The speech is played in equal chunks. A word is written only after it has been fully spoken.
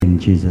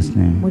Jesus'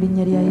 name.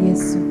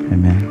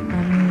 Amen.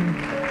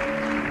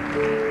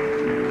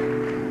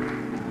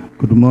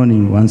 Good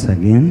morning once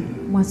again.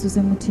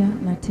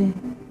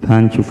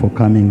 Thank you for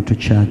coming to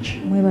church.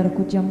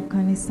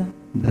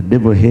 The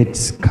devil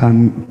hates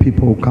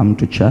people who come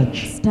to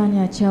church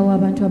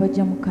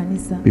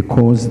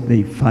because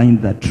they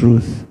find the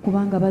truth.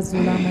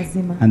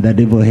 And the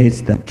devil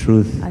hates the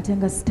truth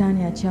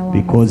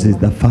because he's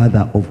the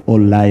father of all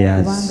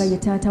liars.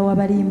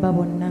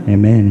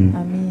 Amen.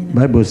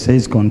 Bible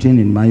says,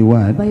 continue in my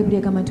word.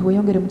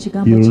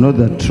 You'll know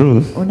the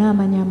truth,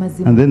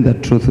 and then the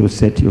truth will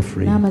set you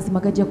free.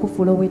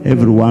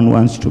 Everyone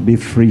wants to be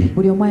free.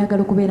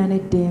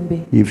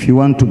 If you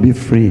want to be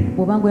free,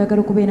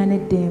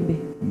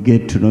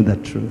 get to know the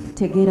truth.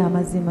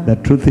 The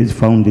truth is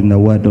found in the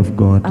word of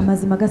God.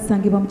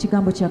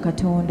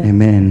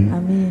 Amen.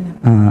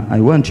 I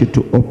want you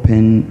to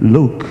open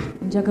Luke,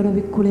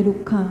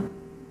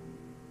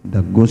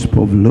 the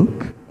Gospel of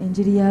Luke,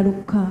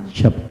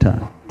 chapter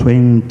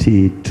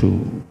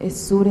 22,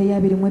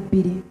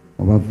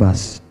 over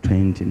verse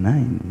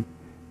 29.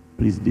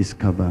 Please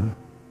discover.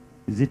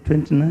 Is it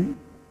 29?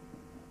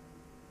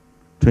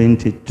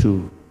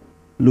 22.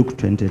 Luke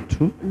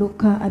 22.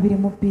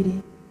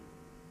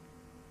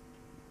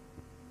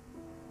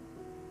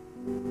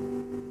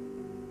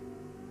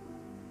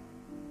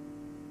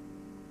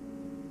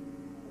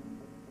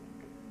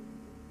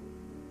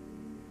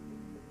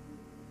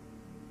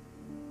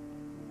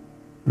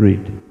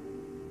 Read.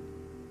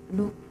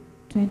 Luke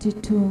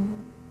 22,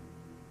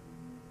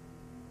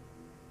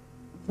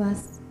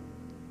 verse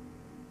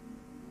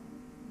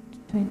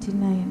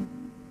 29.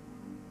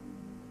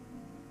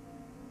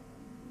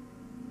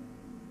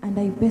 And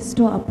I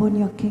bestow upon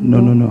your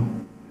kingdom. No.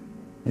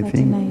 I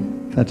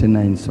 39. Think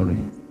 39, sorry.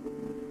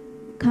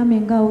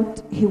 Coming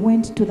out, he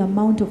went to the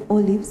Mount of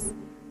Olives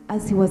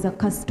as he was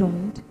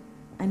accustomed,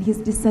 and his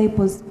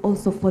disciples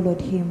also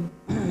followed him.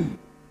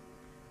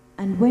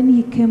 And when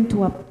he came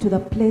to the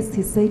place,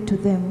 he said to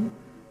them,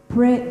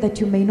 "Pray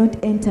that you may not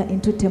enter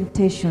into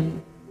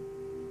temptation."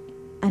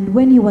 And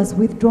when he was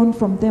withdrawn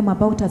from them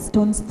about a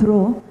stone's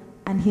throw,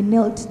 and he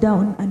knelt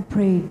down and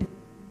prayed,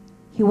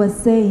 he was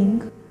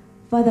saying,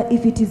 "Father,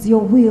 if it is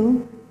your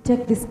will,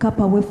 take this cup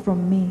away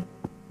from me.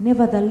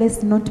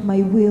 Nevertheless, not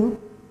my will,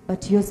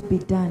 but yours be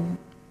done."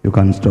 You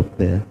can stop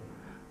there.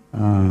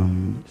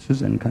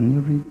 Susan, can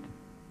you read?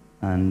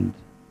 And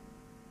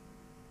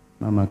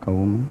Mama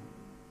Kauma.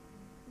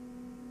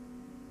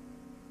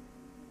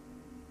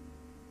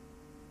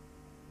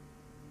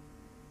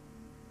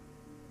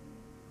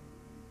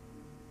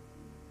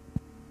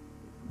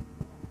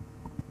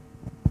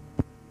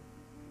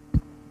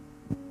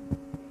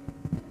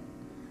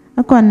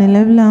 Akwan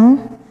lebla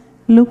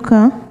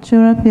Luka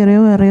chura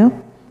pirewerio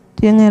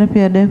tiengere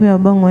piade pia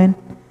bangwen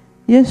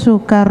Yesu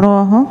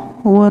karoho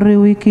wori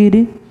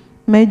wikidi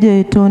meje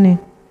ituni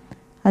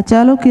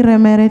achalo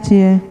kiremere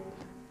tie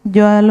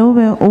jo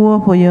alube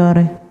uopo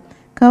yore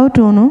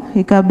kautunu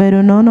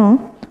ikabedo nono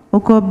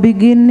uko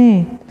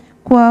bigini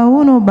kwa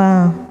unu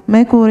ba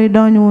mekuri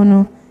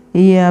donyunu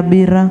iye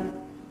abira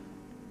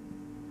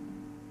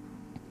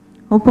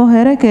upo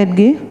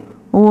herekedgi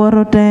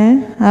uorote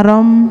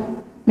arom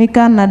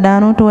mikan na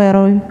dano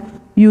twero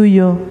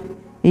yuyo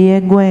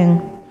iye gweng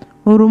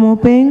urumo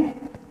piny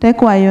te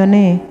kwayo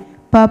ni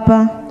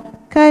papa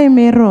ka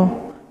imiro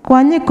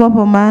kwanyi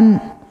kopo man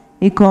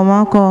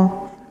ikomako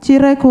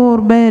chire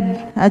kur bed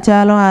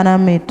achalo ana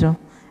mito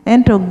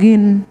ento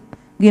gin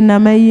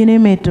ame yini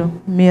mito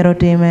miro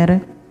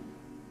timere.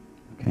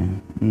 Okay.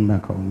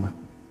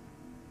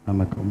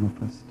 Mama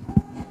first.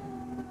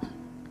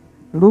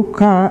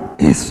 Luka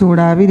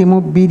sura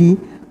 22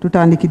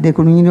 tutandikidde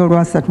ku lunyiriro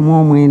lwa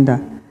 39.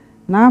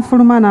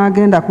 N'afuluma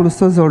n'agenda ku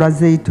lusozi olwa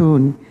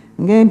Zeyituuni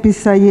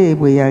ng'empisa ye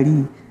bwe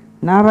yali,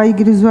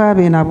 n'abayigirizwa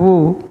be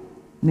nabo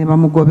ne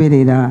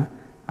bamugoberera.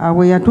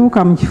 Awo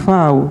yatuuka mu kifo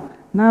awo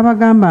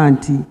n'abagamba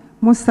nti,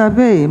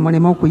 "Musabe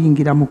muleme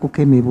okuyingira mu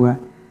kukemebwa."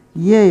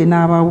 Ye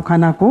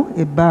n'abaawukanako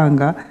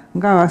ebbanga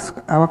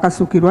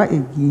ng'awakasukirwa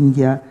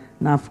ejjinja,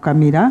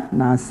 n'afukamira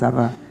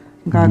n'asaba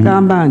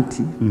ng'agamba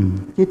nti,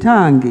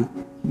 "Kitange,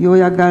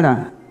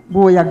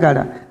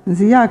 bw'oyagala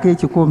nziyaako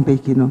ekikompe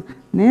kino,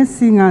 naye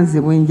singa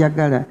nze bwe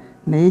njagala,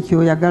 naye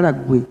ky'oyagala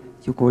ggwe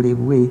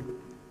kikolebwe."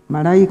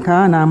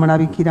 Malayika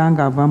n'amulabikira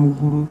ng'ava mu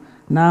ggulu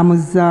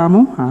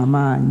n'amuzzaamu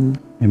amaanyi.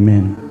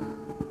 Amen.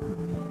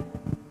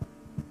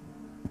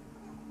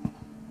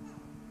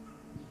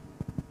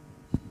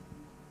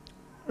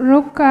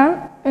 Luka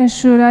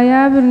eshura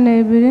ya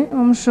 22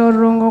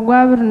 omushororongo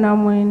gwa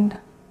 29.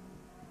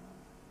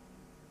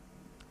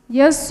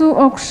 Yesu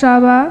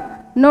okushaba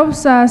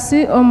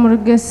n'obusaasi omuri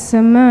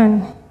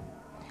Getsemani.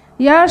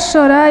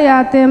 Yashora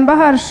yatemba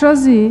ha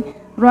rushozi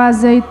rwa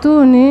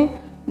Zeyituuni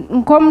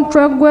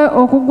nk'omutwe gwe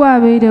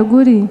okugwabeire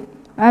guri.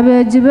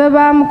 Abeegi be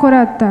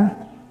bamukorata.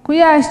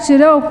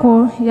 Kuyashikire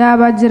okwo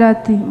yabagira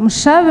ati,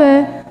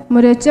 "Mushabe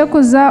mureke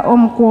kuza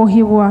omu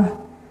kwohibwa."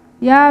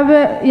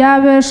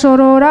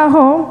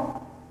 Yabeshororaho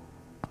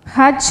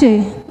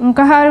hake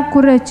nk'ahari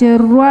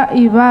kurekererwa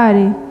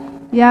ibare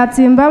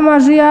yatimba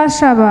amaju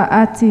yashaba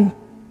ati,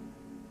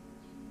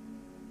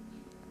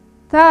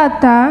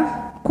 Taata,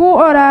 ku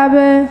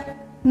orabe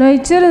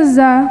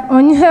noikiriza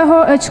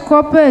onyiheho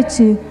ekikopo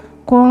eki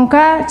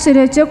konka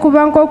kireke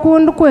kuba nk'oku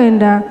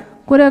ndikwenda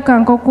kureka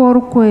nk'oku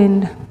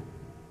orikwenda.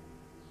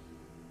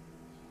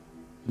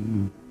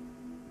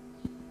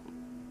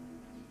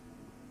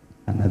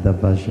 Another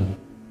version,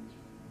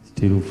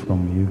 still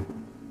from you.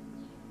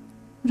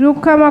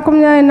 Luka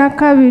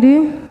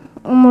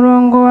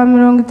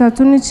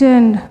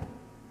 22:39.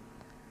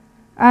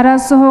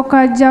 Arasohoka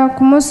ajya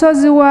ku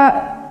musozi wa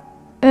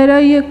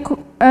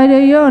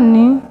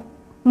Eleyoni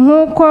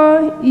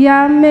nk'uko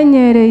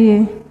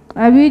yamenyereye.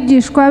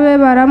 Abigishwa be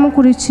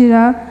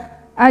baramukurikira.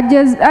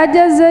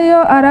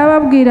 Agezeyo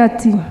arababwira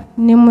ati,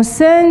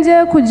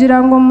 nimusenge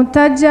kugira ngo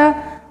mutajya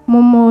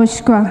mu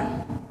moshywa.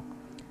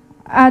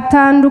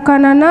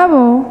 Atandukana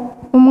nabo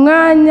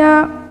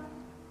umwanya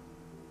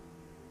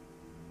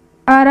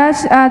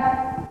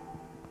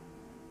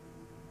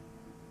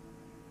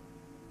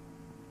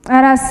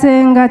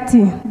arasenga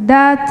ati,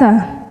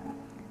 Data,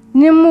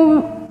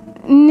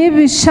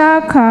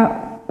 nibishaka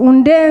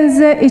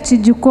undenze iki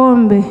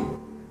gikombe,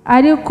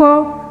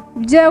 ariko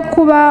bye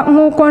kuba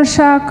nk'uko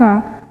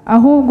nshaka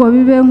ahubwo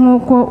bibe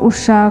nk'uko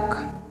ushaka.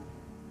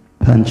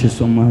 Thank you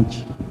so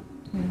much.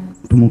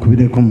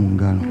 Tumukubireko mu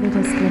ngalo.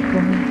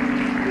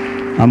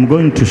 I'm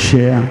going to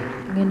share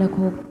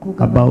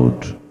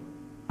about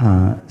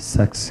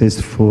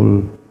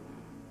successful,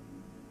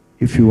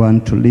 if you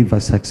want to live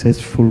a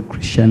successful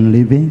Christian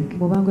living,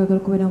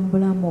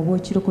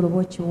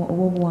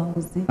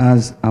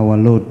 as our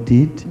Lord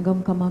did.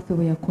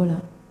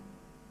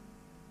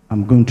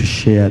 I'm going to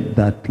share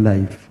that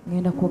life.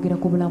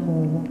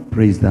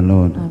 Praise the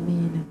Lord.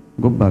 Amen.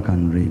 Go back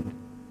and read.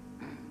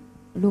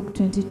 Luke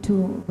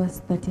 22,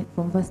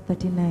 from verse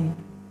 39.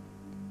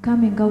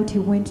 Coming out, he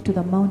went to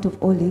the Mount of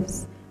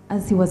Olives,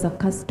 as he was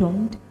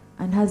accustomed,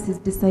 and as his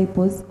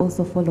disciples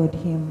also followed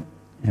him.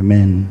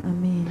 Amen.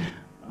 Amen.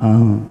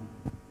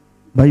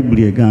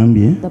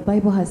 The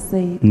Bible has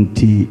said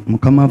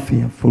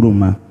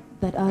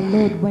that our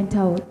Lord went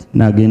out to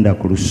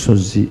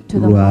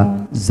the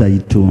Mount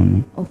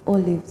of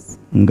Olives,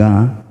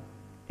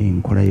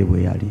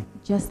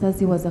 just as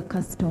he was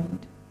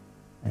accustomed.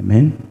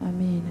 Amen.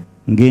 Amen.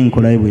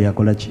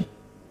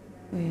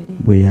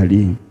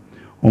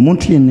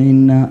 Anyone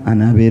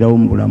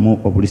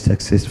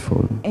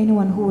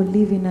who will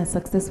live in a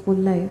successful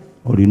life,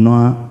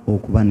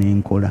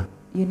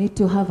 you need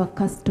to have a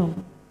custom.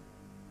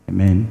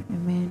 Amen.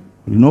 Amen.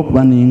 You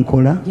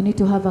need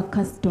to have a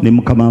custom.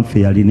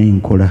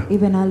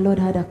 Even our Lord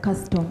had a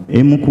custom.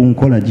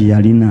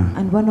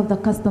 And one of the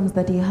customs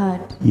that he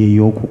had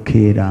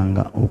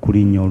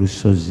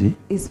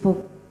is for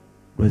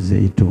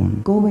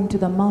going to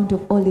the Mount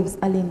of Olives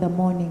early in the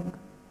morning.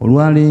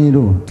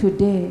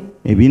 Today,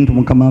 the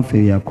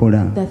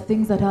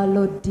things that our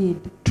Lord did,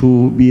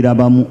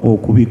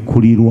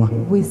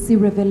 we see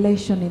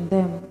revelation in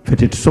them. For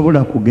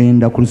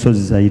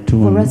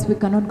us, we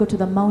cannot go to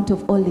the Mount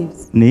of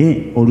Olives,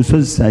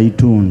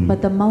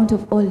 but the Mount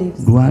of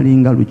Olives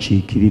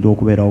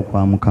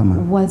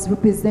was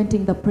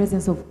representing the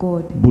presence of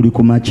God.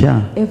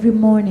 Every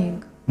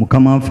morning, it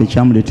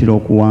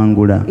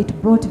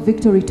brought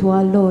victory to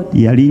our Lord.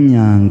 What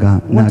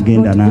brought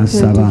victory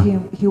to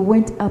him? He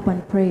went up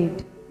and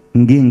prayed,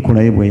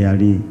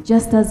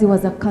 just as he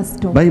was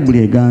accustomed.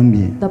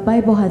 The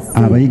Bible has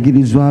said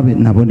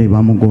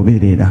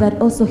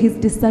that also his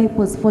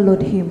disciples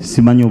followed him. I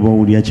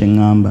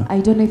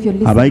don't know if you're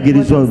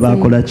listening to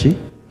what I'm saying.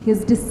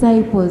 His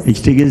disciples,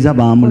 it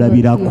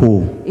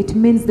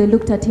means they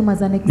looked at him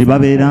as an example,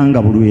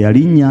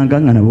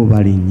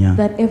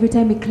 that every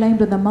time he climbed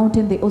on the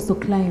mountain, they also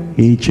climbed.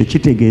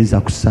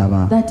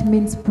 That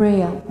means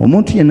prayer.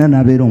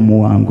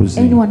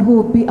 Anyone who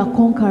will be a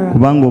conqueror,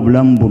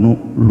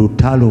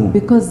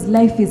 because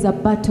life is a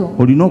battle,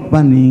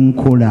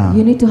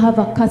 you need to have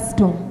a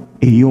custom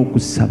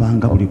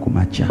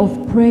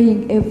of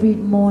praying every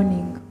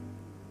morning.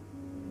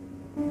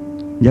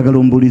 I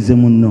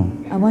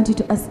want you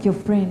to ask your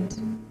friend,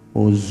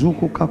 do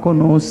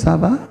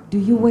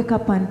you wake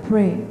up and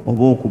pray,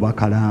 or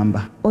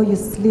you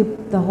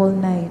sleep the whole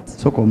night?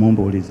 First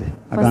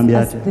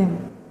ask them,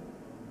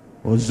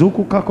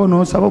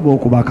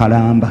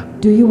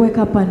 do you wake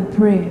up and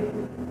pray?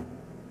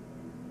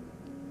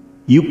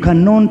 You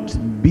cannot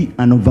be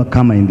an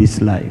overcomer in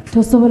this life.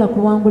 You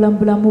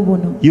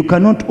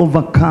cannot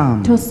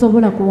overcome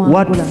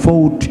what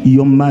fought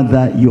your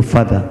mother, your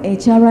father,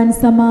 until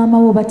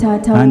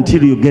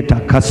you get a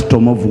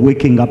custom of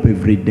waking up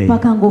every day.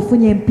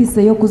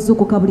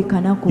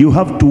 You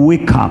have to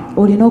wake up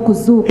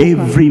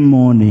every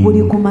morning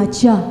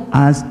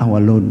as our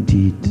Lord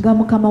did.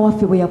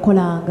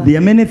 There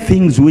are many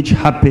things which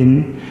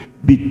happen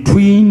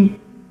between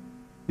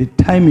the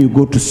time you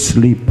go to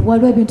sleep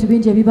and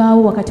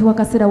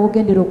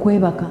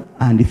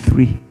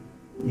 3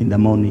 in the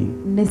morning.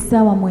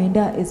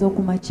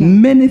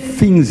 Many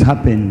things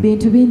happen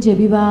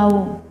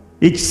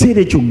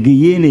ekiseera ekyo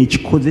geyeena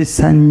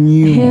ekikozesa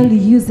nnyo.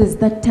 Hell uses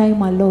that time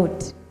a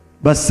lot.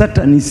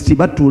 Basatanisiti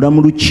batuula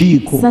mu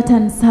lukiiko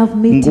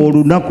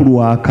ng'olunaku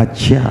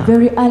lwakakya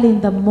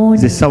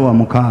ze ssaawa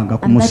 6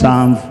 ku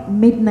 7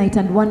 ne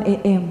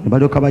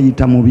balyoka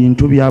bayita mu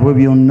bintu byabwe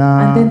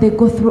byonna.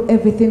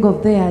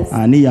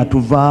 Ani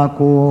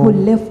yatuvaako,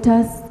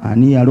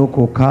 ani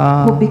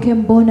yalokoka,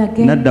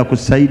 nadda ku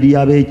sayidi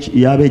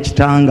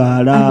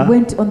y'abekitangaala.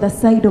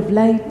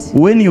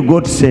 When you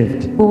got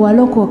saved,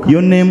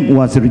 your name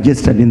was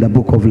registered in the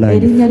book of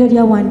life, and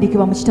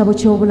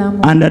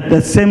at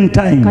the same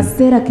time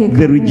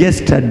they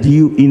registered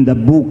you in the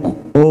book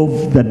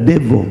of the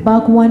devil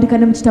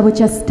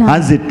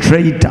as a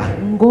traitor,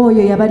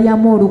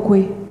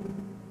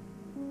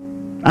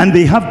 and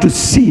they have to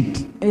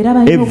sit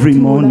every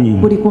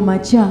morning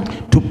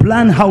to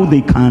plan how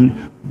they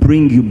can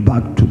bring you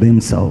back to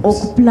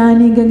themselves. They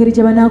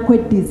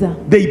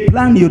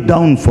plan your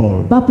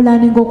downfall.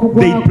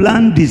 They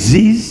plan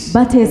disease.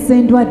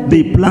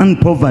 They plan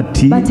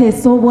poverty,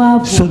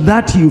 so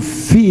that you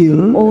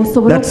feel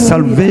that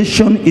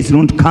salvation is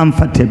not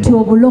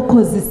comfortable.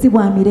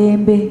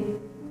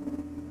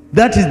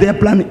 That is their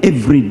plan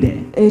every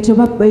day.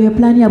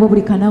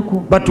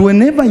 But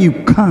whenever you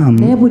come,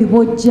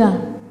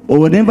 or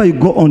whenever you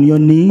go on your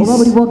knees,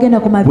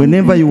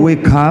 whenever you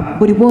wake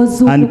up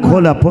and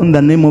call upon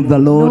the name of the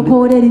Lord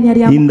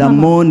in the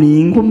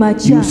morning,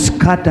 you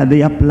scatter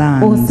their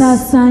plans.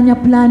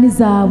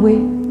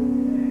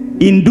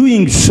 In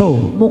doing so,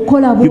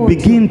 you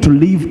begin to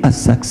live a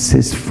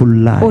successful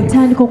life,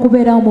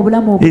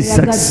 a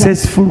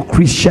successful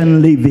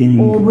Christian living.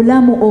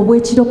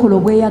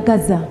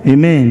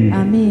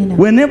 Amen.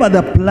 Whenever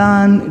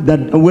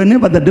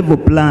the devil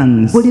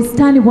plans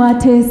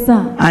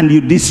and you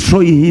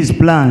destroy his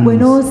plans,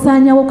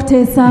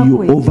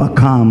 you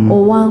overcome.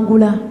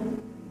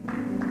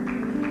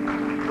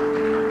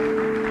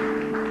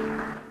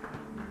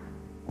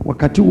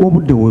 Wakati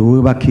w'obudde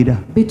weewebakira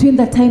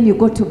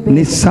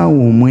n'essaawa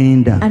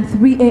 9 and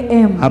 3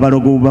 a.m.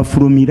 abalogo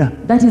bafulumira,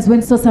 that is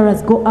when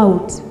sorcerers go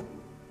out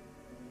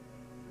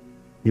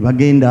ne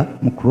bagenda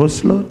mu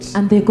crossroads,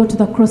 and they go to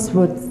the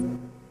crossroads,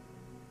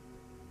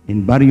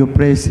 in burial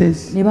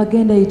places. ne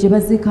bagenda gye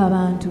baziika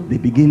abantu, they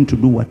begin to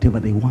do whatever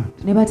they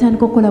want. ne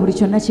batandika okukola buli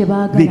kyonna kye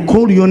They baagala,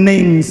 call your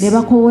names, ne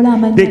bakoola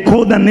amanya, they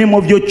call the name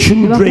of your ne bakoola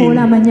children,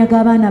 amanya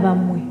g'abaana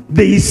bammwe,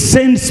 they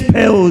send ne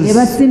spells.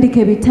 basindika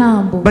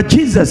ebitambo. But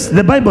Jesus,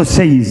 the Bible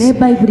says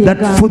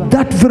that for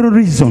that very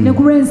reason, Ne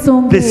ku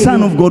lw'ensonga the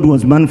Son of God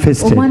was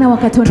manifested Omwana wa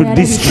Katonda to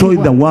destroy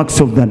the works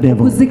of the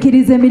devil.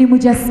 okuzikiriza emirimu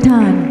gya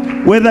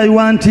Sitaani. Whether you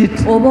want it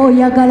Oba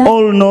oyagala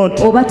or not,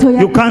 oba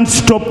you can't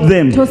stop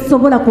them.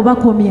 tosobola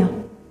kubakomya,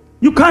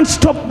 You can't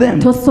stop them.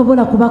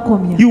 tosobola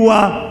kubakomya. You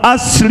are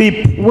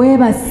asleep.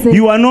 Weebase,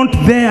 You are not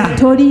there.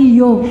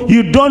 toliiyo,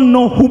 You don't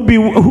know who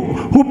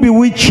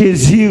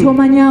bewitches you.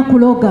 tomanyi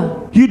akuloga,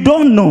 You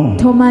don't know.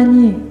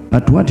 tomanyi.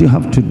 But what you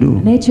have to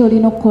do Naye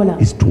ky'olina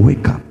okukola is to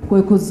wake up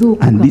kwe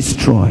kuzuukuka and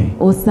destroy what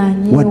they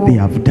osaanyeewo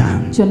have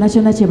done kyonna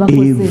kyonna kye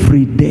bakoze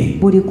every day.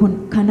 buli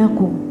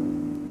kanaku,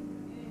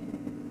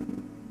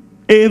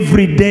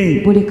 Every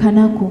day. buli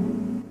kanaku.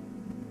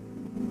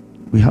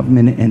 We have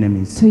many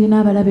enemies.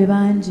 Tulina abalabe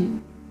bangi.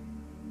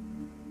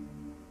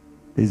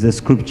 There's a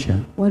scripture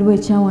Waliwo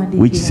which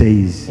ekyawandiikibwa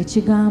says,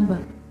 ekigamba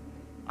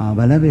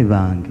abalabe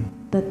bange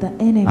that the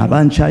enemy,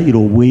 abankyayira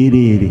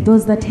obwereere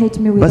those that hate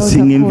me without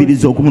basinga a enviri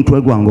cause, z'oku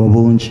mutwe gwange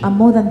obungi. are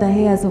more than the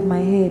hairs of my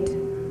head.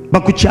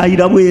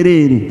 Bakukyayira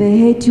bwereere. They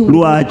hate you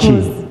without a Lwaki?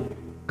 cause.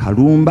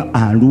 Kalumba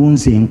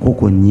alunze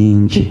enkoko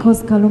nnyingi.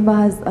 Because Kalumba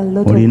has a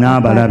lot of Olina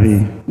abalabe.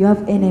 contacts. You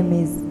have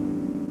enemies.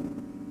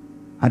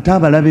 Ate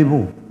abalabe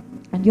bo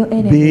And your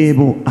enemies,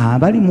 beebo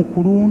abali mu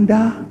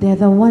kulunda. they are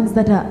the ones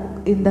that are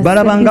in the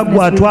Balaba same nga gwe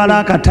business atwala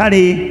with you.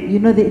 akatale. You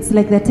know, it's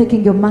like they're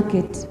taking your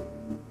market.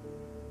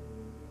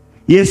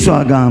 Yesu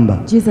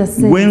agamba, Jesus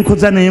says, gwe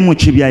nkoza naye mu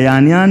kibya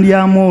y'ani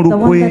andyamu the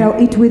one that olukwe.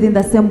 I'll eat with in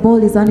the same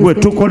bowl is the one Bwe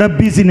who's going tukola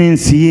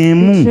bizinensi to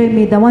y'emu betray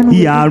me. The one who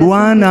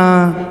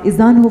y'alwana. is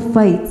the one who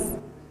fights.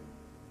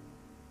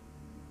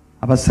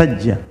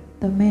 Abasajja,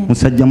 The man,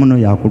 musajja muno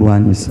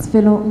yakulwanyisa. it's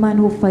fellow man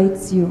who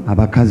fights you.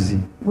 Abakazi,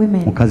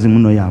 Women, mukazi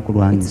muno it's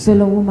yakulwanyisa.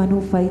 fellow woman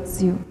who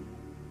fights you.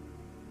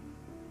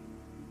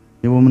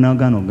 Ne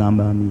bw'omunaagaana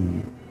ogamba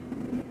amiina.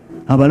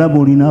 Abalaba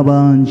olina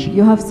bangi.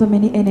 You have so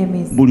many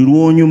enemies. Buli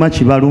lw'onyuma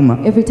kibaluma.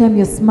 Every time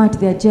you're smart,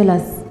 they are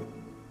jealous.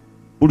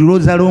 Buli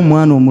lw'ozaala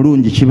omwana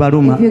omulungi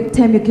kibaluma. Every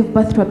time you give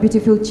birth to a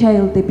beautiful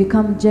child, they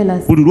become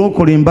jealous. Buli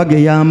lw'okola embaga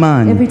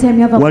ey'amaanyi Every time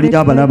you have a great waliyo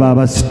abalaba wedding,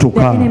 the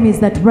abasituka. enemies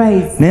that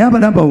rise. Naye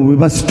abalaba bwe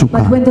basituka,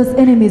 But when those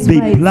enemies they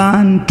rise,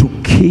 plan to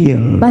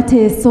kill,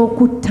 bateesa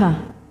okutta,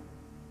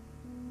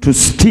 to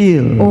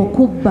steal,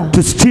 okubba,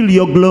 to steal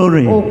your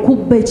glory.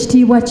 okubba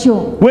ekitiibwa kyo.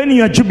 When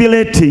you are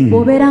jubilating,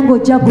 Bw'obeera they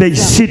ng'ojaguza,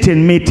 sit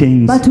in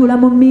meetings. batuula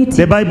mu The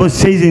meeting. Bible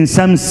says in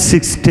Psalm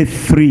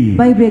 63,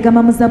 Bayibuli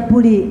egamba mu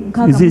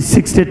Zabbuli is it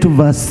 62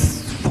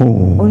 verse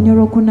 4? olunya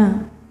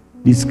olwokuna.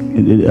 This,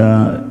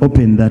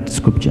 open that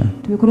scripture.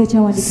 Tubikole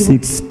ekyawandiikibwa.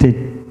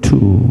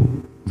 62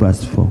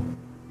 verse 4.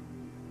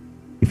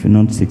 if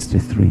not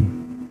 63.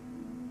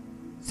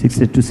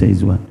 62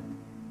 says what?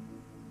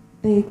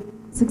 The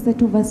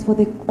 62 verse, for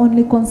they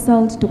only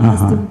consult to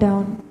cast him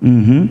down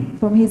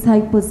from his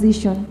high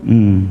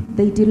position.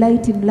 They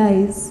delight in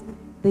lies.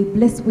 They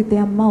bless with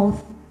their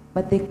mouth,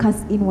 but they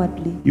curse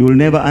inwardly. You will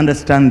never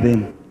understand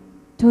them.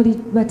 Tori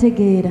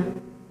bategeera.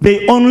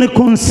 They only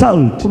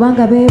consult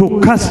to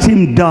cast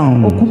him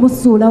down.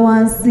 Okumusuula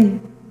wansi.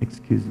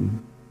 Excuse me.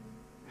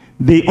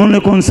 They only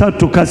consult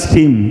to cast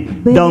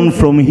him down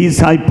from his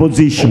high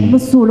position.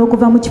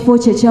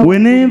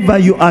 Whenever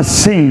you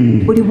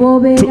ascend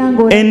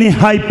to any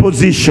high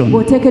position,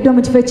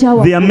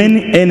 there are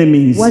many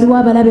enemies.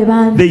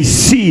 They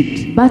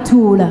sit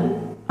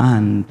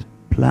and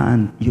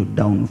plan your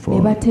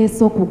downfall.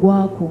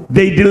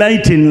 They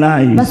delight in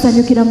lies.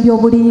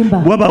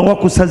 Waba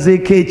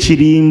wakusazeeko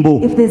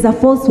ekirimbo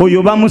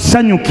oyo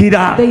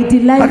bamusanyukira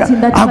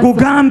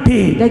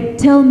agugampe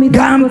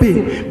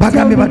gampe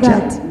bagambe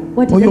batya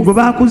oyo gwe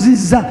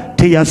baakuzizza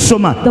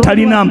teyasoma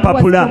talina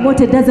mpapula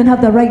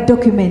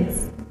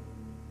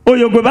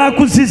oyo gwe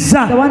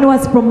baakuzizza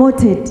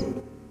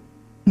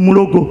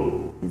mulogo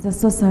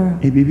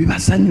ebyo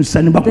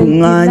bibasanyusa ne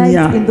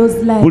bakuŋŋaanya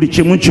buli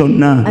kimu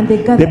kyonna.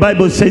 The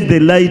Bible says they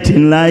light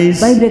in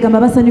lies,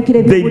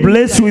 they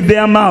bless with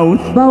their mouth,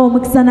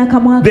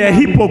 they are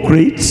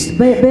hypocrites,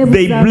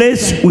 they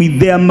bless with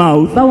their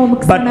mouth,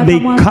 but they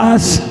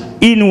curse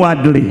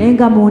inwardly.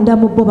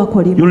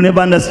 You'll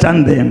never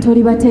understand them.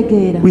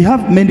 We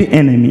have many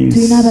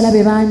enemies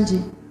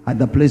at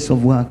the place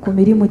of work,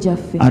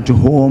 at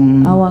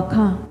home,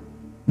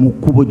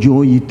 mukubo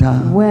gyoyita,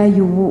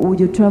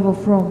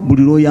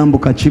 buli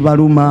lw'oyambuka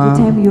kibaluma,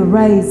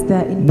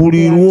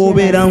 buli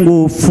lw'obeera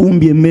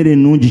ng'ofumbye emmere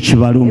ennungi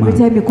kibaluma.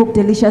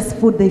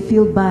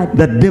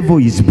 The devil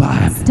is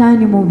bad.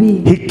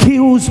 He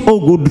kills all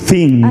good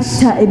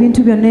things,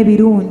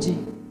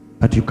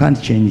 but you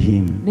can't change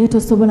him.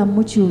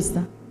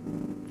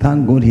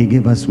 Thank God he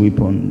gave us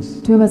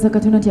weapons.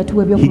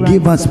 He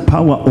gave us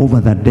power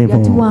over the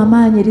devil.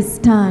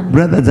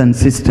 Brothers and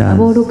sisters,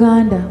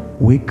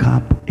 wake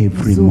up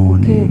every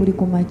morning.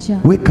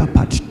 Wake up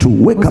at 2,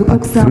 wake up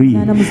at 3,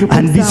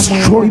 and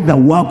destroy the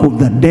work of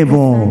the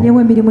devil.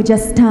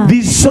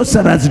 These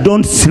sorcerers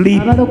don't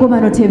sleep.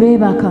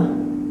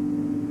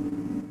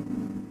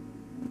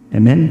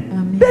 Amen?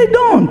 They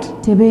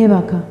don't.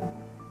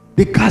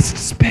 They cast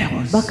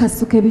spells.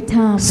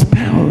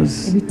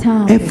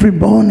 Every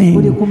morning.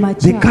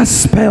 They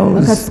cast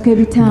spells.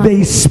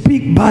 They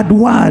speak bad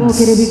words.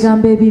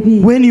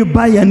 When you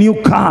buy a new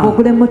car,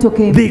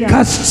 they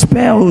cast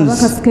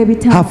spells.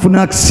 Have an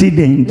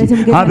accident. That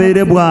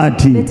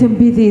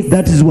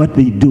is what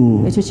they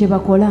do.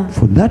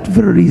 For that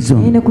very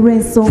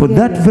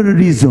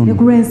reason,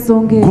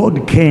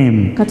 God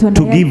came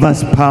to give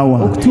us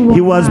power.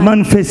 He was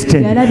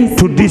manifested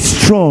to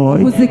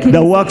destroy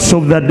the works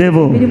of the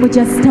devil.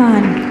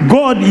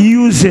 God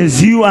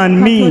uses you and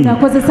me.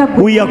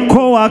 We are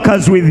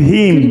co-workers with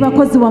him.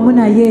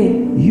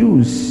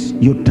 Use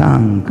your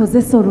tongue.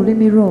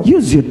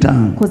 Use your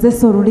tongue.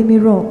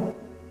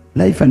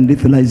 Life and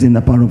death lies in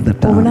the power of the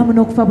tongue.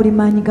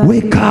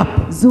 Wake up.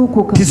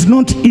 It is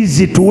not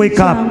easy to wake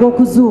up.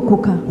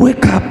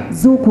 Wake up.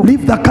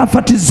 Leave the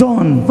comfort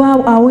zone.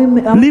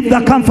 Leave the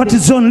comfort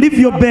zone. Leave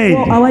your bed.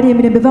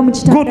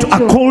 Go to a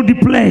cold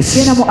place.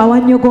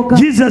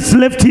 Jesus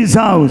left his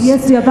house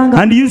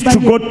and used to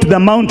go to the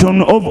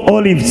mountain of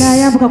Olives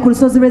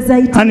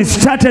and he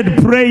started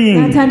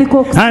praying,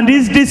 and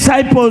his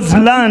disciples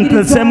learned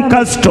the same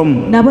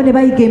custom.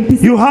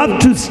 You have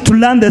to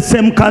learn the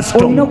same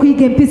custom.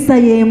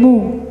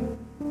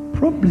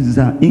 Problems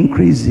are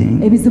increasing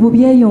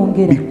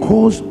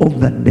because of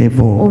the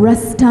devil.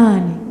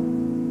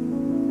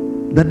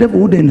 The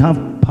devil wouldn't have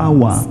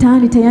power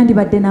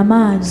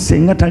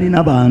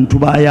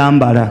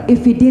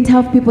if he didn't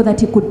have people that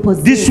he could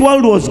possess. This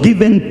world was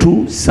given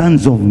to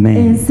sons of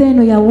men.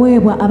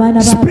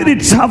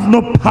 Spirits have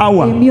no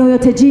power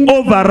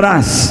over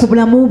us,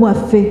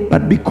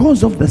 but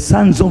because of the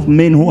sons of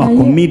men who are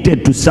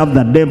committed to serve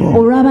the devil,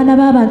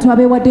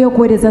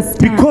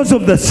 because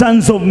of the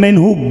sons of men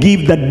who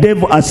give the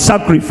devil a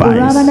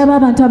sacrifice,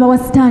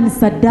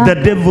 the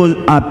devil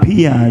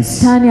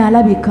appears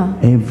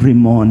every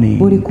morning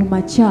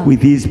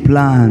with his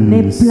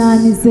plans.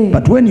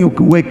 But when you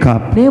wake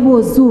up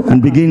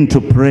and begin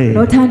to pray,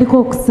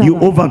 you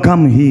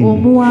overcome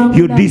him.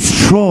 You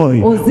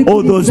destroy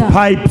all those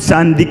pipes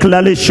and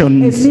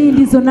declarations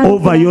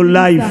over your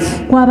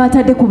life.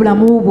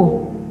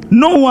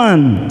 No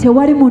one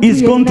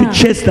is going to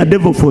chase the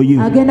devil for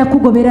you. I've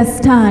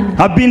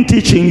been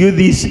teaching you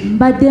this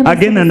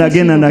again and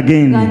again and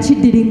again.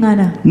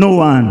 No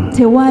one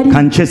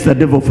can chase the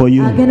devil for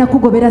you.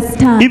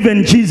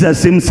 Even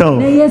Jesus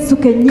himself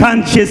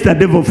can't chase the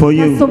devil for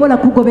you.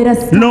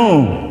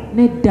 No.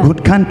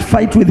 God can't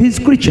fight with his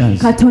creatures.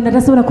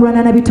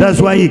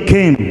 That's why he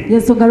came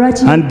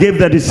and gave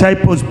the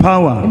disciples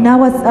power.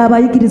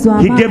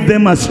 He gave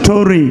them a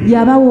story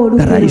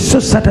that I saw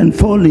Satan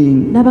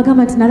falling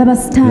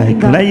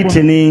like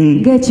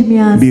lightning.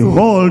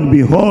 Behold,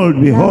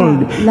 behold,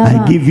 behold,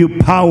 I give you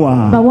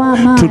power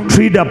to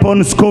tread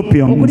upon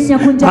scorpions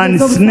and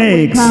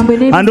snakes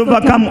and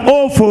overcome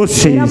all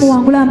forces,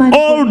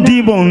 all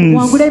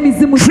demons.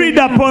 Tread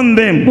upon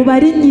them.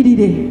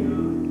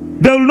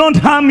 They will not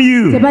harm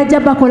you.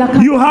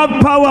 You have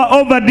power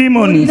over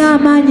demons.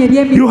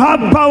 You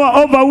have power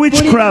over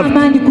witchcraft.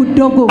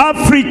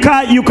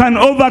 Africa, you can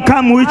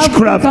overcome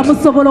witchcraft.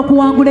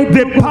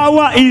 The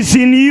power is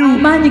in you.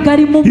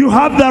 You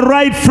have the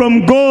right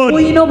from God.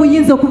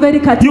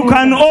 You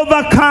can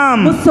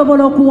overcome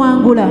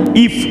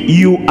if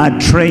you are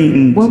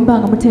trained.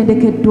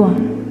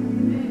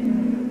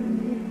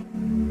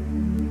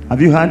 Have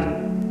you heard?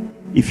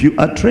 If you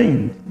are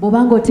trained,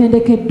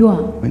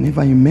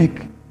 whenever you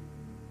make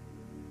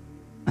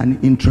an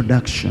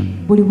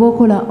introduction for the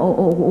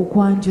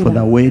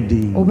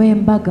wedding,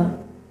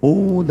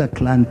 all the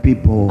clan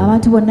people,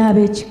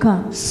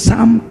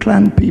 some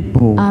clan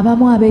people who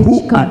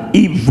are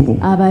evil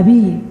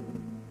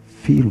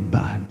feel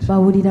bad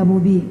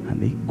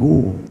and they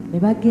go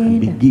and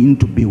begin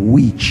to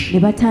bewitch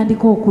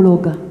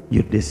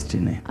your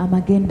destiny.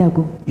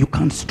 You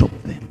can't stop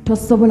them.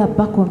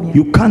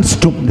 You can't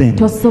stop them.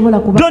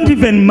 Don't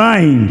even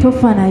mind.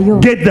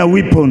 Get the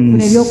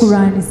weapons.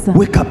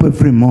 Wake up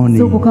every morning.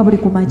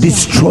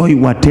 Destroy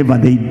whatever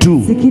they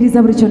do.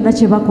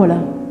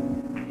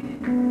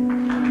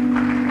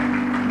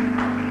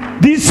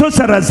 These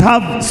sorcerers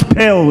have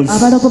spells.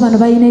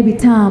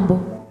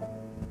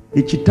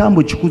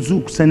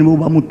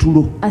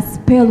 A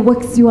spell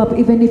wakes you up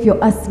even if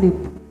you're asleep.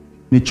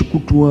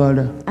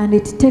 And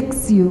it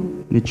takes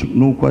you. And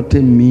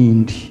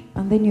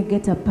then you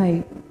get a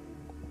pipe.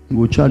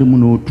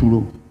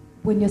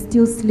 When you're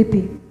still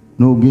sleeping.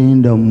 And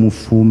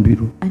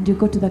you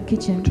go to the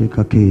kitchen.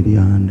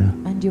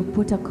 And you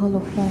put a coal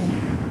of fire.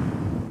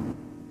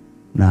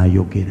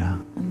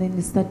 And then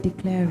you start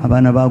declaring.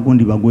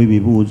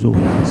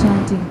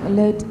 Chanting.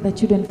 Let the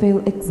children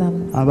fail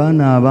exams.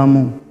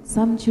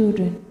 Some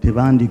children,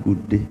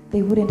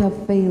 they wouldn't have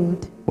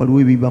failed.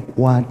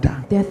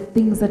 There are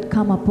things that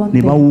come upon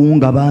them.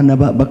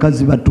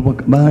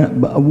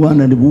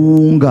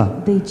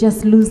 They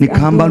just lose their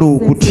senses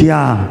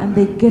and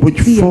they get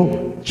fear.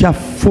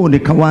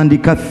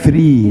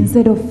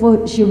 Instead of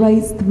 4, she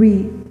writes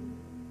 3.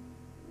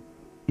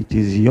 It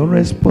is your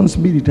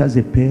responsibility as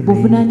a parent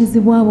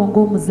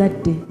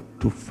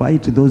to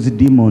fight those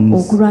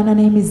demons.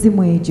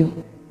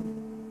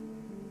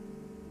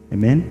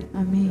 Amen?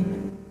 Amen.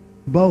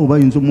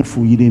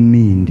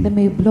 They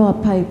may blow a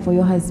pipe for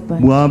your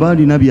husband.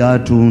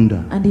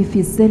 And if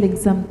he's selling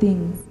some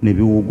things,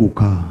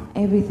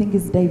 everything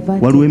is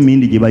diverted.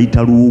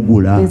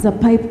 There's a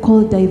pipe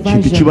called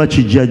diversion.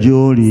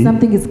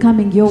 Something is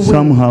coming your way.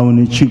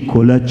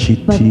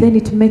 But then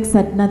it makes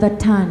another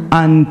turn.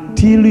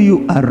 Until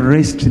you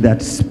arrest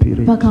that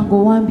spirit,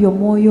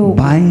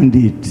 bind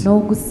it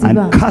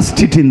and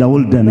cast it in the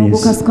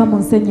wilderness.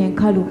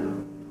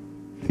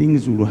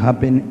 Things will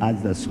happen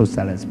as the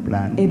sorcerers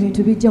planned.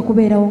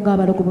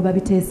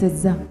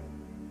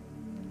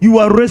 You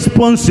are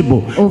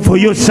responsible for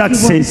your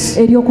success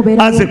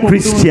as a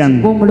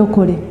Christian.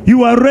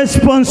 You are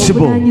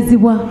responsible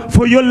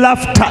for your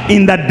laughter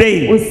in the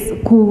day.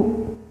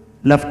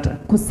 Laughter.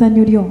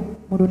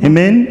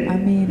 Amen?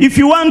 Amen. If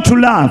you want to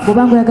laugh,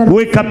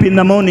 wake up in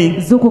the morning.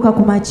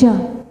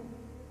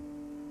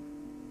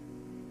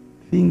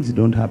 Things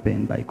don't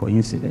happen by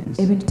coincidence.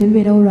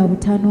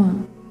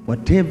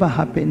 Whatever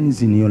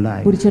happens in your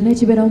life,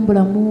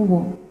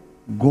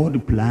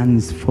 God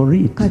plans for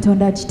it.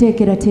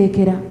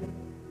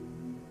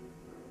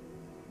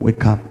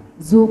 Wake up.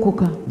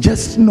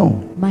 Just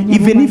know,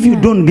 even if you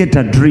don't get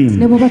a dream,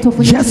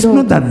 just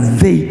know that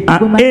they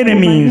are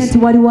enemies.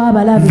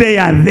 They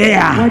are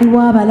there.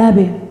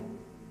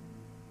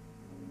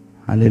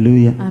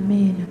 Hallelujah.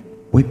 Amen.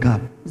 Wake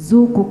up.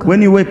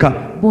 When you wake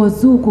up,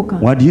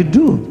 what do you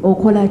do?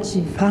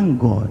 Thank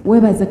God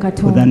for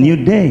the new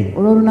day.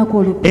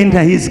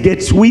 Enter his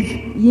gates with,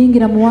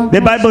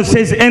 the Bible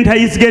says, enter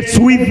his gates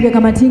with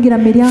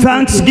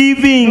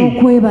thanksgiving.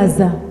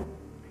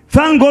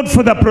 Thank God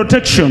for the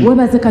protection.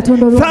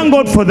 Thank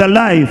God for the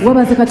life.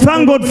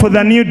 Thank God for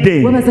the new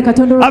day.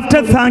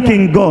 After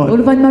thanking God,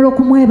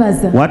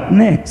 what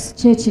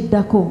next?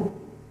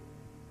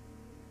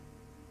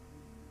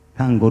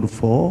 Thank God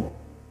for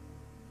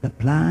the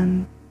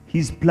plan,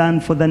 his plan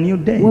for the new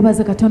day. What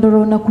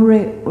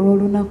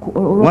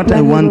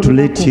I want to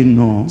let you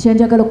know,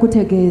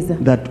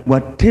 that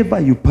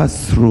whatever you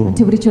pass through,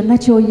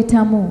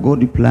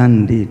 God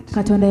planned it.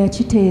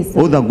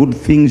 All the good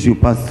things you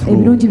pass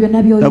through,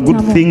 the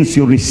good things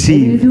you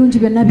receive,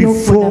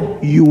 before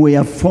you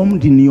were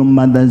formed in your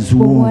mother's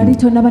womb,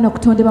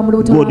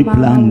 God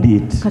planned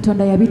it.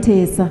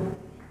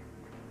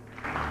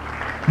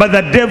 But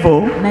the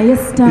devil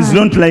is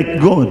not like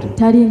God.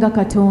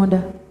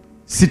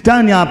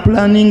 Sitaani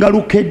aplaninga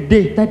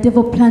lukedde. The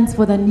devil plans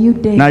for the new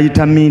day.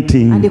 N'ayita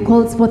meeting. And he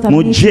calls forth a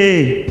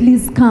meeting.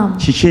 Please come.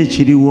 Kiki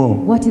ekiriwo?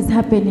 What is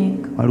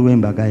happening? Waliwo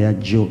embaga ya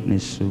Joe ne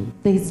Sue.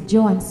 There is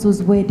Joe and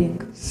Sue's wedding.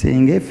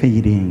 Singa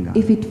efeerenga.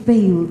 If it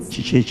fails,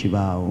 kiki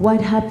ekibaawo?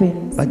 what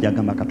happens? Bajja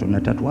gamba Katonda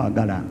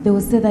tatwagala. They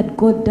will say that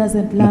God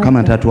doesn't love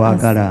Mukama us.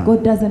 tatwagala.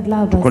 God doesn't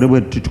love us. Tukole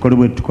bwe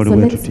tuti. So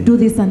let's do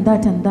this and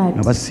that and that.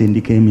 Nga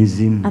basindika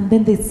emizimu. And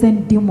then they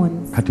send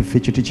demons. Kati ffe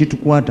kyo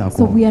tekitukwatako.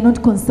 So we are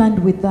not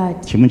concerned with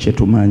that. Kimu kye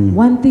tumanyi.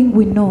 One thing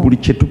we know, buli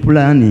kye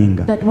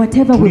tupulaninga that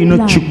whatever we tulina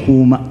plan,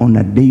 kikuuma on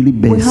a daily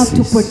basis. we have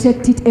to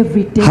protect it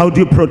every day. How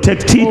do you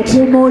protect it?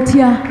 Okuuma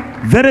otya?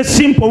 Very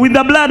simple, with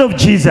the blood of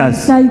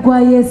Jesus. Omusaayi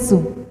gwa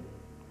Yesu.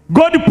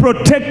 God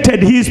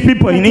protected his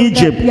people in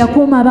Egypt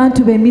yakuuma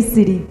abantu b'e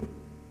Misiri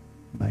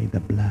by the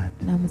blood.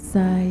 na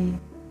musaayi.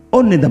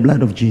 Only the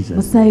blood of Jesus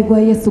Musaayi gwa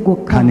Yesu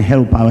gwokka can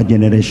help our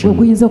generation.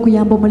 oguyinza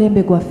okuyamba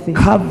omulembe gwaffe.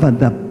 Cover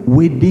the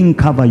wedding,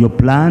 cover your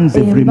plans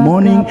every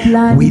morning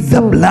with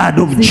the blood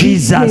of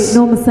Jesus.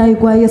 N'omusaayi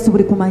gwa Yesu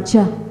buli ku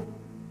makya.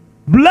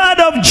 Blood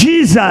of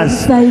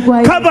Jesus.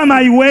 Cover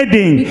my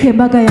wedding.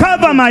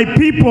 Cover my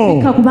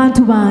people. Bika ku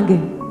bantu bange.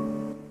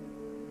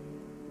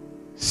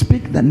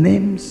 Speak the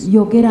names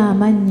Yogera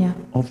amannya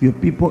of your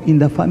people in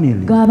the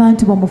family.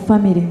 g'abantu bo mu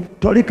family.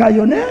 Toleka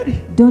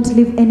yoneri. Don't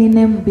leave any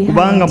name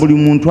Kubanga behind. buli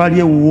muntu ali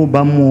ewuwo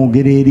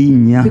bamwogera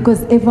erinnya.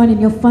 Because everyone in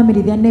your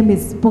family, their name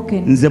is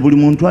spoken. Nze buli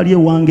muntu ali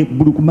ewange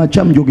buli ku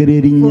makya njogera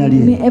erinnya For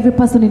lye. me, every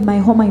person in my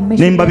home, I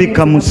mention Ne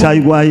mbabikka mu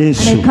musaayi gwa and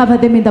Yesu. I cover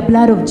them in the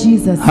blood of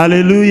Jesus.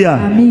 Hallelujah.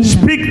 Amen.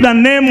 Speak the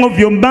name of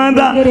your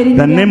mother,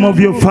 the name of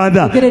your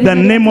father, the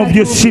name of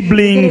your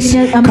siblings.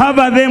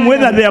 Cover them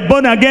whether they are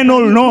born again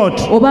or not.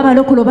 Oba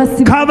balokole oba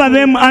si Cover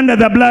them under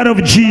the blood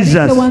of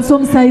Jesus. wansi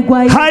omusaayi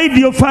gwa Yesu. Hide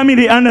your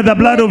family under the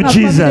blood of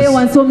Jesus.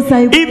 Wansi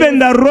omusaayi gwa Even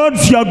the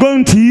roads you are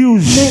going to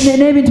use,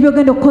 n'ebintu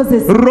by'ogenda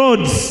okukozesa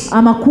roads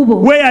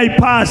amakubo where I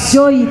pass,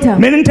 gy'oyita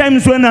many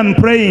times when I'm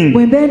praying,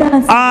 bwe mbeera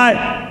nsi I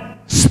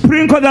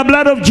sprinkle the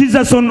blood of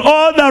Jesus on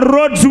all the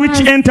roads which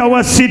enter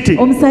our city,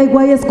 omusaayi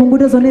gwa Yesu ku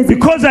nguudo zonna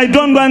because I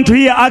don't want to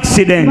hear kubanga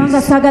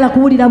accidents. saagala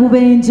kuwulira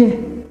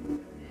bubenje.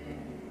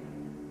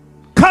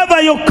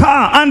 Cover your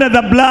car under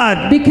the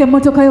blood. Bika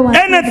emmotoka yo wansi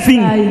Anything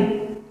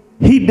omusaayi.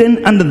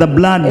 hidden under the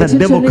blood, the Ekintu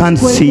devil kyonna can't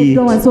see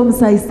ekikwekeddwa it. wansi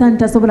omusaayi Satan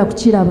tasobola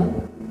kukiraba.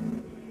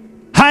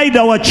 Hide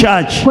our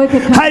church,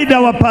 hide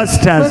our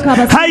pastors,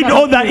 hide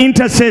all the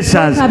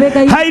intercessors,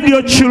 hide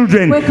your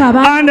children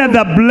under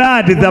the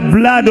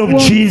blood of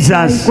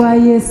Jesus. Gwa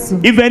Yesu.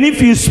 Even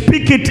if you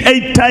speak it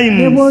 8 Ne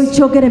times,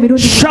 bw'okyogera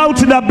emirundi shout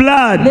the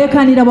blood,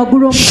 leekaanira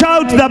waggulu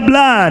shout the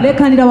blood.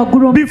 leekaanira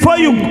waggulu Before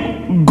you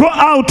go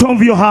out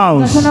of your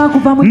house,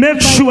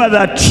 make sure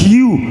that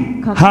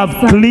you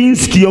have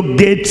cleansed your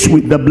gates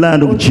with the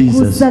blood of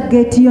Jesus. okussa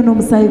geeti yo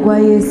n'omusaayi gwa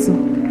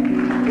Yesu.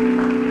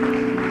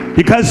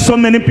 Because so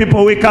many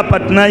people wake up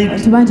at night,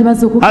 Abantu bangi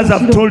bazze okuva as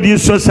I've told you, nga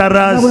bwe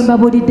sorcerers,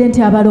 mbabuulidde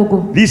nti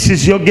abalogo this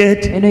is your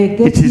gate, eno ye it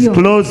geeti is yo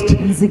closed,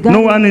 nzigale,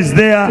 no one is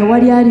there,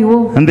 tewali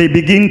aliwo, and they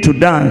begin to ne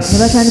dance.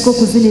 batandika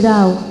okuzinira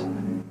awo,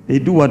 They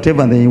do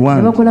whatever they ne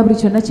want. bakola buli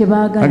kyonna kye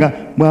baagala. Aga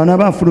bwana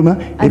bafuluma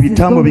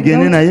ebitambo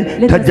bigende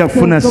naye tajja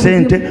kufuna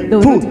sente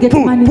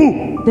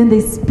pu then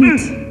they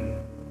spit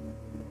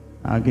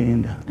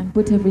agenda and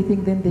put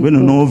everything, then they bweno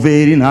go. n'ova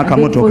eri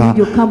n'akamotoka And then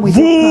you come with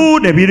your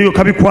vuuda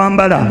ebiryoka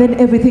bikwambala. Then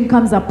everything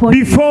comes upon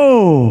you.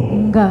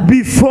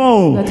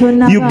 Before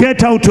you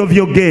get out of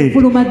your gate,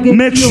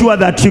 make sure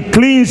that you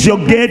cleanse your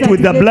gate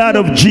with the blood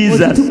of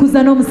Jesus.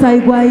 Okitukuza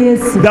n'omusaayi gwa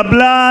Yesu. The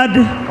blood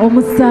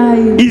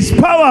Omusaayi is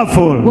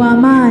powerful.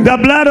 gw'amaanyi. The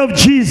blood of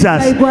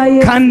Jesus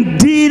can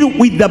deal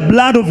with the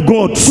blood of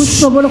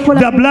goats,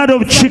 the blood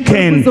of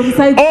chicken,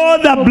 all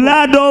the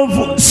blood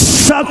of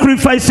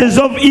sacrifices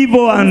of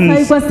evil ones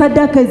Omusaayi gwa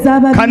ssaddaaka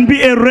ez'ababi can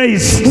be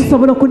erased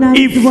gusobola if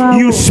okunaanyizibwawo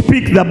you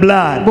speak the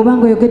blood. bw'oba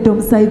ng'oyogedde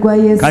omusaayi gwa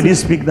Yesu. Can you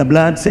speak the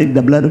blood? Say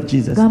the blood of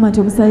Jesus. Gamba nti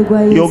omusaayi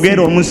gwa Yesu.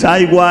 Yogera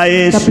omusaayi gwa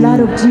The blood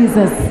Yesu. of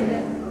Jesus.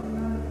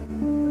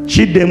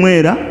 Kiddemu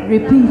era.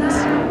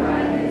 Repeat.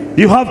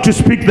 You have to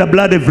speak the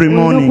blood every Olina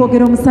morning.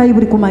 okwogera omusaayi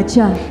buli ku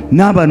makya.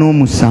 Naaba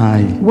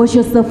n'omusaayi. Wash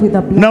yourself with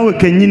the blood. Nawe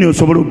kennyini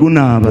osobola You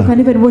ogunaaba. can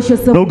even wash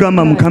yourself with the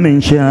N'ogamba blood. Mukama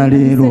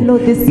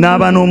enkyaleero.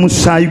 Naaba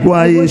n'omusaayi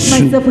gwa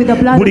Yesu.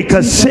 Buli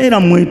kaseera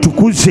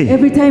mwetukuze.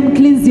 Every time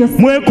cleanse yourself.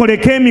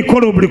 Mwekoleko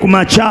emikolo buli ku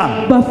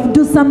makya. But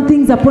do some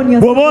things upon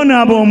yourself. Bw'oba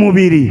onaaba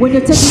omubiri,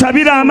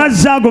 sabira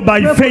amazzi ago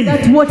by faith.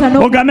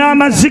 Ogambe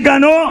amazzi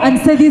gano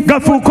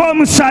gafuuke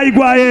omusaayi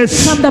gwa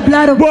Yesu.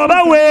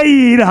 Bw'oba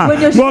weeyiira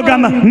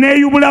ng'ogamba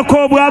neeyubulako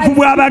obwavu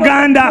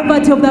bw'Abaganda,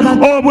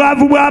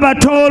 obwavu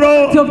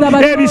bw'Abatoolo,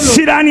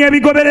 ebisiraani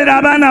ebigoberera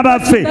abaana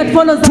baffe,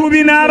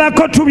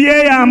 tubinaabako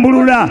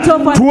tubyeyambulula,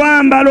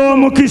 twambala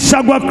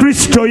omukisa gwa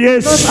Kristo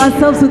Yesu.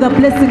 Ourselves with the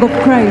blessing of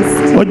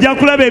Christ. Ojja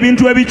kulaba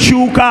ebintu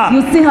ebikyuka.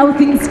 You see how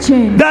things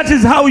change. That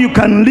is how you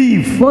can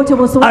live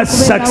a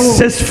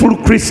successful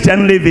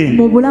Christian living.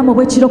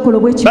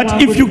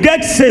 But if you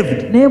get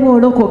saved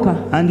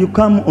and you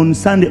come on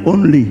Sunday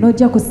only,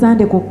 n'ojja ku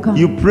Sunday kwokka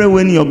you pray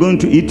when you're going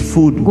to eat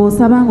food,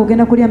 ng'osaba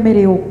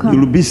You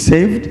will be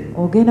saved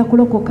with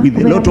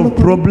a lot of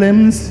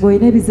problems.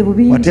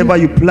 Whatever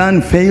you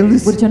plan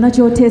fails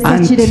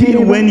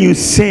until when you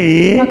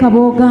say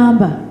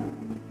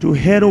to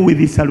hell with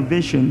the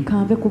salvation.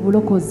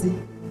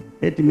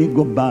 Let me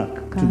go back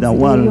to the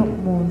world.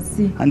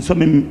 And so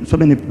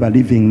many people are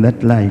living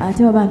that life.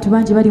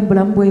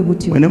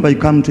 Whenever you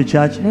come to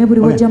church,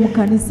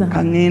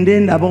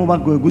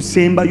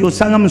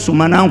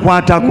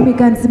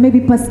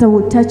 maybe pastor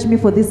will touch me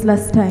for this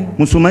last time.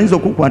 Pastor,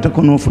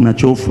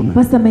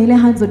 may lay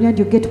hands on you and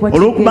you get what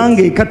you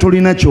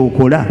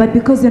get. But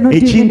because you're not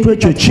doing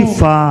anything at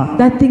home,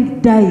 that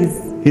thing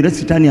dies. And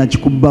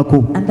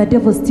the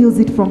devil steals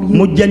it from you.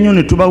 You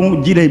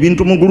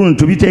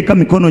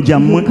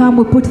come,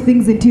 we put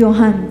things into your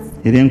hands.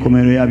 But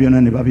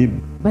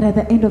at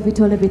the end of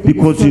it all, everything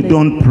because is you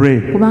don't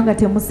pray.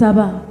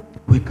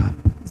 Wake up.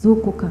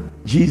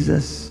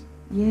 Jesus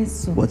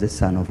was the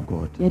Son of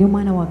God. He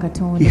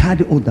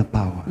had all the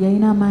power.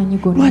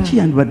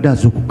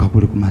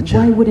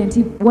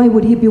 Why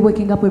would he be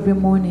waking up every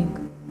morning?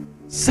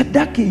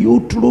 Sadaki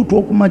yotulo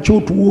tw'okumakya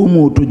otuwa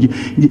omwoto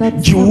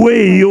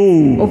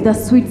giweeyo. Of the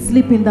sweet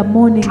sleep in the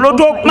morning. Tulo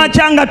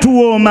tw'okumakya nga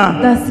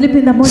tuwooma. The sleep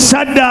in the morning.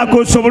 Saddaaka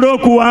osobole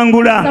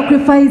okuwangula.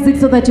 Sacrifice it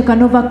so that you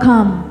can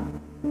overcome.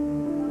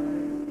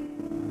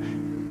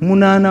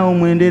 Munaana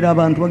omwendera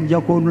abantu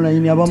bagijjako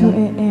online abamu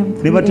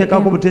ne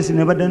bateekako butesi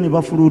ne badda ne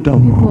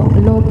bafuluutawo.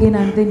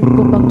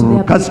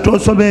 Kasita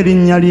osoba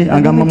erinnya lye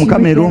agamba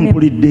Mukama era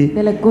ompulidde.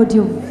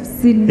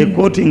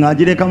 Ekkooti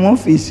ng'agireka mu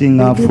ofiisi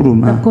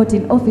ng'afuluma.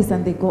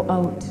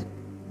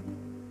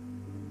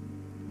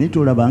 Naye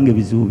tolabanga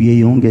ebizibu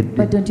byeyongedde.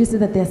 But don't you see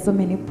that there are so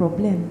many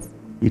problems?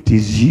 It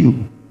is you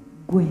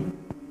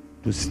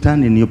to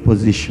stand in your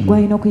position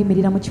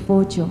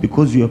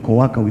because you are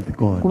co-worker with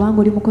God.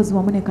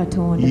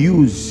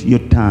 Use your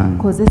tongue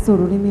to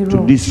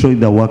destroy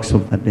the works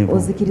of the devil.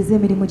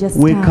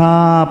 Wake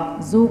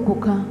up.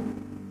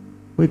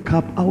 Wake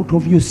up out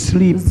of your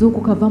sleep.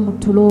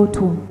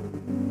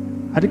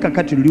 Ati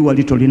kakati luli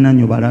wali tolina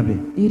nnyo balabe.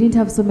 You didn't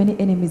have so many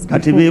enemies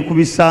kati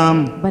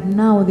beekubisaamu. But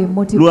now they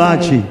multiply.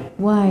 Lwaki?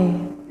 Why?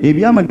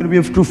 Ebyamagero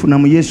bye tufuna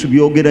mu Yesu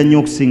byogera nnyo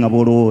okusinga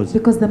b'olowooza.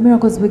 Because the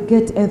miracles we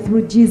get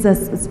through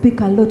Jesus speak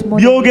a lot more.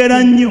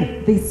 Byogera nnyo.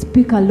 They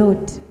speak a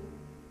lot.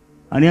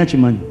 Ani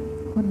akimanyi?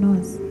 Who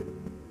knows?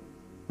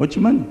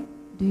 Okimanyi?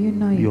 Do you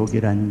know it?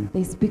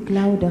 They speak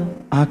louder.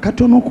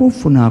 Akatono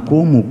k'ofuna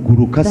ak'omu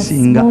ggulu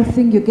kasinga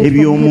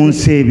eby'omu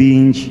nsi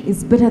ebingi.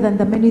 It's better than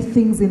the many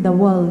things in the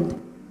world.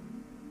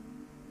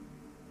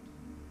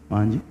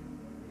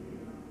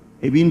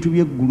 Ebintu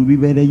by'eggulu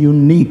bibeera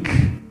unique.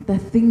 The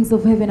things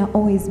of heaven are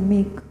always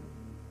meek.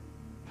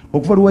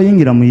 Okuva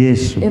lwayingira mu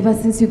Yesu. Ever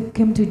since you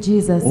came to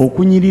Jesus.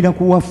 Okunyirira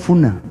ku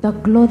wafuna. The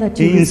glory that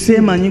you ensi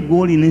emanyi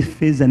gw'olina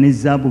effeeza ne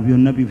zaabu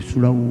byonna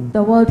bibisulawo.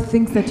 The world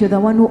thinks that you're the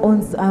one who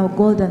owns our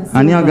gold and silver.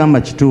 Ani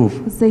agamba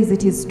kituufu? Who says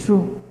it is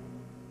true?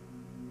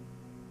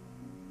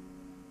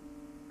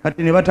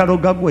 Kati ne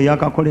bataloga gwe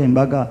yakakola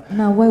embaga.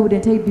 Now why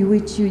wouldn't I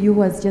bewitch you? You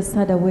was just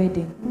had a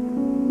wedding.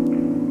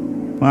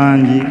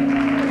 Wangi.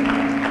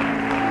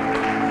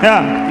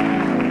 Yeah.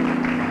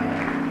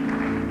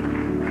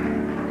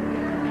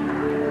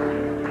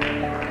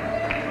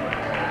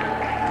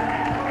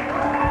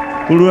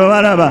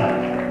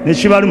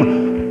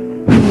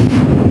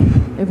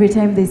 Every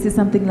time they see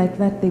something like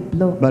that, they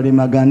blow. Let them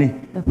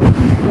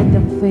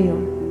fail.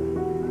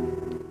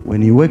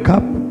 When you wake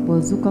up,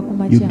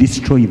 you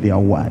destroy their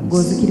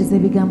words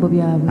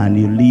and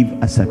you live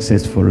a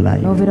successful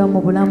life.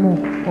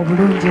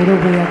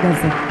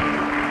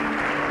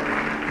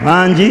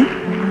 Banji,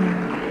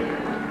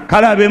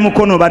 kale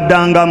ab'emukono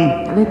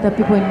baddangamu. Let the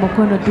people in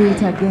Mukono do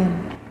it again.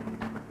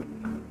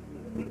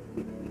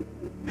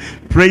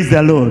 Praise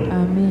the Lord.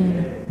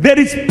 Amen. There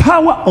is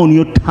power on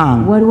your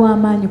tongue.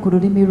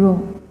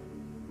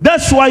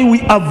 That's why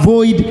we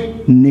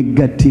avoid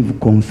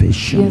negative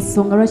confession.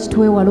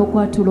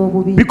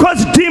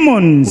 Because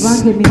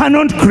demons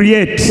cannot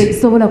create,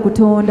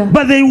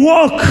 but they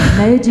walk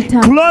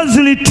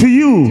closely to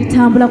you,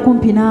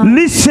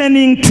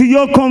 listening to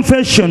your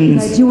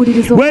confessions.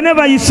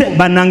 Whenever you say,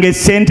 banange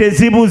sente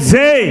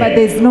zibuze,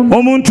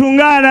 omuntu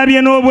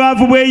ng'alabye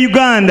n'obwavu bwe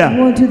Uganda,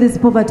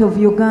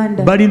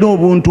 balina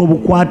obuntu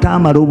obukwata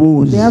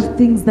amaloboozi nga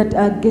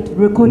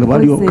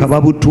balyoka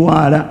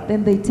babutwala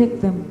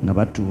nga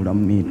batuula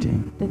mu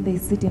meeting.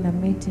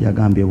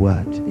 Yagambye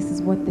bw'ati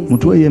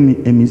mutuweeyo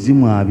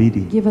emizimu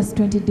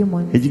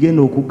 2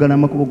 egigenda okuggala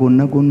amakubo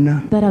gonna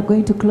gonna.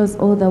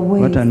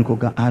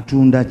 Batandika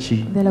atunda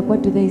ki?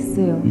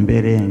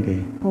 Mberenge.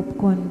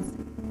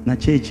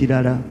 Nakyo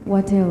ekirala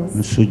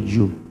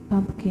nsujju.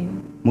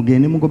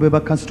 Mugende mugobe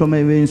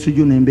bakasitoma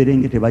b'ensujju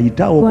n'emberenge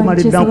tebayitawo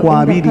okumala ennaku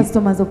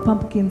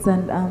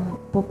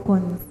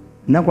 2.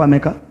 Nnaku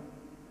ameka?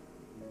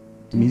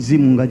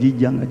 emizimu nga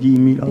gijja nga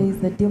giyimira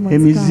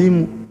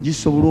emizimu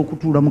gisobola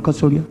okutuula mu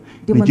kasolya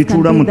ne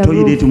gituula mu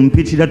toyireti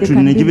mupitira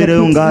tuli ne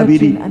gibeerayo nga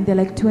abiri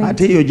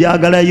ate eyo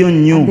gyagalayo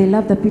nnyo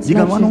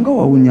gigamba wano nga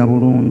wawunya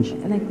bulungi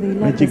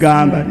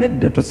nekigamba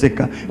nedda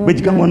toseka bwe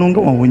gigamba wano nga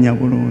wawunya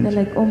bulungi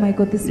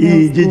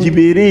gye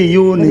gibeera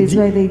eyo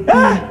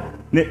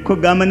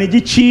kugamba ne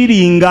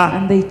gikiiringa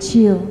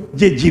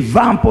gye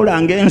giva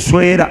mpola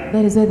ng'enswera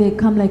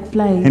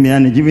emirala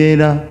ne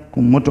gibeera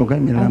ku mmotoka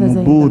emirala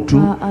mu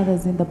buutu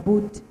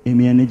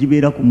emirala ne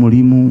gibeera ku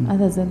mulimu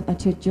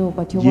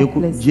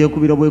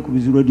gyekubira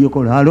bwekubizirwa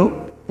edyokola halo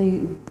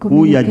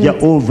wuyo ajja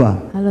over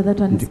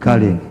nti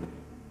kale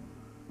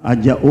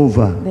ajja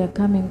over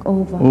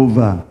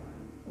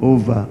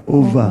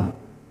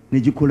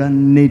negikola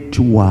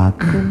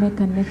network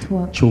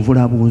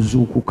kyovula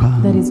bwozuukuka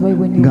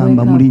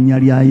ngamba mu linnya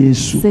lya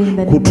Yesu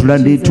kutula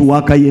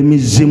network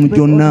y'emizimu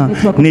gyonna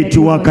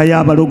network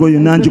y'abalogo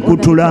yonna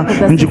ngikutula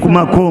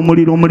ngikumako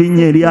omuliro mu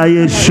linnya erya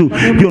Yesu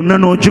byonna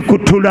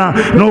n'ogikutula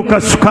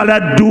n'okasuka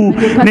laddu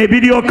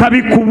n'ebiryoka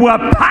bikubwa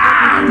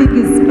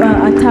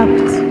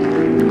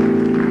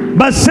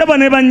basebo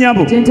ne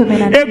banyabo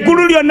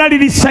eggulu lyonna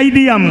liri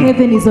sayidi yammwe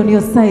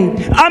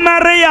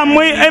amare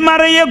yammwe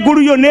emare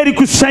y'eggulu yonna eri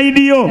ku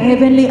sayidi yo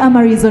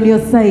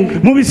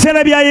mu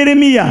biseera bya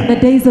Yeremiya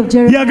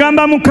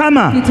yagamba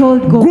Mukama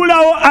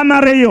gulawo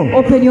amareyo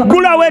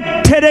gulawo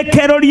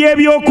etterekero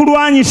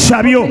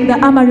ly'ebyokulwanyisa byo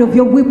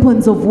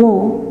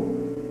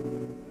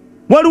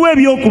waliwo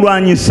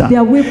ebyokulwanyisa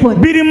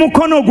biri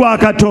mukono gwa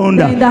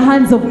Katonda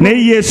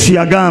naye Yesu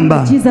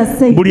yagamba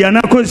buli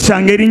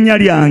anakozesanga erinnya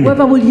lyange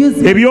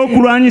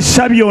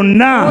ebyokulwanyisa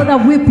byonna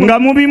nga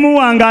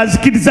mubimuwa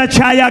ng'azikiriza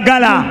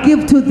kyayagala.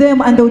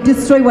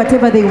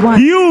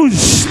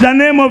 Use the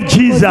name of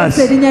Jesus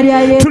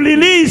to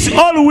release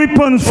all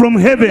weapons from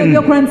heaven,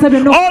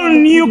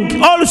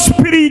 all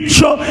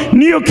spiritual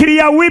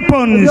nuclear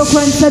weapons.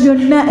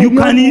 You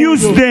can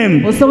use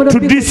them to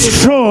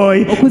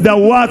destroy the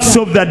works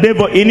of the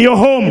devil in your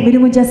home.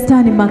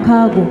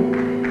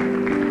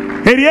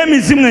 Eri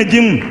emizimu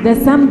egimu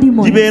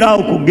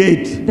gibeerawo ku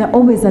gate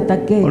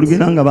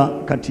olugenda nga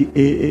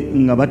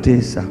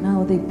bateesa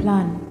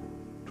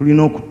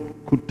tulina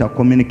okutta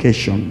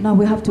communication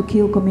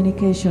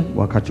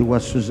wakati wa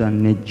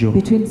Susan ne Joe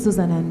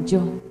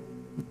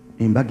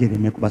embaga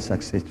ereme kuba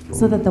successful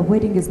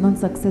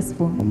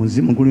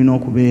omuzimu gulina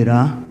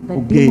okubeera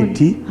ku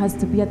gate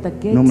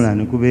n'omulala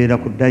ne gubeera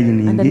ku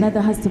dining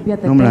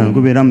n'omulala ne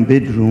gubeera mu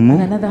bedroom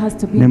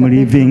ne mu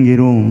living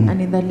room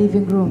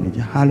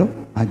halo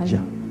ajja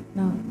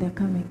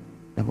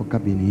dabo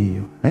kabini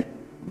eyo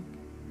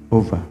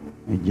over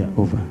ejja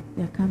over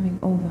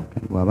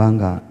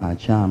wabanga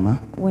akyama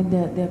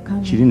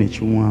kiri ne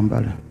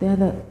kiwambala.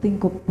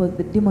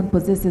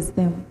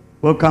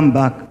 Welcome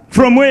back.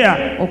 From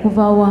where?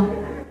 Okuvawa.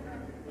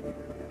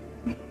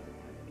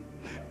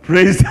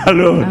 Praise the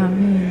Lord.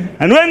 Amen.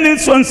 And when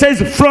this one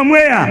says from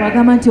where?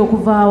 Wagamanti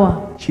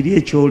okuvawa. Chiri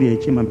ekyoli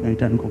ekima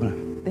mpitani kola.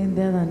 Then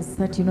the other one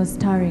start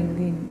stirring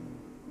in.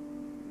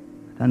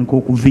 Tanko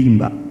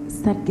okuvimba.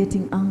 Start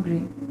getting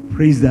angry.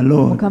 Praise the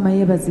Lord. Mukama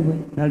yebaziwe.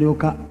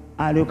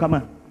 Alioka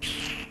ma.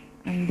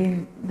 And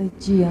then the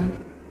jeer.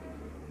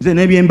 Ze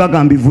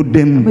nebyembaga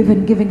mbivuddemu. I'm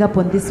even giving up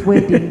on this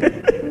wedding.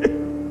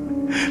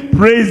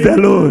 Praise the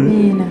Lord.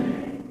 Amen.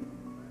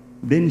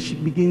 Then she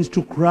begins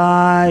to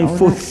cry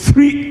for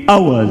 3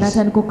 hours.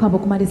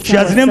 She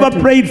has never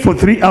prayed for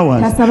 3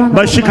 hours,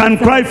 but she can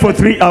cry for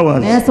 3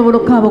 hours.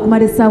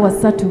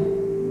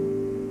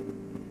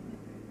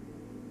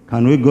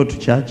 Can we go to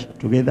church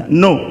together?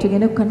 No.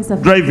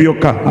 Drive your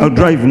car. I'll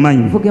drive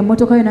mine.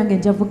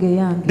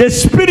 The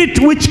spirit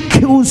which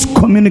kills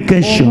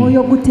communication.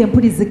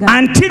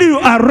 Until you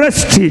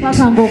arrest it.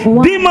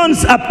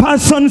 Demons are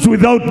persons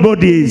without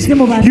bodies.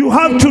 You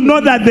have to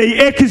know that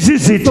they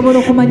exist.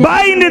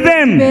 Bind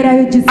them.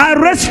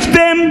 Arrest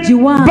them.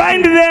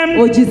 Bind them.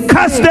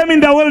 Cast them in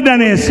the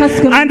wilderness.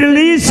 And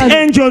release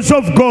angels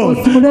of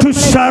God to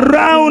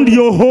surround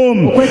your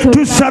home.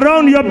 To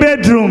surround your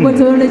bedroom.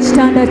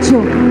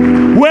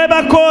 When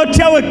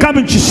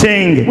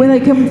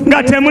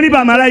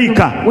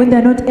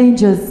they're not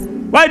angels,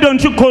 why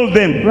don't you call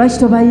them?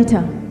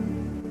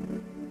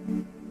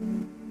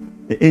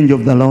 The angel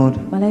of the Lord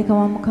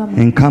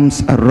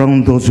encamps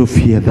around those who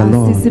fear the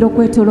Lord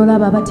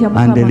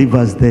and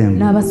delivers them.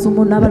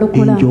 The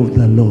angel of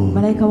the Lord,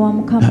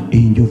 the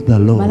angel of the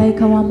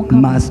Lord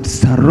must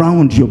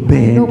surround your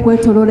bed.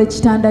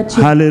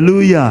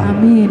 Hallelujah.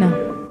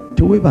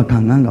 Never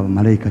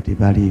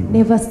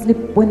sleep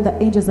when the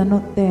angels are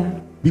not there.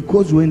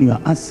 Because when you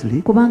are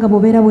asleep,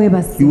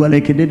 you are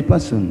like a dead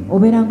person.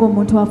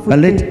 But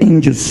let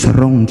angels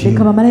surround you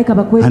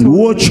and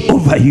watch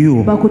over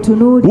you.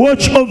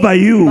 Watch over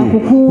you.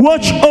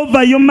 Watch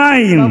over your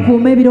mind.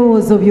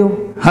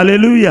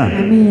 Hallelujah.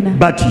 Amen.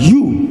 But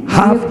you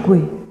have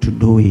to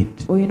do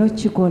it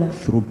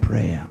through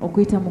prayer.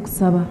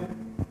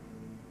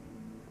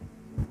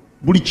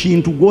 buli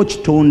kintu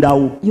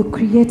gw'okitondawo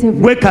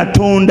gwe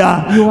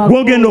Katonda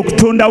gw'ogenda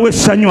okutondawo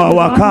essanyu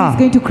awaka.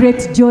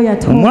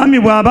 Omwami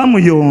bw'aba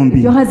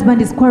muyombi,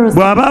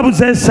 bw'aba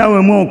abuze essaawa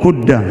emu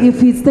okudda,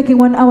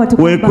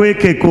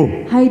 weekwekeko.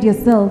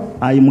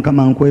 Ayi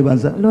Mukama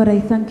nkwebaza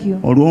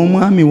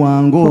olw'omwami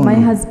wange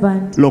ono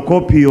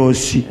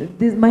Lokopiyoosi.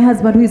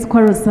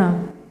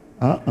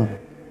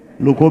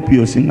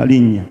 Lokopiyoosi nga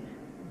linnya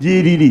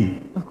giriri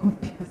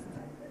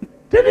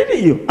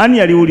teririyo. Ani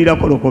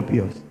yaliwulirako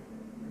Lokopiyoosi?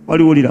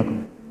 Waliwulirako?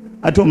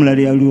 Ate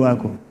omulala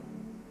yaliwako?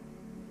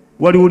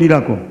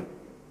 Waliwulirako?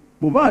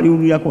 Bw'oba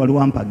waliwulirako wali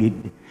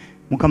wampagidde.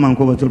 Mukama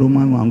nkwebaza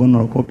olw'omwami wange ono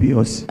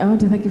Lokopiyoosi.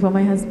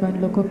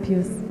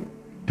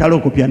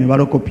 Talokopya ne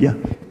balokopya.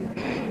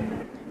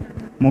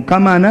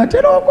 Mukama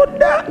anaatera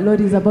okudda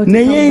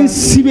naye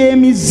ensiba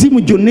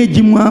emizimu gyonna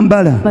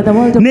egimwambala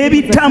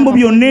n'ebitambo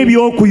byonna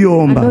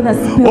eby'okuyomba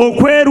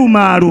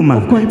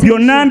okwerumaaluma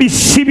byonna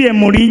mbisibye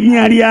mu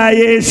linnya lya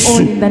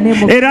Yesu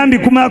era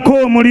mbikumako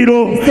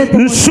omuliro.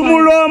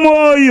 Nsumula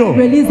omwoyo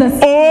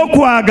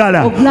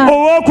ow'okwagala,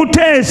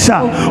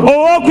 ow'okuteesa,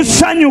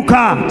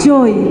 ow'okusanyuka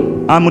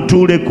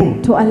amutuuleko.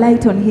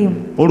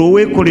 Olwo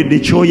weekoledde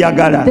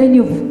ky'oyagala.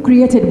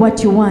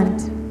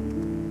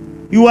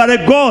 You are a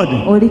God.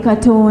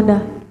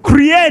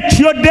 Create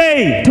your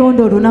day.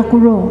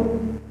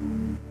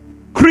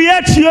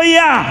 Create your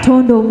year.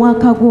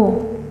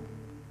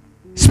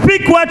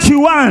 Speak what you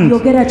want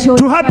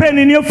to happen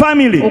in your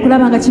family.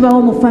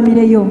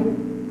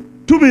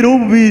 Tubira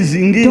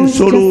obubizi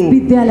ng'ensolo.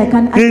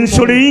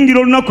 Ensolo eyingira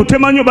olunaku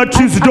temanyi oba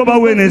Tuesday oba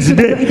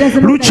Wednesday.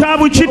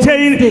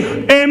 Lukyabukite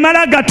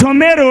emala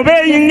gatomera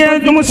oba eyinga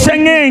mu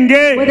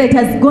sseŋŋenge.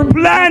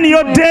 Plan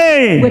your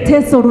day.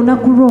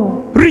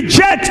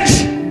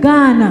 Reject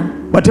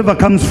whatever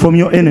comes from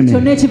your enemy.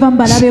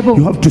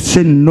 You have to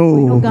say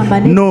no.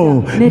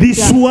 No.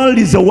 This world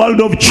is a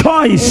world of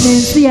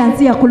choice.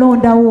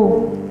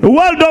 A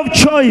world of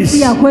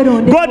choice.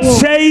 God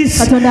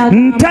says,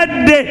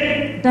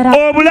 ntadde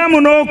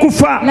obulamu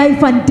n'okufa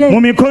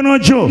mu mikono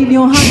gyo.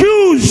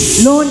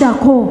 Choose.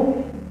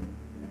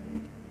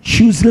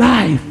 Choose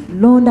life.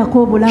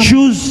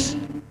 Choose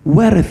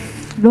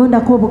wealth,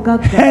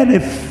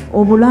 health,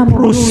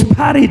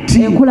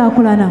 prosperity,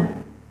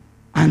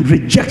 and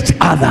reject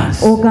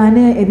others.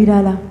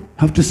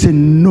 Have to say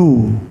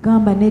no,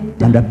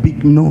 and a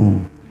big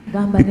no.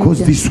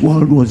 Because this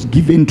world was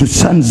given to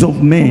sons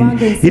of men,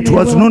 it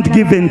was not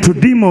given to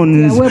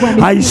demons.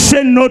 I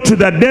say no to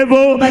the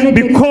devil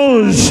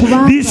because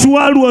this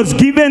world was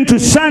given to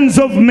sons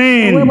of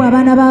men.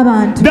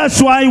 That's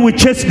why we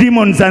chase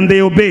demons and they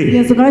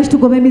obey.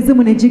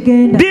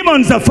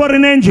 Demons are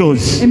foreign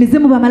angels.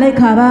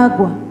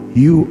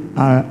 You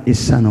are a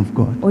son of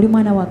God.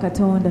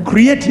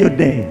 Create your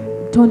day.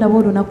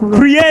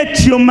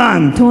 Create your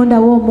month.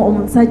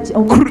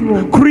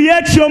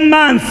 Create your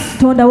month.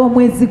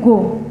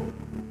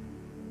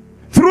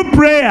 Through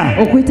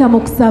prayer,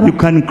 you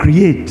can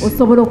create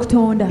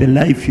the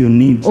life you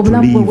need to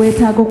live.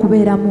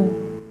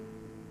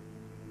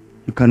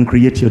 You can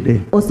create your day.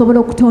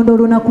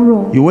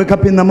 You wake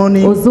up in the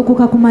morning.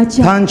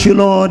 Thank you,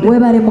 Lord,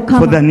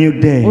 for the new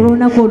day.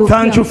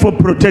 Thank you for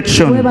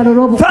protection.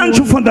 Thank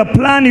you for the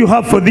plan you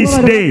have for this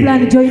day.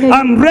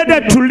 I'm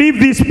ready to live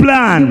this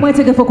plan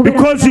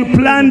because you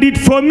planned it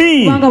for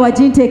me.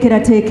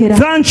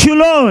 Thank you,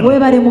 Lord.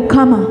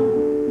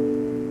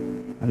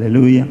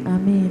 Hallelujah.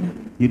 Amen.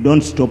 You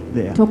don't stop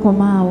there.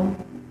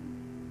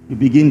 You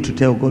begin to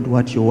tell God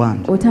what you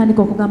want.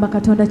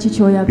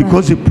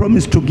 Because He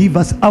promised to give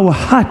us our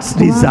heart's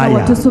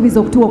desire.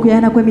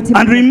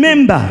 And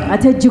remember,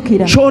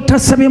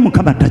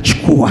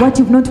 what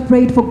you've not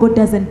prayed for, God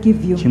doesn't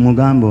give you.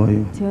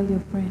 Tell your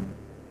friend.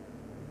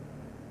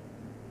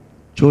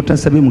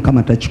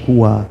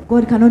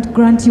 God cannot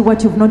grant you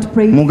what you've not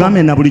prayed for. Tell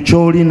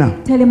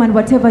Him, and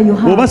whatever you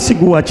have, if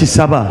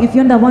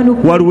you're the one who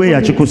prayed,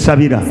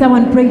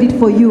 someone prayed it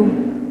for you.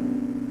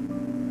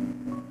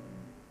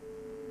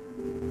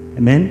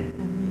 Amen.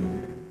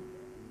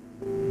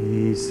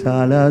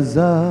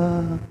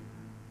 Isalaza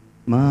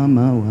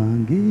mama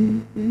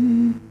wange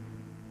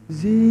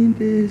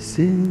zinde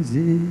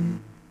senze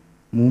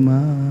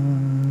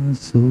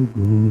mumasogo.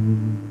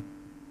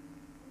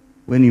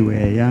 When you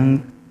were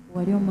young,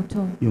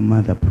 your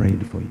mother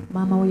prayed for you.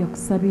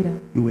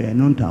 You were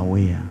not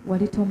aware.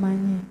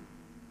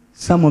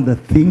 Some of the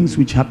things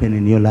which happen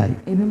in your life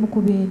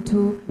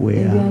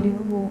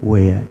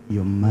were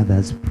your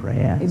mother's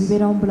prayers.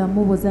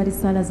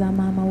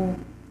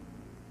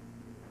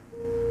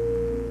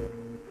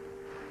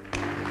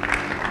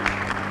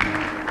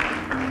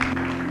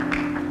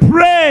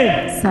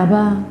 Pray.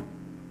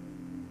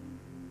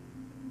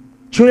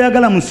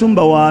 Choyagala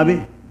musumba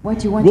wabe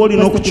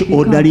gw'olina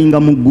okukiodalinga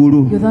mu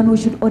ggulu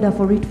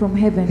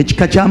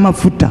ekika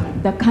ky'amafuta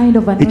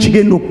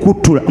ekigenda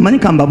okukuttula. Amanyi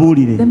ka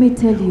mbabuulire,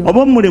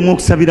 oba mulemu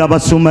okusabira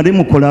abasumba ne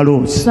mukola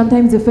loosi.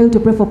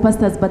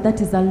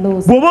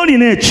 Bw'oba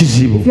olina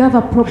ekizibu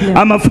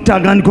amafuta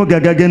agandiko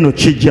gagagenda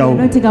okukijjawo,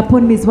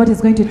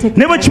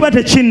 ne bwe kiba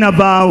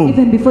tekinnavaawo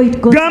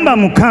gamba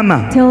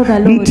Mukama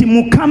nti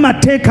Mukama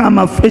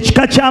teeka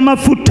ekika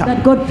ky'amafuta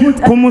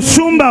ku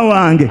musumba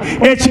wange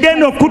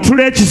ekigenda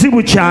okukuttula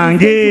ekizibu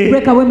kyange.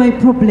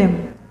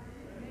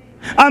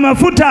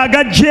 Amafuta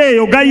agajja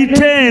eyo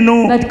gayita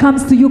eno.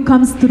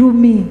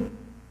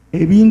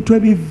 Ebintu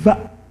ebiva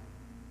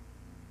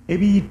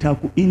ebiyita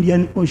ku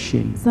Indian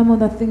Ocean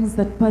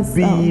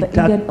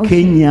biyita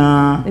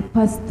Kenya.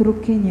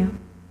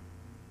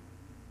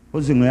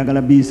 Ozi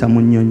ngoyagala biyisa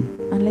mu nnyonyi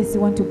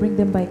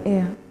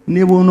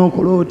ne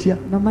bw'onookola otya.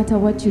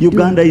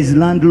 Uganda is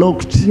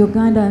landlocked.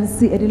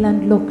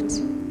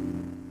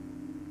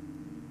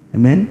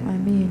 Amen.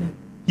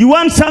 You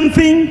want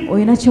something? All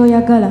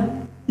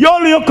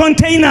your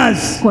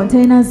containers go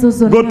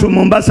to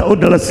Mombasa or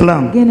Dar es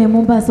Salaam.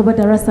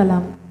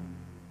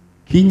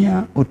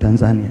 Kenya or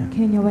Tanzania.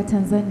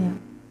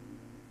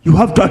 You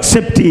have to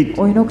accept it.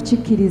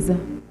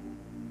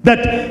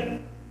 That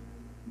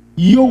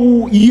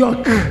your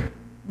yoke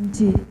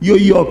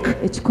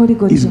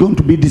is going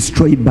to be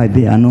destroyed by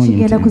the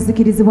anointing.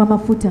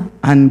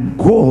 And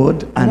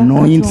God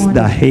anoints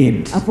the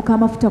head,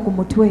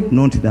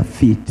 not the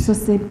feet.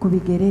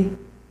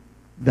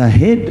 The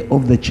head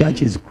of the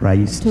church is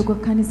Christ.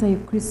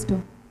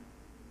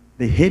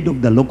 The head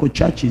of the local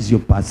church is your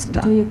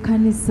pastor.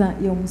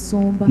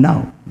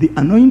 Now, the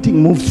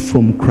anointing moves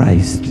from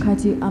Christ to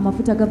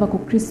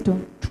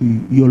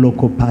your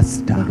local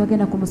pastor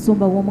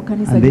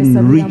and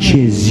then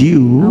reaches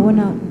you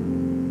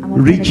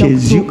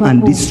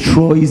and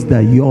destroys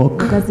the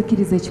yoke.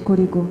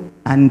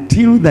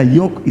 Until the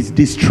yoke is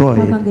destroyed,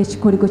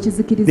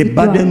 the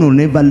burden will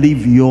never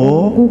leave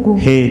your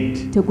head,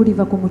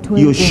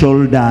 your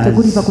shoulders.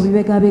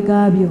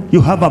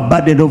 You have a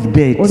burden of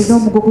debt.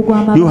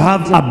 You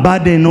have a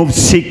burden of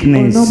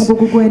sickness.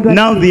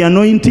 Now the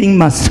anointing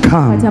must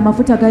come.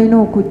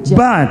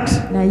 But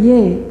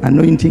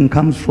anointing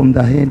comes from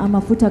the head.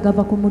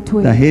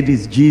 The head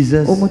is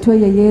Jesus.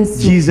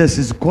 Jesus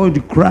is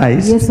called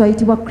Christ.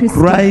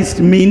 Christ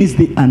means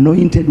the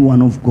anointed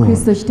one of God.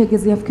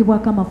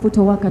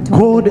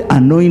 God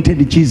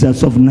anointed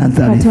Jesus of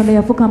Nazareth.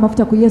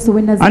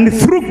 And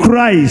through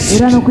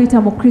Christ,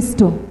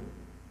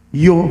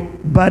 your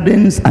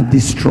burdens are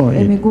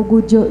destroyed.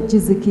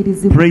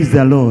 Praise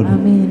the Lord.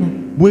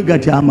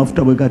 Bwegatya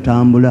amafuta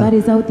bwegatambula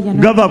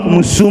gava ku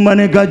musumba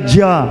ne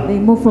gajja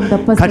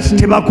kati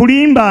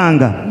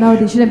tebakulimbanga.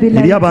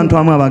 Eri abantu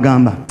amwe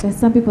abagamba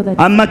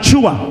I'm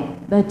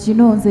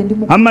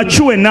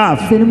mature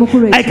enough.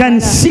 I can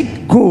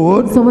seek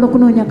God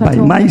by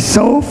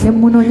myself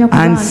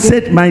and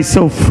set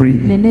myself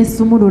free.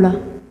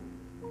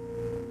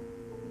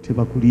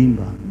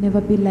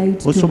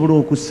 Osobola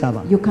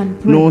okusaba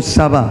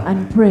n'osaba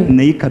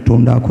naye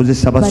Katonda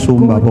akozesa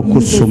abasumba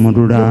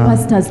abokusumulula.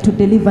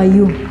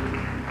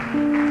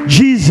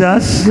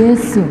 Jesus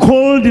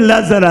called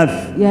Lazarus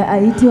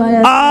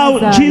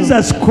out.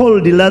 Jesus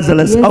called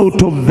Lazarus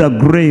out of the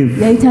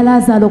grave.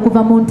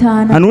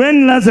 And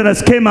when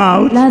Lazarus came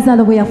out,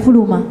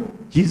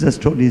 Jesus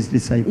told his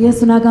disciples,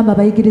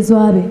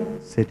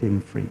 set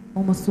him free.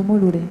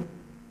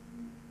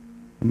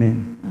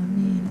 Amen.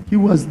 He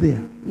was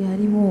there.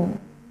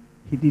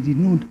 He did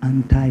not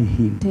untie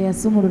him,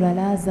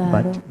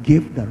 but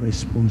gave the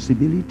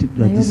responsibility to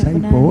the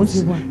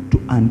disciples to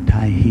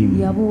untie him.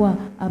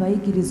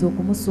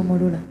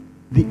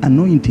 The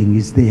anointing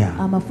is there.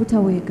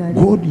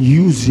 God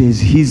uses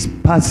his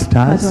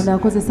pastors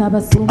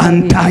to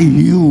untie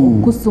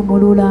you.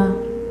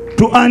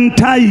 To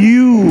untie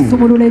you.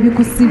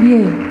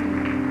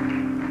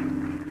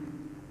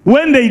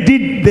 When they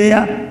did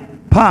their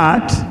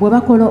part,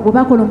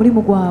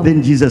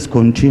 then Jesus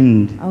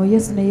continued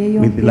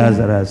with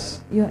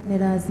Lazarus. Are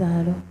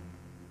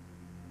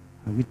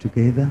we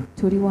together?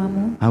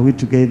 Are we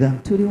together?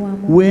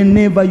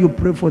 Whenever you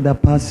pray for the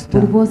pastor,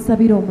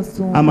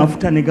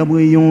 amafuta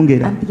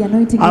negabweyongera.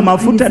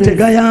 Amafuta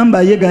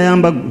tegayamba ye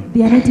gayamba.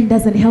 The anointing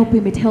doesn't help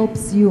him, it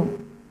helps you.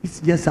 It's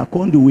just a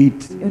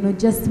conduit.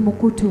 Just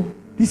mukutu.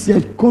 This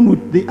is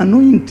conduit. The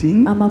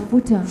anointing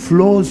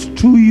flows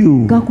to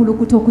you,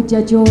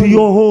 to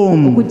your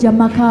home.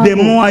 The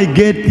more I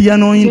get the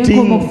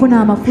anointing,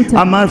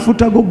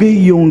 amafuta go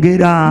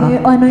geyongera.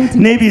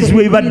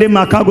 Nebizwe ibadde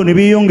makago ne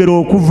biyongera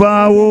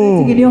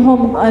okuvaawo.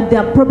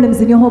 The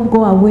problems in your home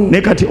go away.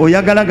 Nekati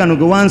oyagala gano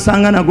ge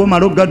wansanga nago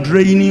maloga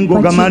draining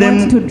go gamalemu. But you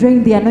want to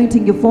drain the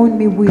anointing you found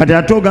me with. Kati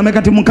atogame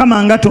kati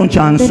Mukama nga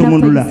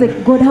tonkyansumulula.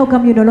 God, how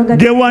come you no longer?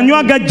 Ge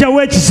wanywa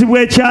gajjawo ekizibu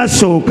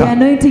ekyasooka. The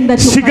anointing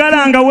that you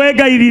nga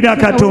weegayirira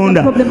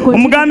Katonda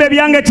omugambe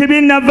byange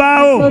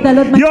tebinnavaawo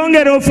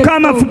yongera ofuke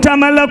amafuta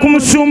amalala ku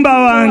musumba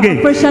wange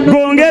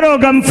gongera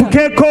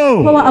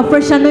ogamufukeko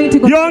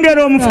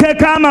yongera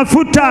omufukeko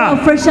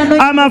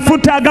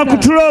amafuta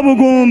agakutula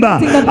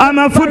obugumba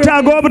amafuta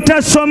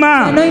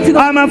ag'obutasoma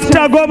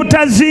amafuta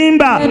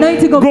ag'obutazimba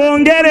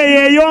gongere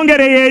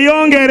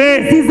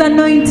yeeyongere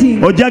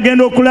ojja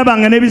genda okulaba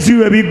nga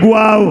n'ebizibu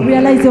ebiggwawo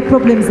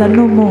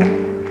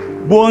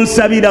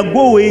bw'onsabira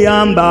gwe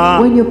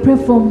weeyamba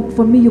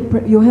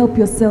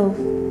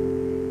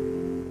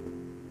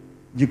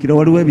jjukira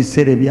waliwo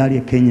ebiseera ebyali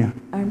e Kenya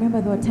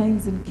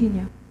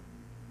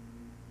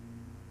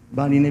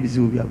balina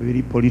ebizibu byabwe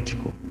biri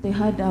political. They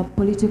had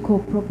political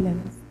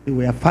problems. They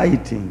were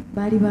fighting.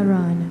 Bali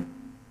barwana.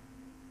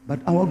 But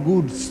our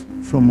goods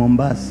from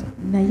Mombasa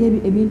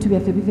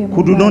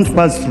could not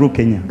pass through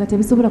Kenya.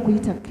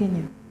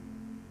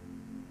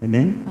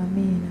 Amen.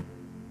 Amen.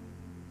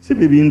 You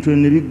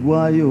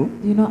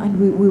know, and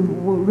we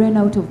ran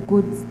out of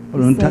goods.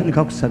 And then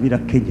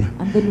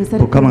we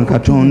started praying,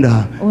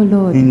 oh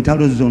Lord, all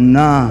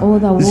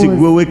the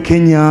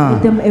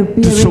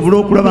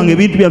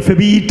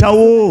wars,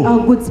 our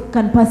goods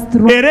can pass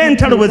through.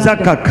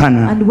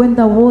 And when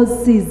the wars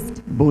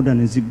ceased, and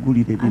the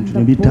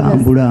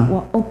borders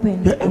were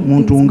opened,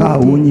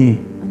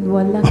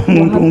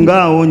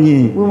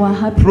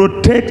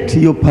 protect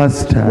your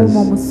pastors.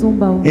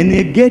 And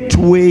a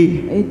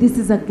gateway. This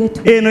is a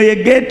gateway. And a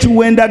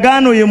gateway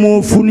endagaano ye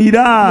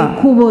mwofunira.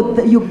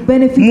 You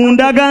benefit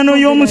mundagaano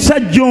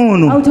y'omusajja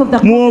ono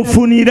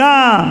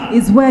mwofunira.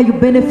 Is where you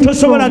benefit.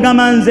 Tosobola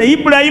gamba nze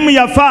Ibrahimu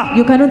yafa.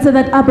 You cannot say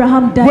that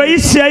Abraham died. Bwe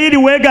Isirayiri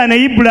weegaana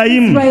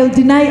Ibrahimu. Israel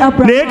deny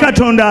Abraham. Naye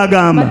Katonda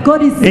agamba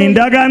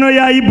endagaano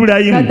ya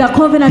Ibrahimu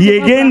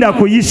yegenda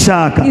ku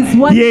Isaaka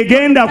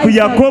yegenda ku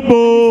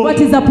Yakobo. What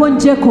is upon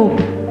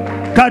Jacob?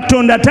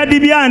 Katonda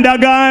tadibya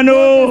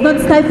ndagaano. Don't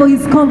stifle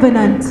his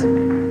covenant.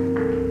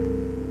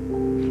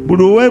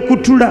 Buli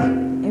weekutula.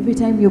 Every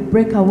time you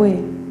break away,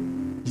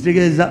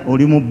 kitegeeza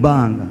oli mu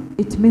bbanga.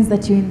 It means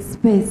that you're in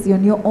space, you're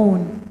on your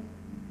own.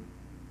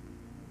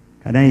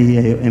 Can I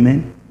hear you?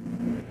 Amen.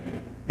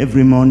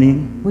 Every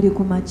morning,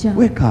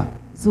 wake up.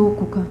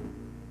 Zuukuka.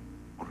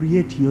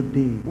 Create your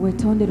day.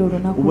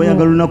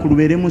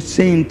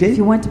 If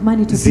you want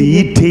money to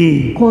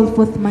be, call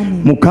forth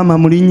money. Mukama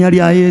mu linnya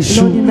lya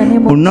Yesu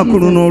olunaku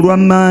luno olwa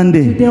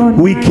Mande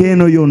wiiki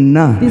eno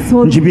yonna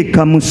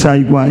njibikka mu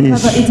musaayi gwa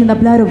Yesu.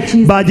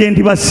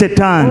 Bajenti ba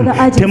Setaani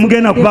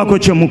temugenda kubaako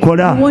kye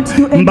mukola.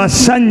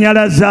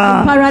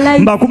 Mbasannyalaza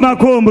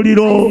mbakumako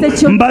omuliro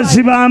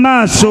mbaziba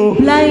amaaso.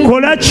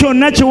 Kola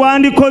kyonna kye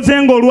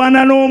wandikoze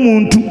ng'olwana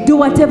n'omuntu.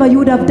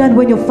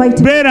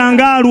 Beera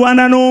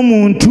ng'alwana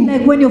n'omuntu.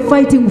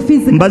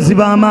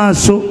 Mbaziba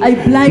amaaso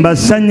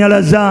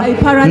mbasannyalaza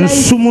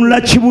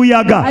nsumulula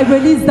kibuyaga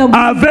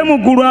ave mu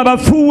ggulu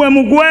abafuuwe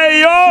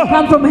mugweyo.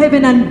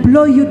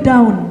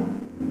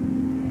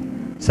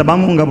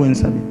 Sabamu nga bwe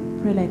nsabye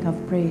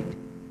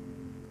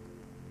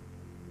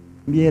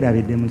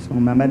mbyerabidde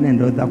musumba mbadde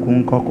ndowooza ku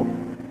nkoko.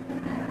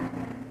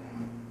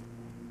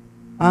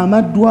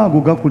 Amaddu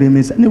ago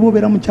gakulemesa ne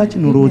bw'obeera mu kyaki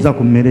n'olowooza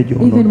ku mmere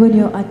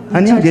gy'olya.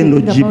 Ani agenda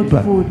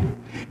ogibba?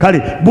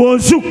 Kale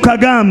bw'ozukka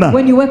gamba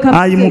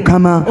ayi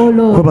Mukama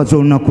nkwebaza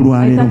olunaku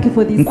lwa leero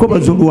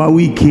nkwebaza olwa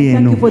wiiki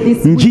eno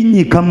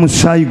nginnyika mu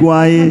musaayi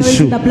gwa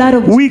Yesu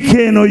wiiki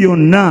eno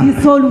yonna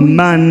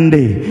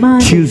Monday,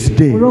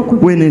 Tuesday,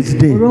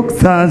 Wednesday,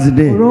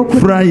 Thursday,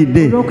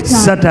 Friday,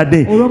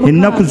 Saturday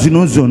ennaku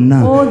zino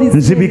zonna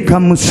nzibikka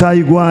mu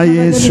musaayi gwa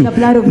Yesu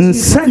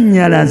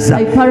nsannyalaza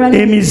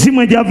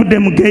emizimu egyavudde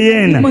mu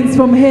Geyeena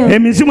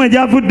emizimu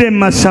egyavudde mu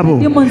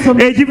masabo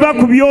egiva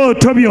ku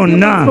byoto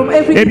byonna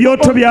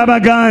ebyoto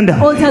by'Abaganda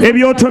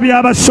ebyoto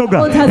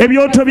by'Abasoga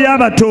ebyoto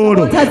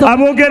by'Abatoolo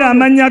aboogera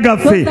amannya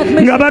gaffe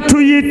nga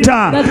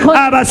batuyita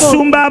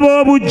abasumba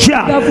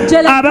ab'obuggya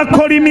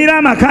abakolimira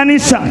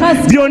amakanisa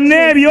byonna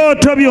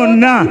ebyoto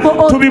byonna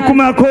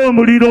tubikumako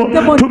omuliro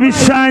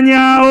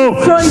tubisaanyaawo.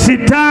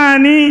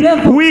 Sitaani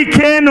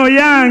wiiki eno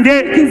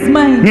yange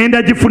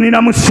ngenda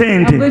gifuniramu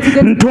ssente.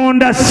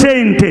 Ntonda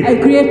ssente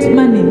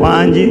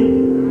wangi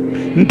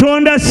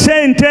ntonda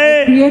ssente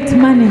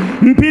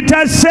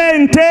mpita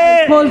ssente.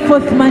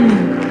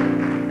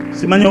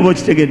 Simanyi oba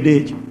okitegedde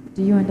ekyo.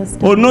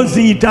 Olina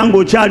oziyita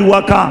ng'okyali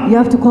waka.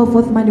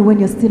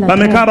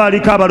 Bameka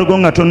abaliko abalogo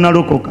nga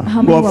tonnalokoka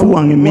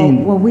ng'owafuwanga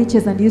emmindi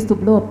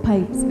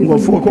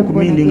ng'ofuwako ku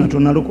mmindi nga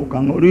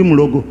tonnalokoka ng'oli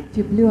mulogo.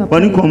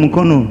 Wanika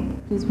omukono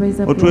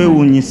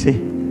otwewuunyise.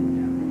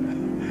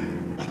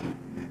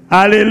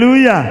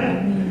 Haleluya.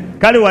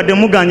 Kale wadde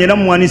muganye era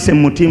muwanise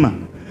mu mutima.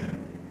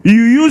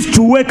 You used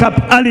to wake up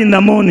early in the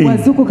morning,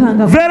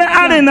 very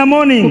early in the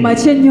morning,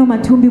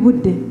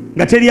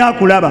 nga teri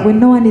akulaba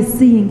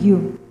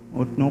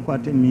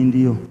n'okwata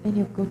emmindi yo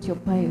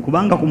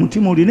kubanga ku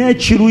mutima olina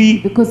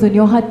ekiruyi.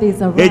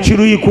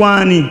 Ekiruyi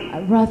kwani?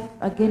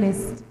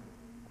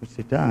 Ku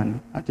Setaani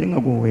ate nga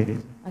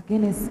gwoweereza.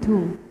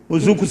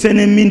 Ozukuse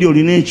n'emmindi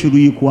olina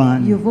ekiruyi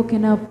kwani?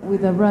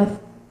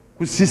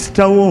 Ku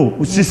sisita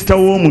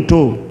wo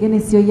omuto.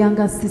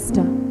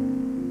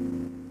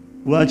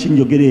 Lwaki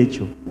njogera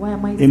ekyo?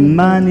 A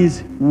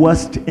man's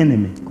worst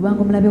enemy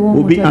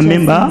will be a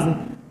member.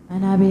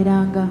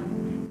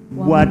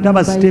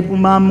 Bw'ataba step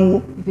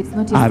maamu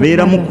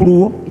abeera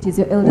mukuluwo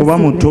oba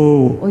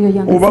mutowo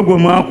oba gwe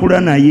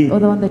mwakula naye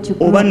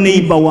oba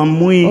neighbor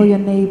wammwe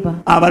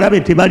abalabe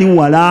tebali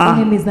wala.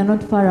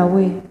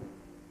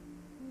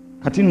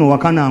 Kati nno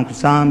wakana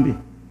nkusambe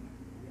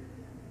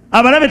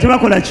abalabe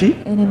tebakola ki?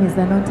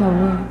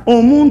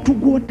 Omuntu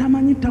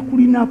gw'otamanyi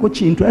takulinaako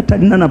kintu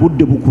atalina na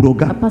budde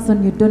bukuloga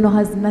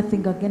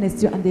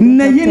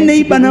naye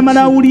neighbor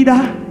namala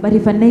awulira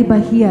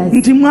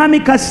nti mwami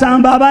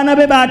Kasamba abaana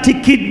be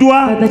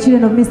baatikiddwa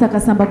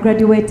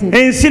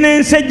ensi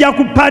n'ensi ejja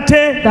ku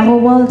pate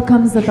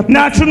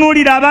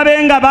n'atunuulira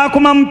ababe nga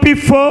baakoma mu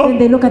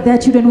P4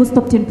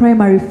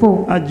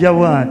 ajja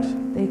bw'ati.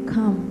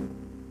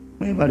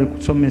 Mwebale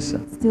kusomesa.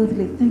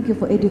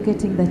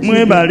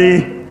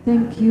 Mwebale.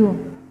 Thank you.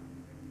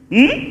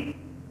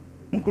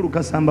 Mukulu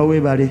Kasamba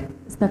webale.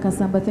 Mr.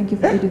 Kasamba, thank you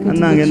for educating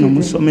your children.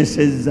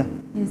 Musomesezza.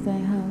 Yes, I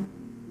have.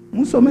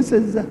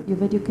 Musomesezza.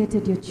 You've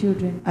educated your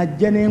children.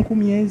 Ajja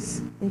n'enkumi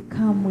ezi. They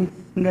come with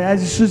nga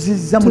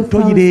yazisuzizza mu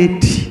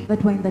toilet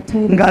that were in the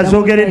toilet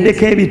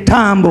ng'azoogereddeko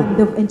ebitambo and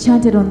they've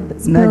enchanted on the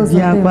spells of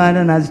them.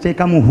 N'ajja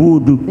n'aziteeka mu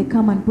huudu. They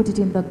come and put it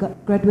in the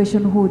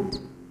graduation hood.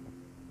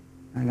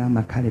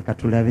 Agamba kale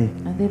katulabe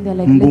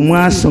mbu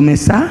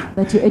mwasomesa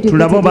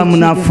tulabe oba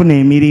munaafuna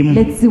emirimu.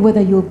 Let's see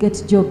whether you'll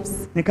get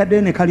jobs. Ne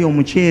kadde ne kali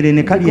omuceere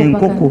ne kali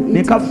enkoko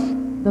ne kafu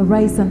the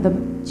rice and the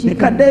chicken. Ne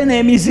kadde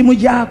n'emizimu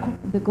gyako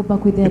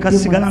ne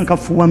kasigala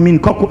nkafuwa mini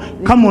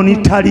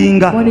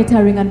kamonitaringa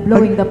and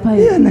blowing the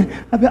pipe.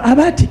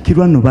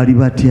 Abaatikkirwa nno bali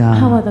batya?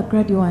 How are the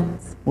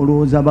graduates?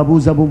 Olowooza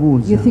babuuza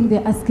bubuuza. You think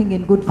they're asking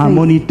in good faith?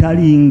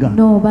 Amonitaringa.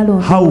 No,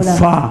 balonda. How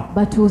far?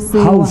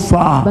 How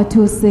far?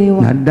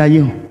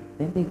 Naddayo.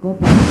 Then they go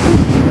back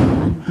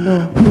and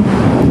blow.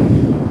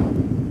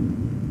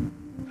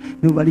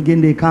 No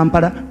baligenda e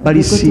Kampala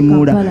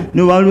balisimuula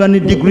no baliwa ne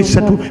degree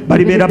 3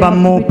 balibeera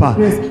bamopa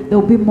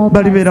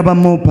balibeera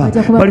bamopa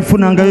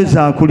balifunangayo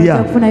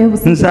zaakulya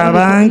nze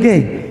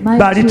abange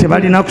bali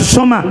tebalina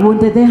kusoma.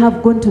 Won't they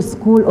have gone to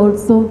school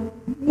also?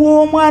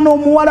 Bw'omwana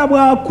omuwala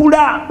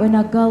bw'akula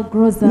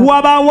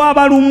wabaawo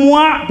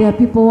abalumwa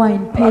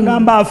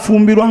bagamba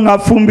afumbirwa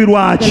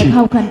ng'afumbirwa ki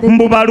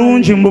mbu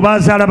balungi mbu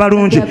bazaala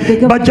balungi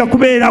bajja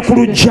kubeera ku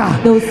lujja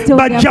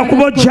bajja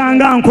kubojja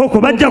nga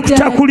nkoko bajja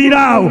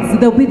kutakuliraawo.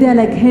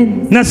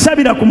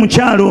 Nasabira ku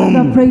mukyalo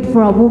omu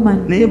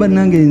naye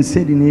bannange ensi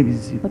erina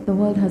ebizibu.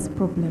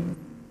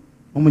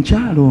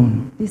 Omukyalo ono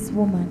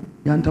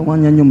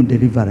yantawanya nnyo mu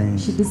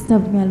deliverance.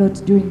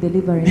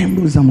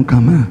 Nembuuza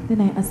Mukama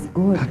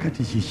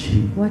kakati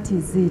kiki?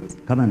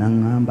 Kaba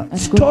naŋŋamba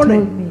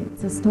story.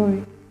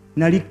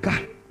 Nalikka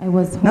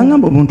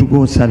naŋŋamba omuntu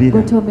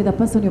gw'osabira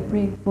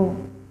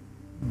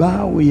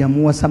baawe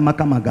yamuwasa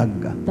maka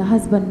magagga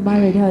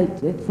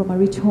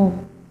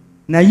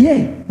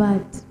naye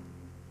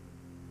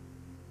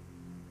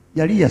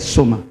yali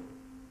yasoma.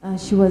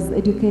 She was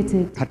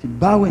educated. Kati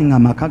baawe nga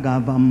maka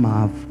gaava mu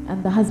maavu.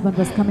 And the husband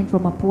was coming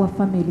from a poor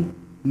family.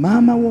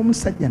 Maama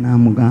w'omusajja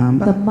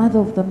n'amugamba. The mother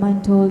of the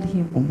man told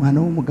him, omwana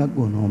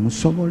w'omugagga ono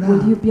omusobola?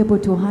 Will you be able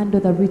to handle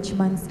the rich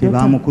man's daughter?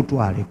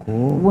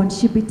 Tebaamukutwaleko. Won't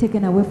she be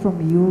taken away from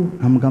you?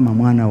 Amugamba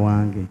mwana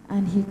wange.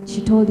 And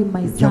she told him,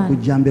 my son, ojja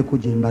kujja mbeko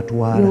gye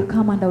mbatwala. You'll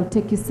come and I'll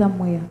take you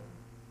somewhere.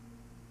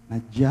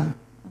 Najja.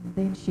 And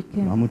then she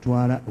came.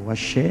 Bamutwala wa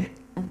sheikh.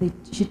 And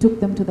she took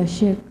them to the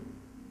sheikh.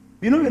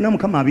 Bino byonna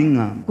Mukama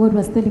abiŋŋamba. God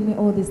was telling me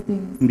all these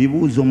things.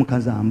 Mbibuuza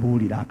omukazi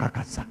ambuulira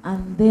akakasa.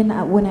 And then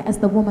when I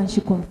asked the woman, she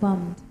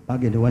confirmed.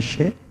 Bagende wa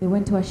sheikh. They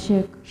went to a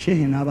sheikh.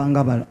 Sheikh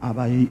n'abanga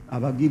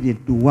abagira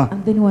edduwa.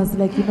 And then he was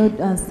like,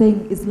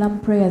 saying Islam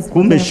prayers.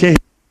 Kumbe sheikh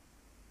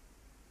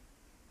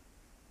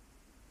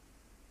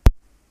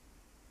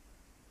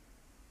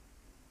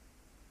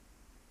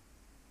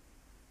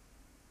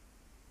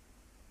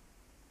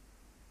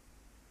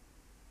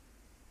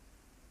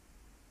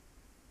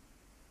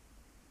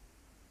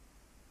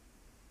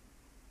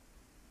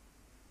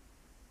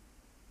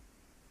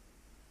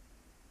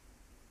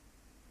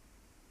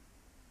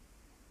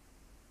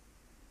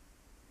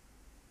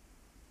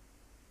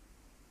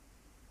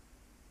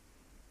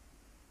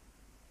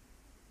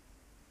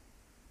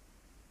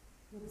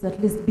at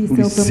least be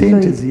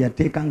self-employed.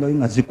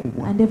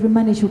 And every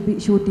money she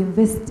would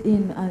invest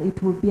in,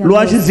 it would be a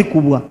loss.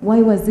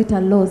 Why was it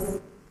a loss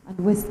and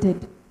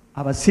wasted?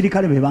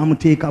 Abasirikale be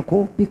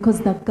baamuteekako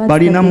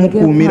balina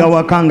mukuumira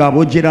waka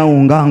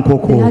ng'abojjerawo nga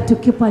nkoko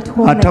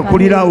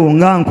atakulirawo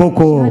nga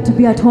nkoko.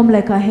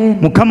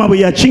 Mukama bwe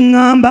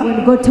yakiŋŋamba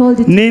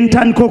ne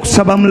ntandika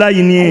okusaba mu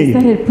layini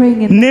eyo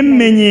ne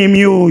mmenya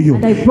emyoyo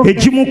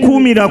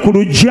egimukuumira ku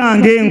lujja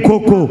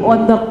ng'enkoko.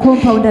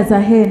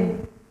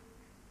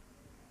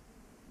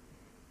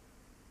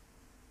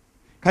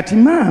 Kati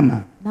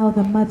maama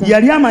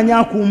yali amanyi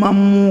akuuma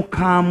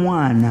muka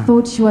mwana.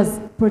 Thought she was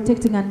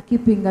protecting and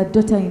keeping a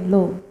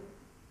daughter-in-law.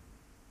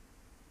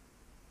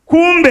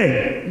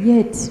 kumbe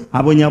Yet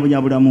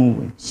abonyabonya bulamu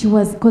bwe. she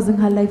was causing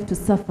her life to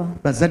suffer.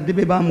 Bazadde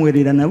be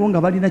bamuweerera nabo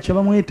nga balina kye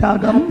Her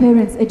bamwetaagamu.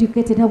 parents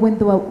educated her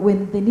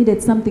when they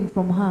needed something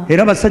from her.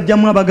 Era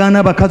basajjamu abagaana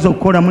abakazi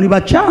okukola muli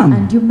bakyamu.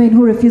 And you men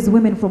who refuse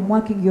women from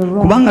working, you're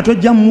wrong. Kubanga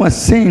tojja muwa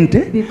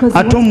ssente Because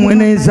ate omuwe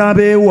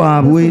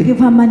n'ez'abeewaabwe. give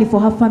her money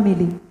for her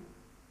family.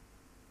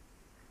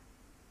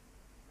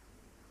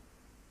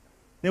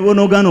 Ne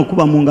bw'onoogaana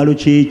okuba mu ngalo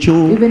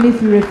kyekyo. Even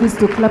if you refuse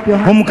to clap your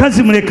hands,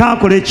 Omukazi muleke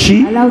akole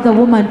ki? allow the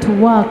woman to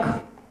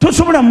work.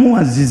 Tosobola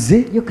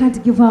muwazize You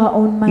can't give her her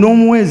own money.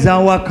 n'omuweeza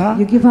awaka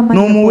You give her money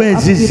for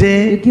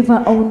n'omuweezize upkeep. You give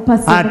her own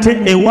personal ate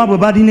money. ewaabwe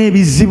balina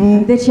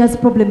ebizibu Then she has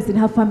problems in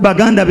her family.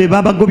 baganda be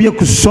babagobye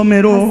ku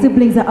ssomero Her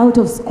siblings are out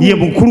of school. ye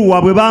mukulu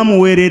waabwe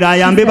baamuweerera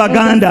ayambe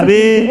baganda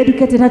be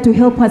Educated her to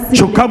help her siblings.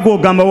 kyokka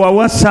gw'ogamba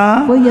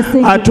wawasa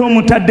ate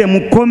omutadde mu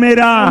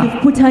kkomera.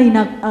 You've put her in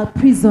a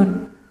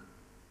prison.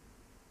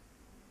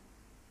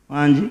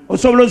 Wangi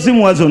osobola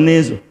ozimuwa zonna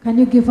ezo? Can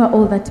you give her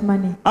all that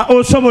money?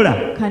 Osobola?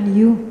 Can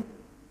you?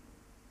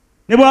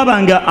 Ne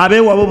bw'abanga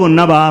abeewabo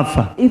bonna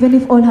baafa Even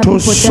if all her people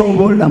die,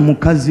 tosobola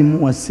mukazi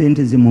muwa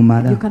ssente you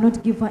zimumala.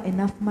 cannot give her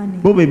enough money.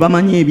 Bo be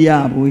bamanyi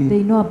ebyabwe.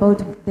 They know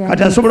about their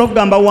Kati needs. asobola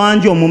okugamba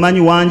Wanja omumanyi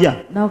Wanja?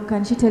 Now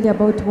can she tell you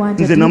about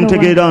Wanja? Nze Do you know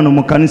namutegeera wano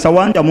mu kkanisa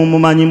Wanja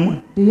mumumanyi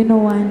mmwe? Do you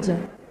know Wanja?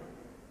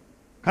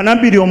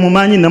 Kanabbiri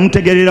omumanyi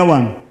namutegeerera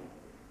wano.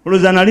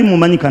 Olowooza nali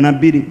mumanyi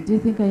Kanabbiri? Do you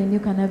think I knew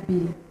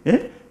Kanabiri?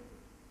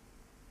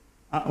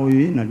 Oyo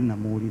ye nali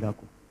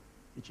namuwulirako.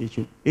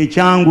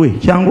 Ekyangwe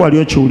wali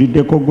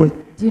okiwuliddeko gwe?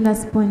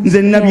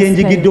 Nze nina bye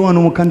njigidde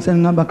wano mu kkanisa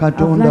ngamba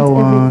Katonda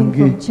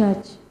wange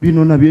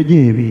bino nabyo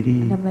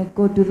gyebiri.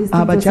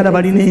 Abakyala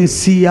balina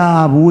ensi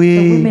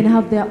yaabwe.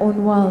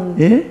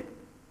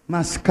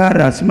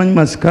 Maskara simanyi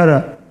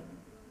maskara.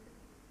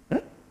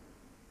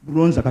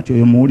 Bronza kati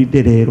oyo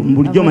muwulidde leero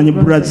bulijjo omanyi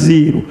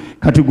Brazil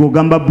kati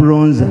gw'ogamba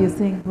bronza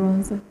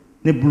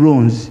ne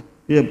bronze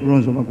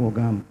bronze oba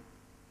gw'ogamba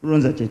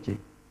bronza kyeki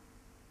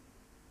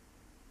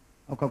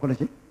okakola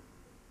ki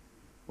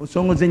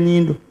osongoza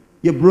ennyindo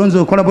ye bronze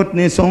okola boti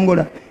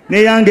n'esongola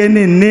neyange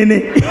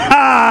nennene.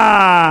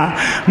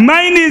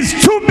 Mine is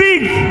too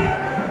big.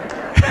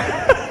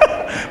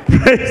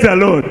 Praise the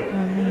Lord.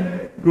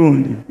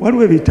 Gundi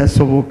waliwo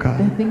ebitasoboka.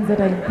 The things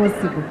that are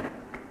impossible.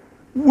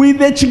 With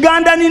the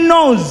Chigandani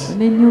nose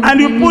and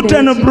you put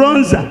on a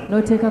bronzer.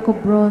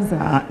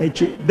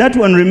 That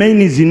one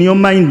remains in your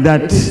mind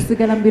that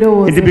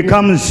it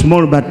becomes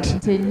small, but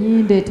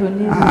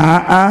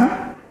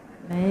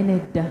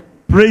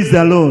praise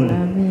the Lord.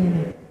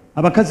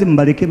 Abakazi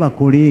mbaleke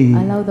bakole.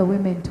 Allow the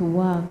women to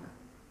work.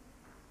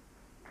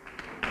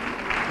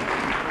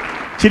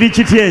 Kiri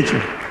kiti ekyo?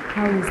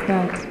 How is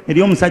that?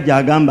 Eri omusajja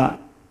agamba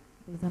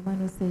There's a man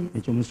who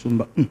says ekyo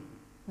musumba.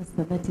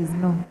 that is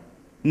no.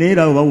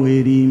 Neera oba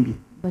weerimbye.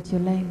 But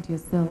you're lying to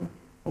yourself.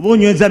 Oba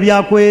onyweza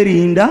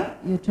byakwerinda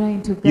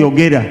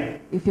yogera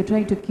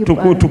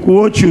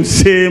tukuwa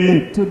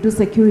okyuseemu. To do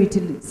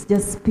security,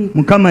 just speak.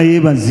 Mukama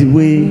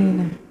yeebazibwe.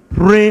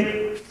 Pray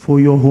for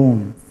your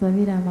home.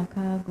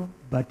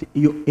 But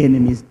your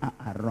enemies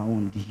are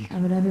around you.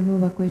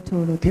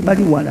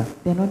 Tebali wala.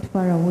 They're not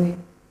far away.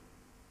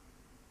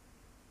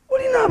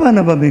 Olina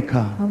abaana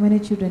bameka? How many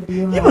children do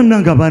you have?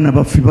 Yebannanga abaana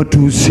baffe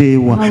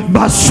batuuseewa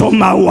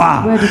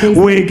basomawa.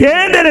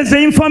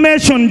 Weegendereze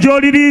information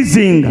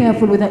gy'oliriizinga.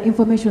 Careful with the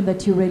information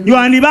that you release.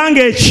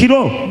 Yandibanga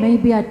ekiro.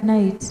 Maybe at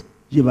night.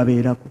 Gye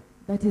babeerako.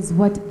 That is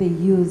what they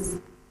use.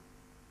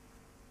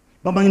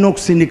 Bamanyi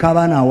n'okusindika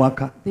abaana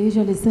awaka. They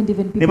usually send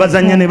even people ne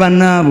bazannya ne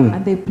bannaabwe.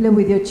 and they play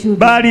with your children.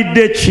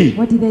 Baalidde ki?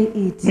 What do they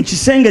eat? Mu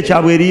kisenge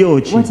kyabwe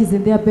eriyo ki? What is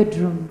in their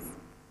bedrooms?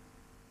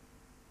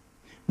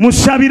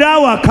 Musabire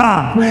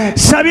awaka.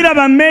 Sabira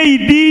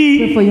bamaidi.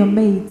 Pray for your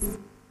maids.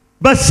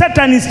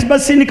 Basatanist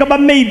basindika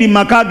bamaidi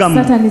maka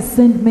gammwe. Satanists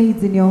send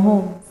maids in your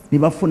homes. Ne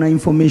bafuna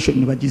information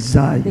ne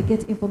bagizaayo. They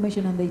get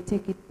information and they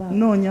take it back.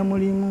 Noonya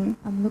mulimu.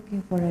 I'm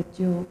looking for a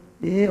job.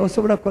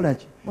 Osobola kukola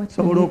ki?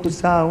 Osobola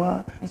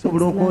okusaawa,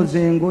 osobola okwoza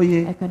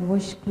engoye.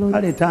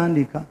 Kale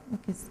tandika.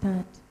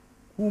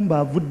 Kumba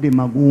avudde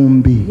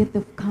magumbi.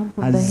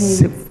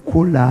 Azze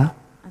kukola.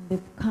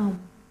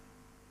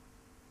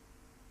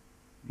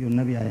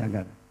 Byonna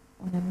by'ayagala.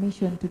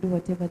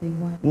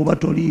 Oba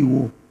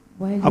toliiwo.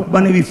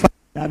 Akuba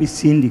n'ebifaananyi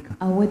n'abisindika.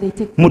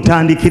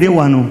 Mutandikire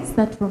wano.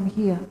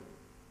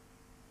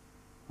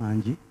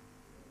 Angi.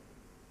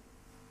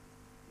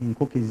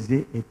 Enkoko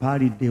ezze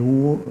epaalidde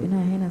ewuwo.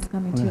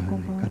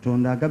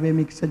 Katonda agaba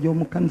emikisa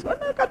gy'omu kkanisa.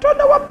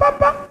 Katonda wa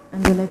papa.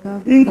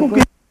 Enkoko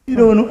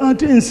ezziira ono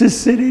ate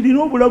ensessere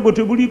erina obulago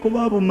tebuliiko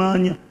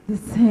baabumaanya.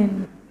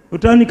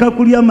 Otandika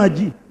kulya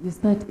amagi.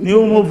 Naye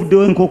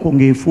omuvuddewo enkoko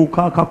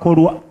ng'efuuka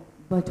akakolwa.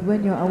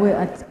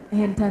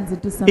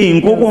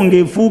 Enkoko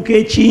ng'efuuka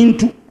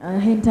ekintu.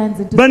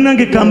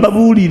 Bannange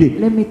kambabuulire.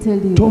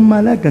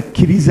 Tomala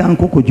gakkiriza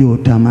nkoko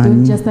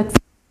gy'otamanyi.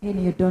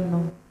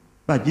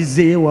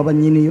 Bagizeeyo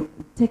wabanyiniyo.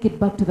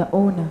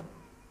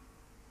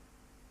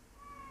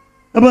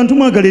 Abantu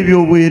mwagala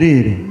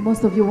ebyobwereere.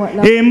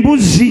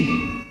 Embuzi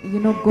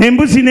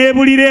embuzi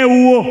n'ebulira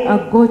ewuwo a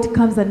goat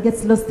comes and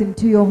gets lost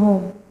into your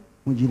home,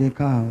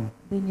 mugireko awo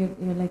then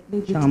you're like,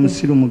 leave it kya there.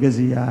 musiru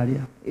mugezi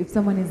yaalya If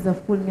someone is a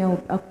fool, may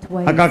act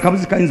wise. ako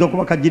akabuzi kayinza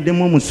okuba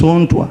kagiddemu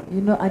omusontwa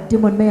A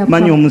demon may have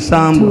Manyi come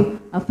omusambwa. into,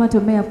 a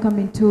phantom may have come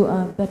into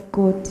that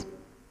goat.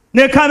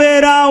 ne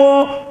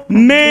kabeeraawo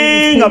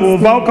me nga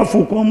bw'ovaawo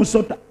kafuuka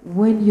omusota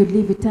When you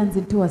leave, it turns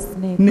into a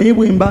snake. naye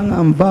bwe mba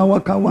nga nva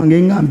waka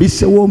wange nga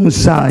mbisewo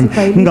omusaayi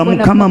nga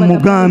mukama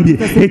mugambye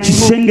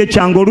ekisenge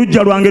kyange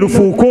olujja lwange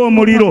lufuuke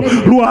omuliro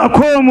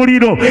lwako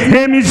omuliro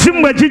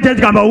emizimu bwe kijja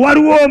kigamba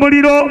waliwo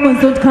omuliro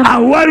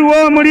waliwo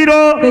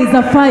omuliro There is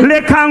a fire.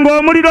 lekanga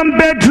omuliro mu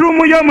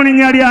bedruumu yo mu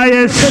linnya lya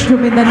yesu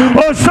Bedroom in the name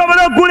of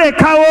osobola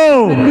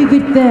ogulekawo leave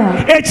it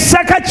there.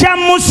 ekisaka kya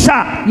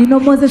musa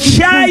Moses is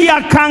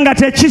kyayaka nga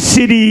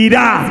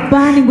tekisiriira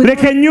burning with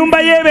leka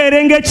ennyumba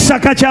yeebeere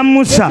ng'ekisaka kya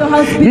musa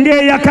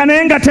ng'eyaka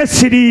naye nga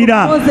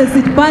tesiriira Moses,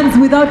 it burns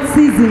without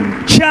ceasing.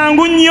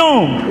 kyangu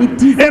nnyo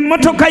It is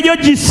emmotoka yo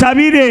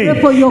gisabire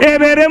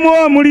ebeeremu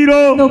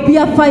omuliro there'll be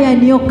a fire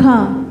in your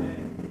car.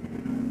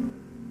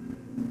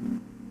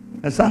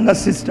 nasanga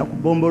sisita ku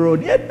bombo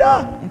road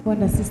edda I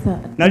found a sister.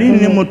 At nali nina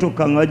Bombo Road.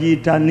 emmotoka nga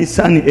bagiyita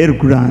nissan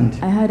elgrand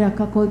I had a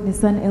car called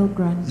Nissan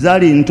Elgrand.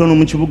 zaali ntono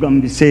mu kibuga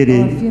mu biseera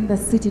I was ebyo in the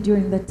city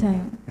during that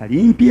time.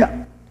 yali mpya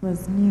It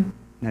was new.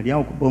 nali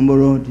awo ku bombo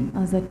road I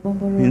was at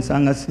Bombo Road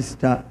ensanga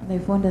sisita and I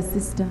found a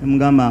sister.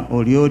 emugamba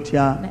oli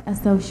otya And I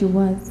asked how she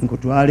was.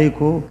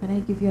 nkutwaleko Can I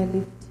give you a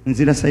lift?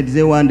 nzira saidi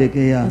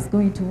zewandekeya I was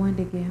going to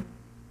Wandegea.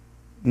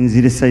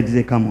 nzire saidi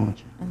ze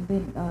kamoja And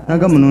then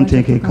Naga I was muno going to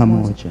nteeke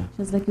Kamoja. Kamoja. She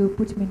was like, you will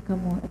put me in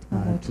at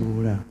Kamoja.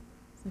 atuula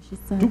So she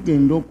said,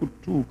 tugenda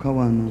okutuuka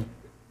wano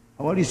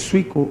awali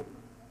swiko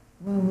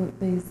well,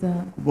 there is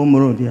a ku bombo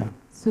road ya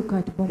sukkah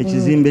at Bombo Road.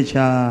 ekizimbe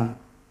kya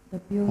The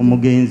building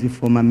omugenzi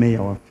former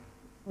mayor waffe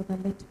for the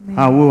late mayor.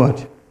 awe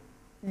wati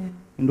There.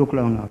 enda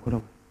okulaba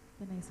ng'akola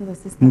Then I saw the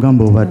sister.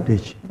 mugamba at the obadde door.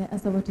 ki And I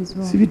asked her what is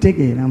wrong.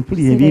 sibitegeera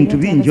mpulira She said, ebintu I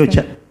don't bingi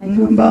okya understand. I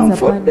feel ngamba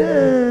things are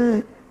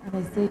nfudde And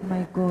I said,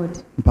 my God,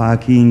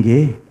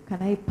 mpaakinge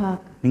can I park?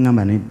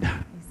 neŋŋamba nedda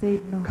I said,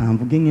 no.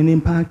 kanvuge ngene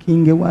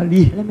mpaakinge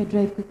wali Let me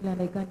drive quickly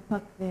and I can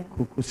park there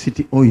ku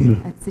city oil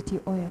at City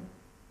Oil.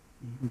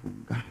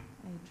 nvuga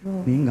I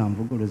drove. naye nga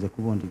nvugoloze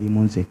kuba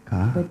ndirimu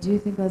nzekka But do you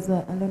think I was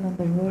alone on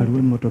the waliwo road?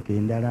 emmotoka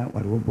endala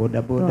waliwo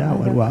bodaboda There were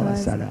waliwo other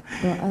abasala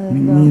cars, there were other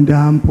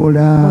nengenda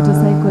mpola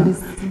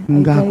motorcyclists. I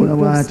ng'akola drove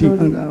bwati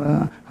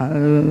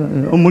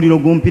slowly. omuliro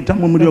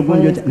gumpitamu omuliro The fire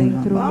is gunjota going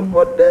neŋŋamba through me.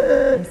 mpodde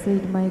I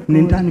said, my God.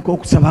 nentandika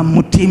okusaba mu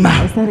mutima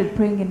I started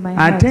praying in my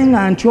heart. ate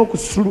nga ntya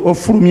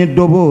ofulumya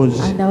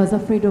eddoboozi And I was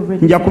afraid of nja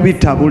releasing a sound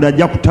kubitabula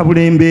ajja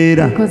kutabula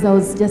embeera because I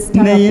was just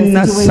tired naye of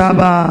the situation.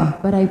 nasaba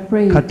But I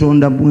prayed,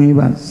 katonda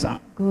mwebaza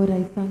God,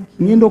 I thank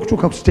you. ngenda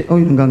okutuuka ku site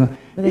oyo nga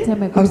By the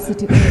time I got to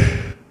City Oil,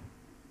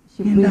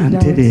 she ngenda breathed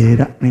out.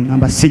 ntereera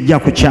neŋŋamba sijja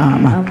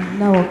kukyama I'm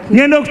now okay.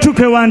 ngenda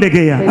okutuuka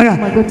ewandegeya By the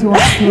time I got to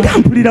one nga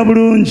mpulira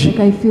bulungi like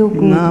I feel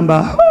good.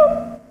 ŋŋamba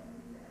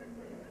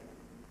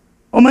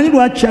omanyi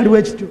lwaki kyaliwo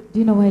ekityo Do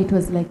you know why it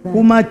was like that?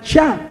 ku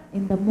makya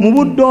In the mu morning,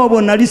 budde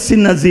obwo nali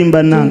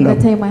sinnazimba during nanga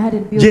the time I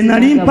hadn't built gye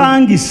nali Nanga,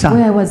 mpangisa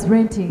where I was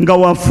renting, nga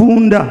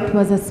wafunda it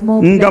was a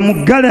small nga mu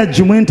place.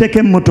 galagi mwe nteeka So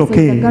emmotoka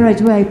it's a eyo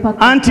garage where I parked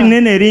the anti car.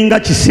 nene eringa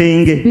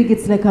kisenge Big,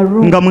 it's like a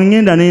room. nga mwe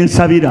ŋŋenda ne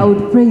nsabira I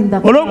would pray in the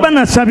olw'okuba car.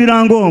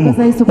 nasabiranga omwo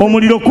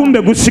omuliro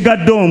kumbe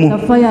gusigadde omwo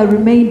The fire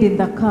remained in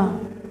the car.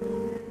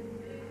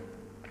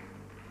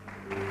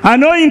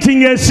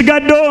 anointing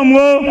esigadde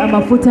omwo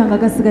Amafuta nga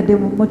gasigadde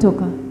mu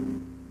motoka.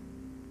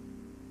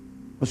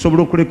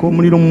 osobola okuleka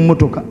omuliro mu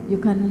mmotoka You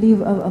can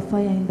leave a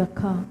fire in the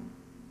car.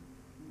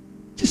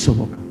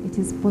 kisoboka It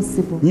is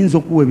possible. nyinza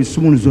okuwa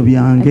ebisumuluzo I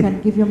byange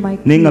can give you my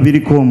naye nga key,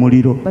 biriko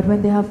omuliro but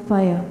when they have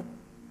fire,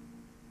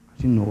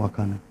 kati nno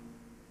wakana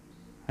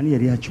ani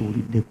yali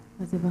akiwuliddeko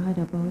has ever heard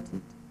about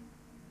it?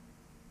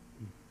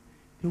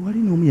 tewali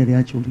n'omu yali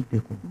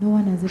akiwuliddeko No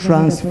one has ever heard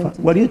transfer about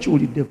it. wali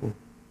ekiwuliddeko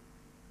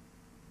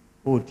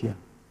otya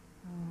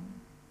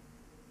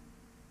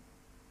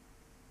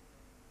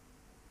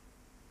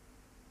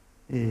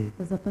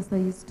Because a pastor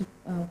used to,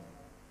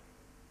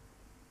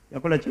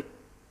 yakola ki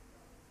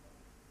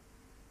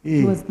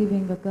he was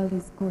giving a girl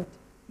his coat.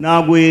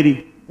 n'agwa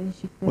eri Then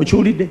she fell.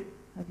 okiwulidde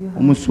Have you heard?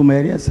 omusuma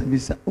yali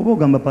asabisa oba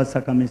ogamba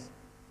pasa kamesa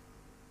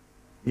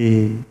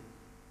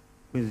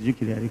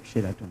kwezijukira yali ku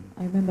Sheraton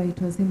I remember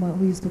it was him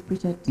who used to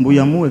preach at mbu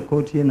yamuwa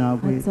ekooti ye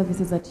n'agwa had eri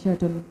services at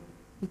Sheraton.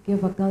 He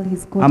gave a girl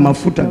his coat. and she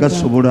amafuta fell down.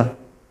 gasobola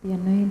The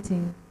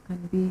anointing can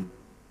be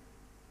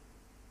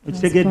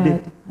okitegedde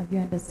transferred. Have you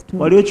understood?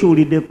 wali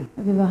okiwuliddeko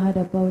Have you ever heard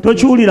about it?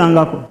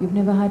 tokiwulirangako You've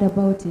never heard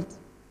about it.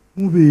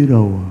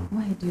 mubeerawa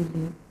Where do you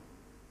live?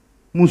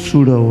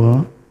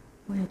 musulawa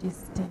Where do you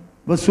stay?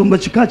 basumba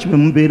kika ki be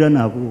mubeera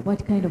nabo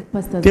What kind of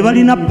pastors?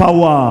 tebalina are you with?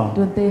 pawa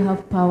Don't they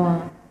have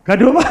power?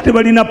 kati oba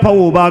tebalina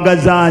pawa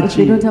obaagaza If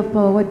they ki don't have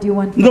power, what do you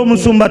want nze from them?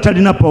 omusumba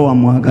talina pawa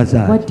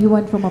mwagaza What do you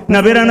want from a pastor?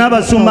 nabeera that has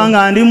n'abasumba power?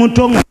 nga ndi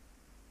muto nga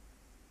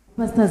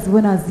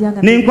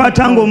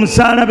nenkwatanga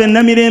omusaalaba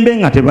enamirembe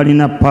nga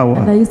tebalina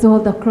power.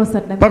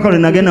 Paka lwe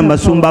nagenda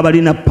mbasumba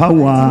abalina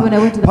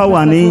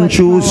power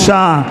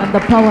nenkyusa.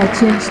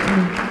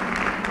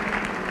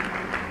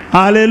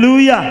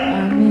 Hallelujah.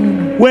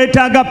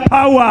 Weetaaga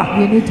power.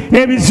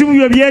 Ebizibu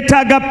byo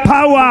byetaaga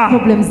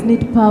power.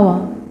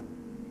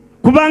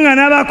 Kubanga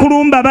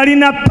n'abakulumba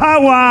balina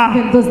power.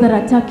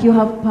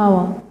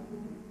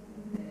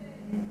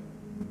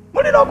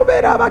 Mulina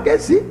okubeera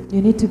abagezi.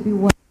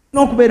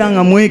 N'okubeera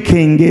nga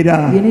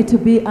mwekengera.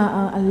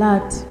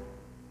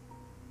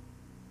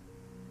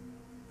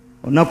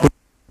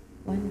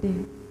 One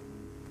day,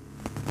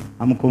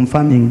 I'm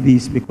confirming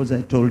this because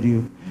I told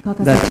you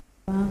that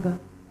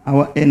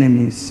our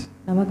enemies,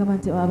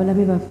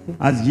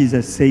 as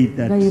Jesus said,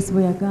 that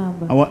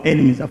our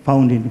enemies are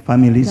found in the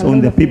families,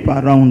 on the people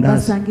around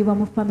us.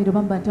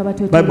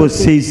 Bible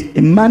says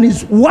a man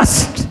is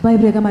worst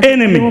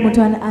enemy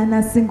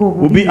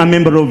will be a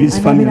member of his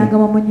family. I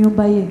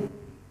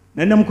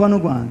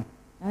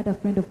had a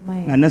friend of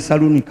mine. And a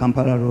saloon in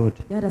Kampala Road.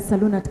 They had a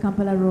saloon at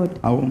Kampala Road.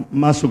 Our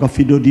Masuka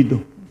Fido Dido.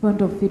 In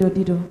front of Fido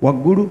Dido.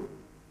 Waguru?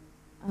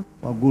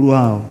 Waguru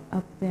hao.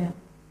 Up there.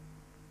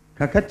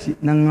 Kakati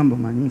nangamba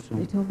manyuso.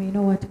 They told me, you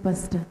know what,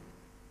 Pastor?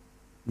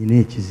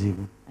 Nine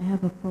ekizibu. I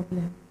have a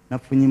problem.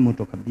 Nafunye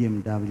motoka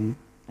BMW.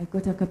 I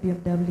got a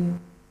BMW.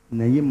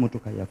 Naye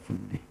motoka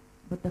yafudde.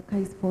 But the car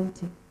is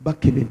faulty.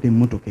 Bakebedde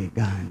motoka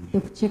egaanye.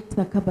 They've checked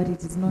the car, but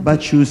it is not.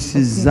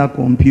 Bakyusizza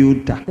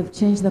computer. They've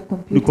changed the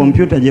computer. The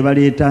computer gye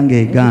baleetanga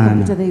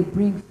egaanye. The computer they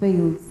bring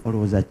fails.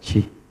 Olowooza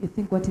ki? You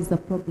think what is the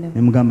problem?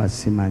 Ne mugamba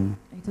simanyi.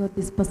 I told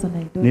this person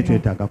I don't know.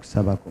 Netwetaaga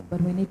kusabako.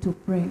 But we need to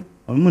pray.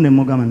 Olumu ne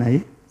mugamba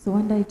naye. So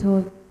one day I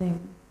told them,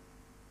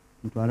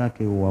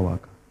 ntwalako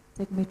ewawaka.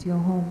 Take me to your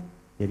home.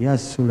 Yali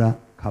asula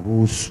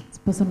Kabuusu. This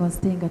person was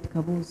staying at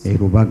Kabuusu. E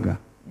Rubaga.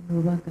 In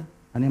Rubaga.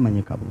 Ani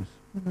amanyi Kabuusu?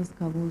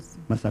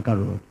 Masaka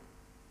Road.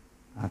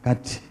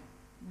 Akati.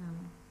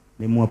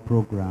 Ne muwa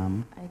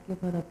program. I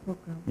gave her the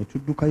program. Ne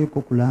tuddukayo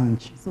ko ku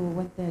lunch. So we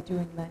went there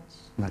during lunch.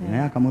 Nga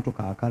naye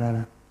akamotoka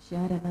akalala. She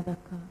had another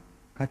car.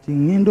 Kati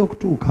ngenda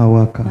okutuuka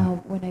awaka. Now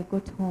when I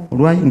got home.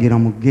 Olwayingira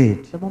mu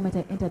gate. The moment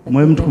I entered the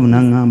gate. Mutukuvu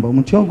n'angamba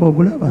omuti ogwo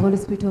ogulaba. The Holy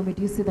Spirit told me,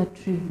 do you see that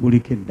tree?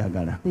 Guliko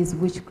eddagala. There is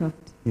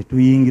witchcraft. Ne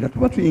tuyingira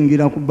tuba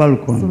tuyingira ku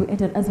balcony. So we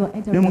entered as we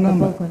entered the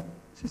balcony.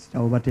 Sister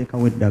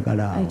obateekawo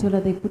eddagala. I told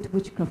her they put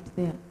witchcraft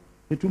there.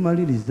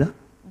 Etumaliriza.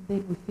 And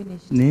then we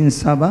finished.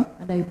 Nensaba.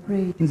 And I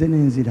prayed. Nze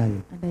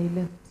nenzirayo. And I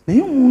left.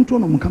 Naye omuntu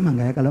ono Mukama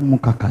ng'ayagala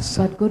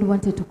mukakasa. But God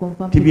wanted to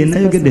confirm to this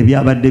person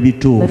byabadde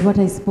bituufu. That what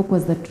I spoke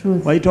was the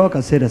truth. Wayitawo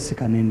akaseera si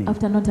kanene.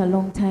 After not a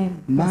long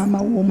time.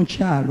 Maama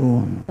w'omukyalo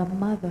ono. The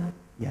mother.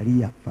 Yali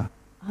yafa.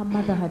 Her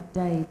mother had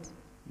died.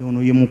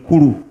 Ono ye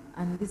mukulu.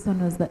 And this one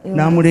was the eldest.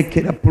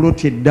 N'amulekera plot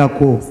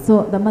eddako.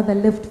 So the mother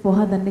left for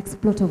her the next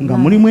plot of land. Nga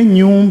mulimu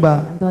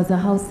ennyumba. And there was a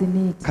house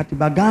in it. Kati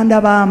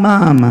baganda ba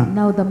maama.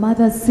 Now the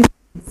mother's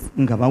siblings.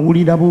 Nga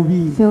bawulira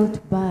bubi. Felt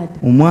bad.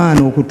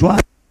 Omwana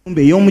okutwala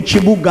ennyumba ey'omu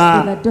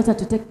kibuga. The daughter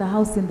to take the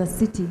house in the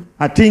city.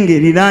 Ate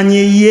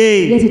ng'eriraanye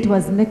ye. Yet it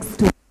was next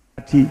to.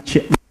 Kati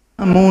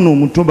maama ono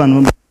omutoba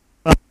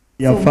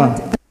yafa.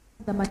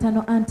 The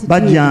maternal auntie.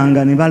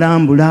 Bajjanga ne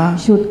balambula.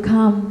 Should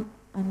come.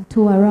 And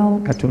two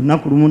around.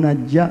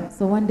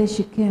 So one day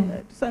she came.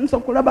 We're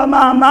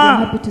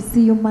happy to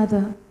see you,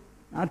 mother.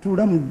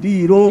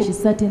 She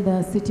sat in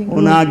the sitting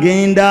room. Now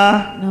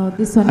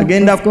this one was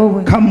going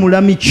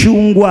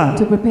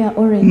to prepare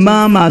oranges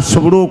so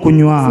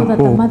that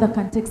the mother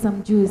can take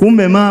some juice.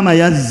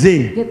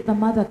 Yet the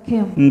mother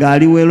came.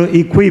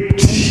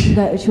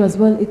 She was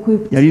well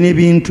equipped.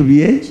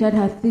 She had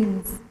her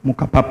things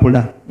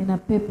in a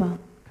paper.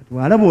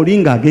 Walaba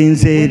olinga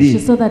agenze eri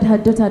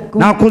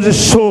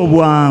n'akozesa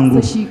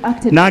obwangu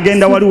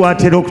n'agenda wali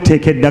w'atera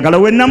okuteeka eddagala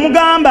we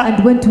namugamba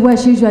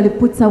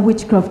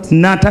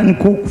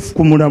n'atandika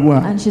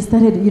okufukumulabwa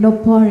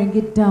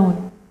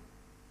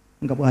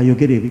nga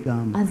bw'ayogera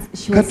ebigambo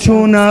kati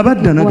ono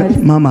abadda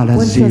maama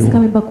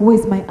alazzeewo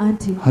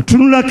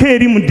atunulako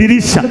eri mu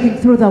ddirisa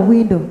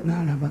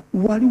n'alaba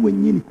wali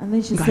wennyini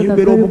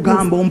ng'ayogera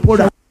obugambo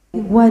mpola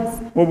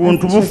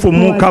obuntu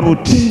bufumuuka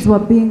buti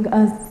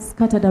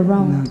scattered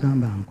around.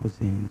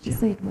 She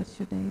said, what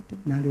should I do?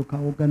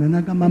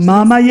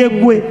 Mama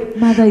yegwe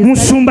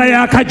musumba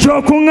yakajja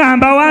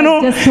okuŋŋamba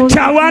wano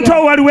kyawantu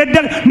waliwedde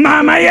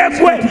mama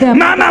yegwe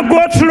mama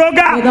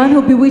gw'otuloga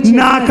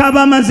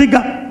n'akaba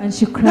amaziga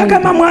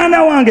n'agamba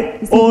mwana wange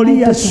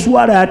oli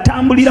yaswala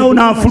yatambulirawo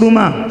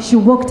n'afuluma. She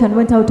walked and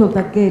went out of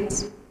the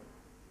gate.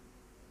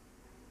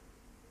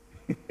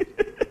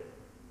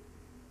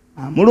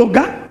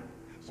 Amuloga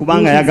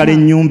kubanga yagala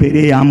ennyumba eri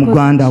eya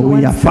muganda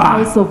we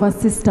yafa.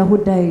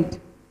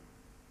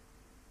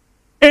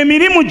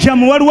 Emirimu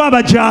gyammwe waliwo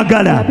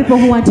abagyagala.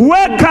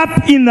 Wake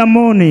up in the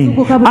morning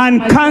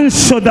and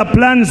cancel the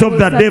plans of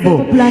the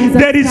devil.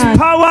 There is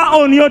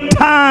power on your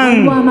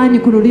tongue.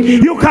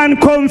 You can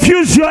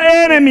confuse your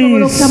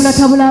enemies.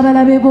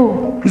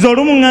 Nze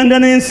olumu ŋŋanda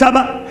ne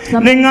nsaba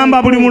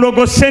neŋŋamba buli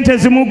mulogo ssente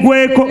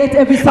zimugweko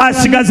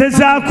asigaze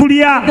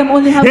zaakulya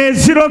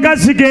eziroga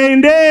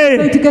zigende.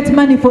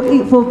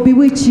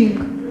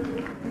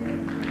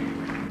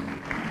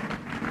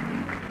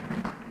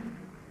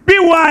 Be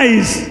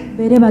wise.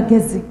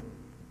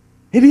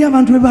 Eriyo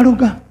abantu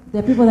bebaloga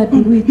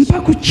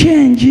mpa ku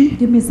change,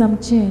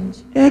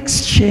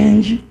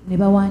 exchange.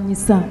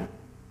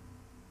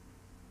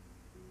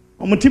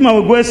 Omutima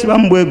we gwesiba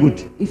mbwe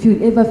guti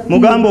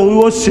mugamba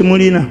owiwo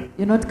simulina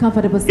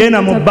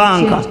genda mu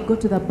banka.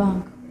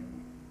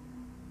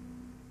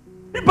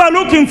 People are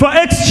looking for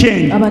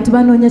exchange.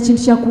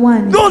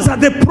 Those are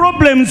the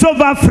problems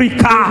of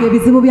Africa,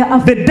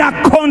 the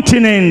dark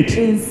continent.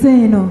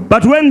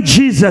 But when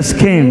Jesus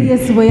came,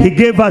 he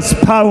gave us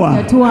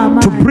power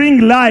to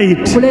bring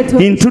light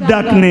into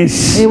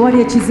darkness.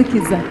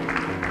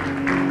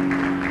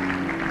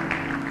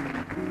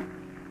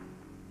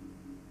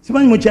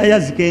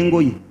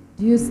 Do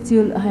you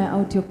still hire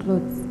out your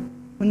clothes?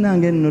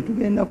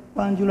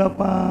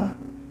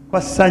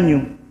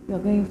 You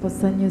are going for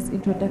Sanyo's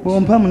introduction.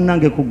 Please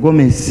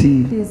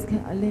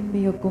lend me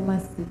your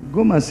gomasi.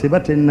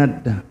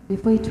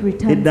 Before it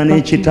returns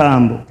back, it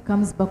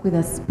comes back with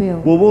a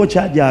spell.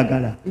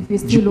 If you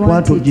still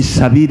want it,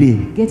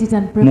 get it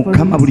and pray for it.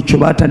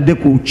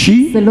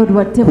 The Lord,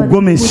 whatever keep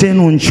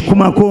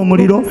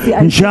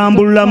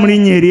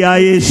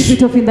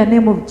it off in the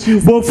name of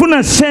Jesus.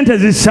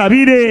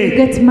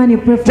 Get money,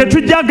 pray for it.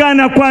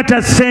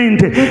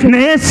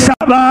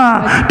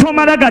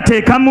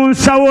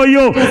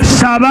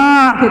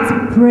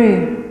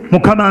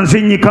 Mukama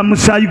nzinyika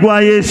musaayi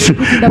gwa Yesu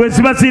bwe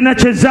ziba zirina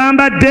kye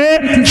zambadde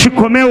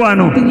kikome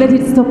wano.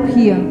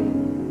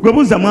 Gwe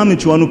buuza mwami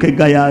Kiwanuka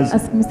Eggayaazi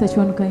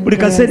buli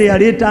kaseera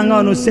yaleetanga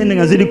wano ssente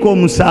nga ziriko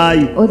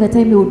omusaayi,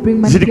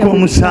 ziriko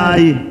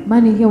omusaayi.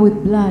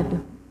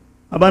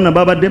 Abaana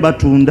babadde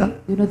batunda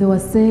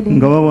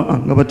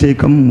nga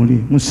bateekamu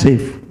muli mu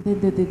seefu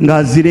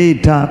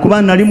ng'azireeta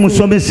kuba nali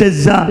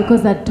musomesezza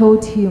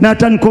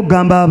n'atandika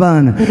okugamba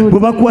abaana bwe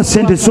bakuwa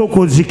ssente sooka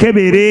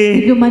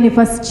ozikebere.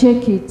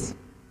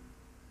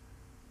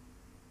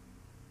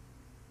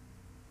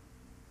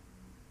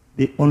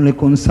 They only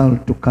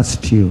consult to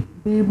cast you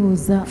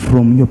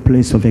from your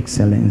place of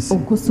excellence,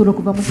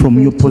 from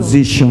your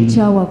position.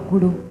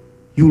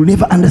 You will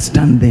never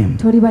understand them.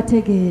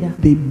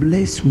 They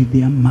bless with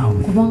their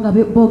mouth, but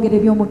they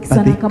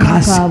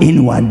curse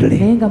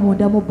inwardly.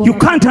 You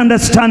can't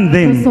understand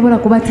them.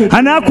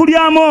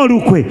 Anakulyamu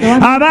olukwe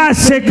aba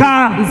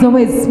aseka.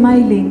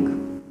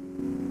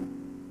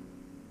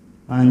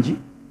 Anji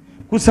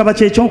kusaba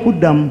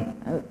ky'ekyokuddamu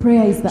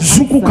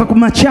zukuka ku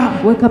makya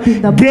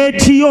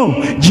geeti yo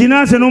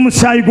ginaaze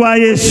n'omusaayi gwa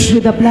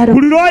Yesu.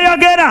 Buli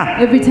lw'oyogera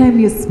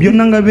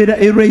byonna nga bibeera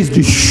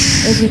erased.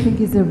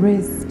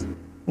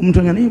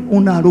 Omuntu nga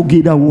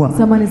onaalogera wa?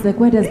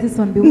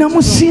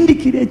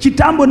 Namusindikira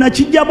ekitambo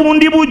nakijja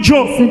bundi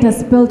bujjo.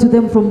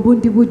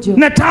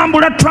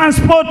 Natambula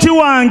transport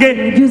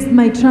wange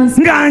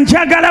nga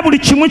njagala buli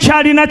kimu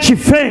kyalina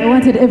kife.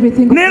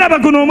 Neeraba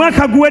guno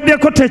omwaka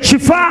guweddeko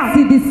tekifa.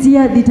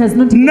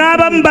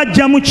 N'abamu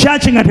bajja mu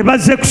kyaki nga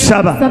tebazze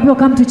kusaba,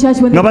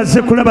 nga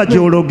bazze kulaba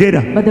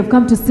gy'ologera,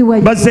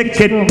 bazze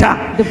ketta.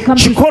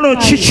 Kikolo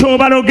ki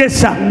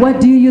ky'obalogesa?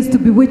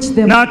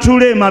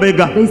 N'atuula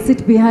emabega.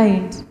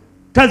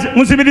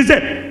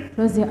 Musibirize.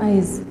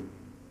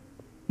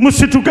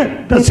 Musituke.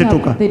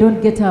 Tasituka.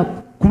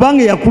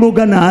 Kubanga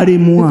yakuloga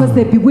n'alemwa.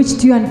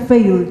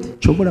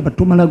 Ky'obulaba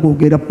tomala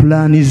googera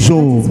pulaani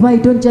zo.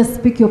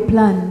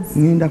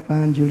 Ngenda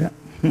kwanjula.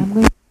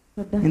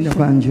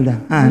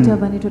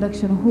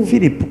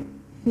 Philip.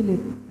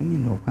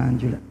 Ngenda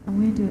okwanjula.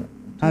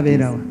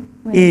 Abeerawa.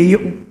 Eyo.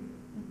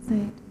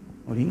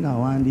 Olinga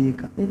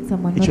awandiika.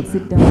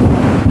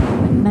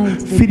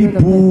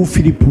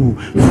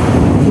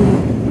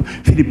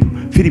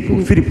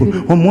 Filipu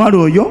omwala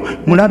oyo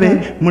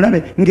mulabe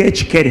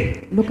ng'ekikere.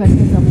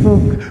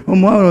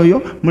 Omwala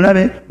oyo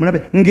mulabe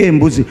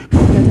ng'embuzi.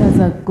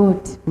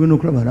 Ogenda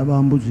okulaba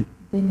alaba mbuzi.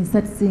 Then you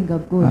start seeing a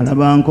goat.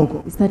 Alaba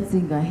nkoko. You start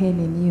seeing a hen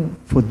in you.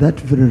 For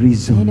that very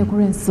reason,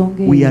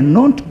 we are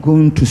not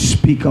going to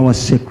speak our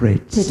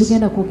secrets.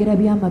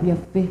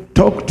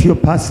 Talk to your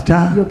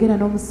pastor.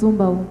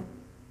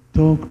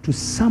 Talk to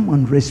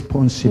someone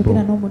responsible.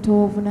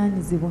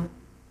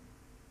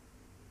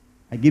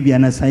 I give you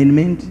an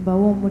assignment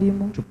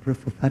to pray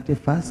for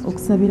 31st,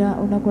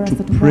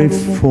 to pray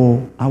for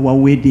our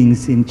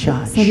weddings in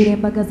church.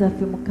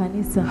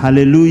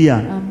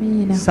 Hallelujah.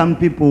 Some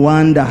people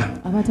wonder,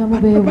 Papa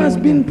has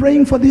been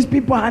praying for these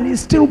people and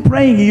he's still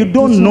praying. You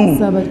don't know.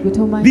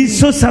 These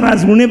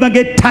sorcerers will never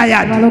get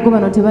tired.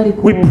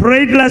 We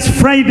prayed last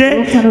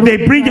Friday. They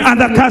bring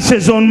other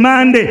curses on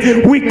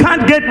Monday. We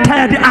can't get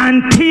tired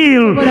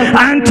until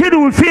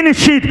we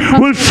finish it.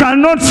 We shall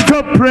not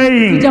stop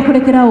praying.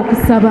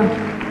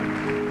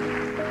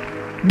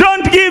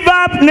 Don't give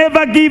up,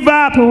 never give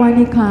up.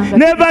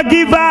 Never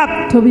give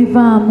up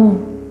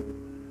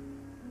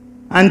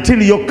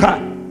until your car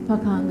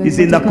is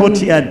in the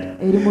courtyard,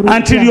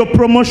 until your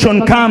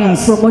promotion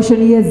comes.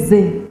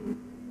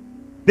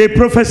 They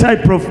prophesy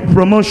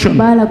promotion.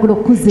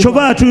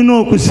 Kyova tulina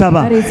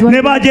okusaba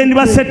ne bajendi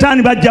ba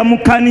Setaani bajja mu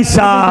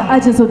kkanisa.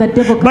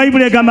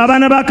 Bayibuli egamba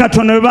abaana ba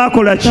Katonda bwe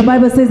baakola ki?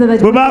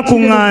 Bwe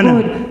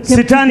baakuŋŋaana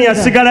Setaani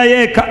yasigala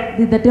yeeka.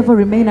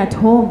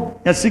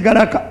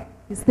 Yasigala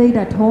He stayed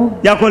at home.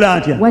 Yakola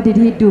atya? What did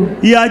he do?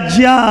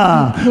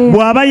 Yajja.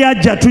 Bw'aba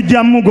yajja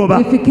tujja mugoba.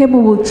 If he came,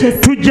 we will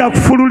chase. Tujja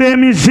kufulula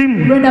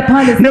emizimu.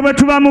 Ne bwe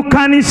tuba mu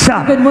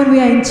kkanisa. Even when we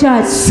are in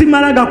church.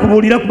 Simala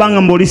gakubuulira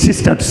kubanga mboli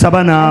sister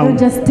tusaba naawe. I don't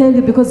just tell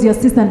you because your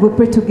sister and we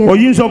pray together.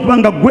 Oyinza okuba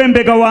nga gwe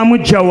mbega wa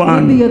mujja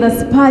wange. Maybe you're the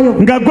spy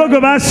of. Nga gwe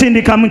gwe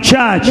baasindika mu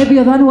church. Maybe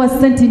you're the one who was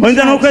sent in church.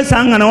 Oyinza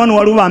n'okwesanga na wano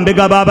waliwo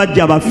bambega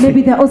baabajja baffe.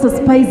 Maybe they're also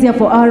spies here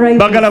for our right.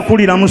 Bagala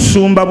kulira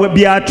musumba bwe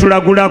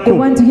byatulagulako. They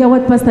want to hear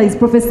what pastor is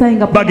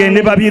prophesying about.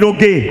 Bagende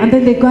babiroge. And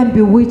then they go and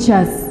bewitch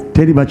us.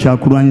 Teri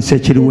bakyakulwanyisa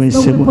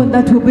ekiriweesebwa.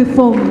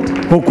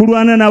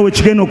 Okulwana naawe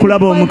kigenda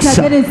okulaba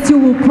omukisa.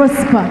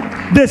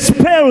 The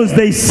spells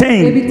they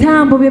send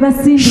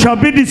shall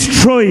be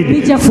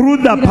destroyed through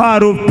the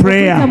power of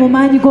prayer.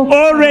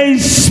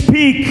 Always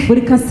speak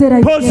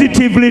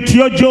positively to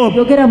your job.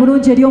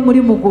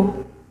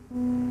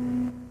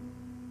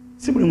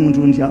 Si buli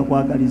muntu nti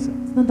akwagaliza.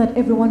 It's not that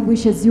everyone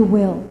wishes you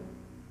well.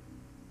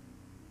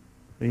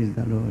 Praise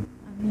the Lord.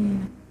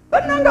 Amen. You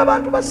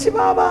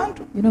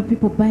know,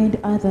 people bind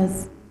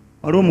others.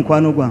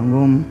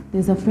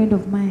 There's a friend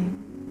of mine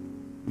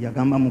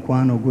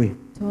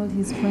told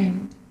his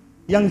friend.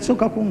 He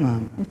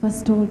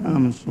first told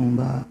me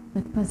that,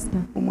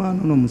 Pastor,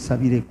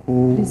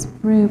 please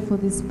pray for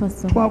this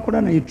person.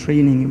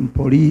 Training in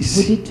police.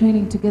 We did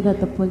training together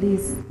at the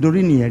police.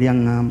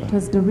 It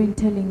was Doreen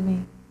telling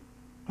me.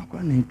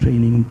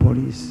 Training in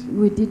police.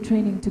 We did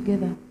training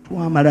together. We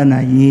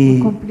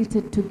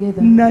completed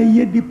together.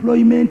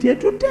 Deployment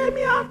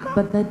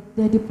but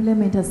their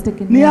deployment has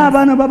taken years.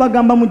 But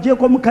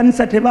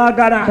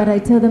I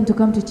tell them to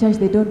come to church,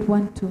 they don't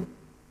want to.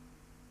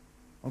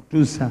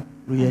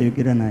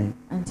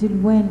 Until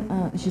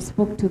when she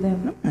spoke to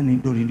them.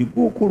 Doreen,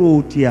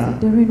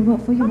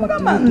 what for you? What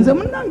do you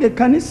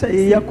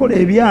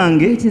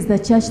do? It is the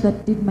church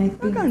that did my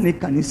things.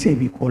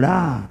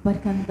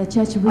 But can the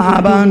church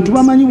really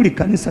do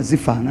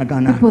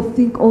it? People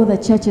think all the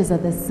churches are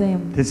the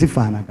same.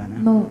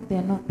 No, they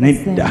are not the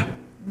same.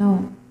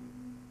 No.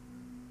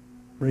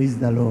 Praise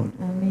the Lord.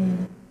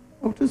 Amen.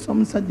 Until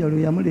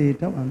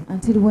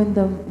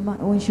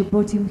when she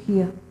brought him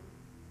here.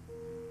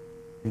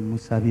 And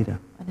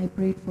I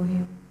prayed for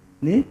him.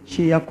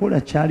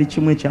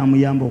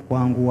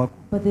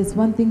 But there's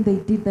one thing they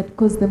did that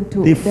caused them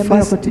to the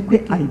first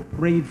day I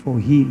prayed for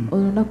him.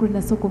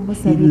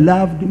 He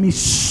loved me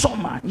so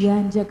much.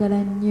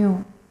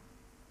 To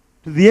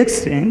the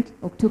extent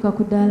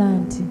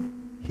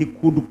he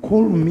could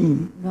call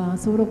me.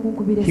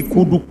 He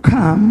could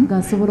come.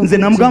 Nze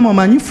namugamba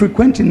manyi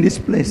frequent in this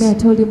place.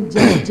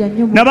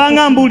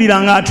 Nabanga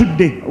mbuuliranga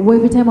atudde.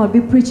 Every time I would be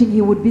preaching,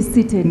 he would be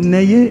seated.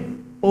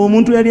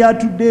 Omuntu yali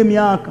atudde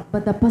emyaka.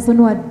 But the person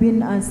who had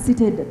been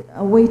seated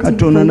waiting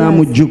Katonda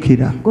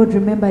n'amujjukira. God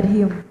remembered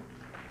him.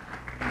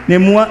 Ne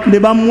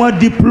bamuwa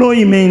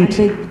deployment.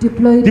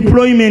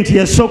 Deployment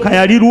yasooka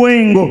yali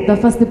Lwengo. The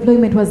first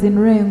deployment was in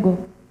Rengo.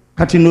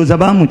 Kati ndowooza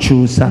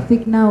baamukyusa. I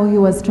think now he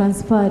was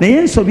transferred.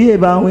 Naye ensobi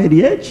ebaawo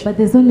eri eki. But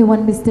there's only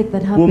one mistake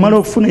that happens. Bw'omala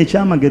okufuna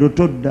ekyamagero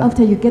todda.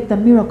 After you get the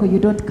miracle, you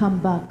don't come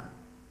back.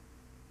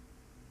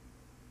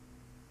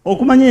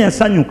 Okumanya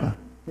yasanyuka.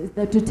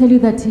 To tell you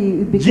that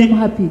he became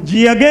happy.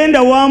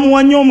 Yagenda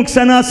waamuwa nnyo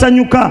omukisa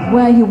n'asanyuka.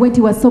 Where he went,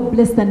 he was so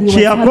blessed and he was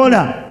happy.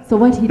 So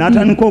what he did,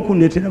 n'atandika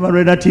okundeetera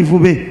barelative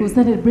be. He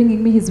started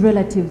bringing me his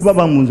relatives.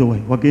 Baba munzo we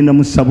wagenda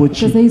mu ssabo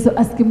ki? Because I used to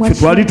ask him what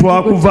twali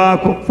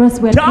twakuvaako.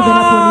 First we had given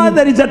up on him.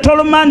 There is a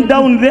tall man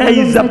down there.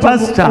 He's a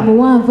pastor.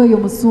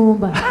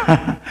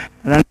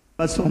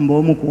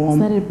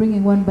 Started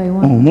bringing one by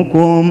one.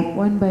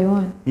 One by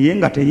one.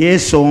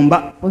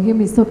 For him,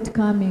 he stopped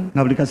coming.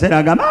 All the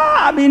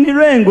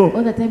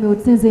time he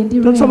would say,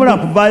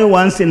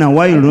 once in a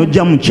while,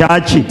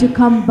 to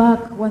come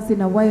back once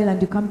in a while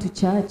and you come to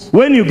church.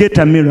 When you get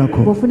a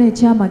miracle,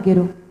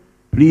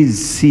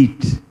 please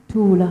sit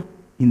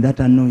in that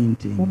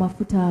anointing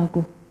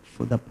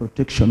for the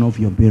protection of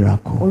your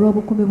miracle.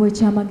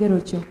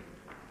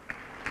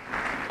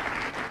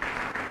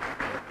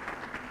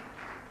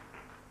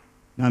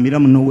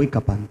 No, wake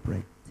up and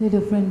pray. Tell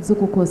your friend,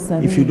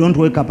 if you don't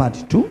wake up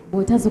at 2,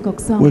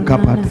 wake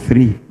up at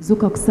 3.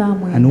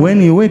 And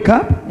when you wake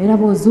up,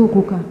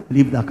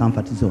 leave the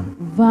comfort zone.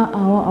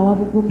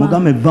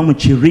 Mugame va mu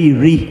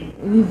kiriri.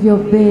 Leave your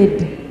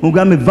bed.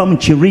 Mugame va mu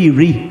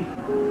kiriri.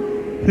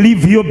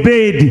 Leave your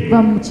bed.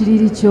 Va mu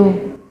kiriri kyo.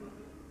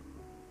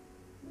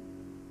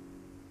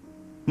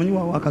 You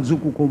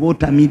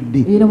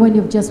know when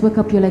you just wake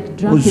up, you're like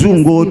drunk.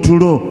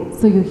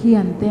 So you're here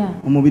and there.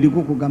 And your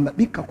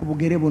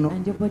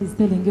body is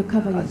telling you,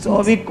 cover your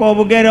feet. Cover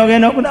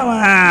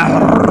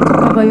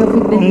your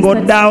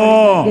feet,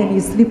 then you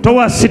sleep.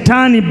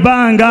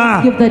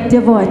 Give the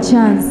devil a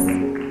chance.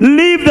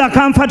 Leave the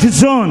comfort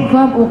zone.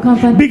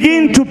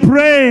 Begin to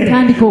pray.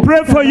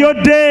 Pray for your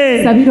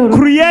day.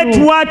 Create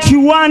what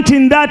you want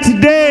in that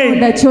day.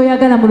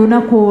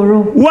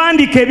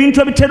 Wandika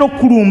ebintu ebitera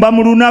okulumba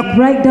mu lunaku.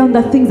 Write down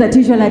the things that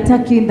usually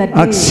attack you in that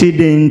day.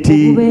 Accident.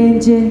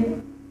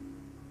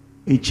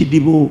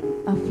 Ekidibo.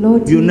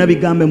 Byonna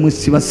bigambe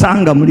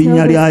musibasanga mu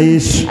linnya lya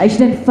Yesu.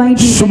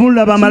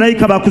 Sumula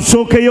bamalayika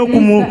bakusookeyo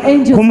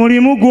ku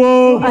mulimu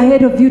gwo.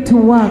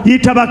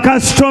 Yita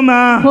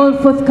bakasitoma.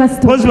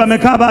 Pozi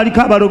bameka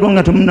abaaliko abalogo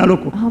nga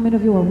temunnaloko.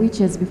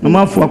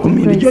 Omwafuwa ku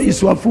mmindi.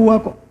 Joyce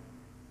wafuwako.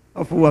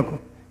 Wafuwako.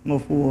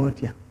 Ng'ofuwa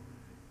otya.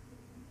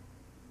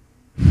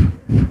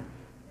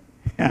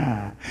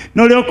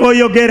 N'olyoka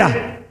oyogera.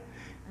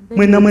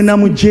 Mwena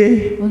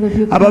muje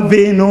abava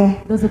eno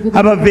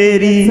abava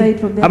eri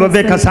abava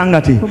e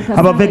Kasangati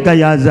abava e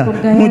Gayaza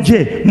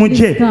muje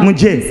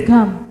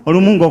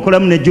olumu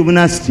ng'okolamu ne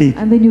gymnastic.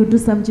 And then you do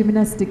some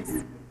gymnastics.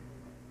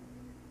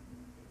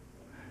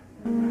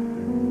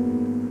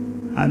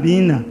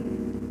 Amina.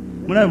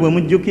 Mulabe bwe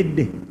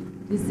mujjukidde.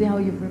 This is how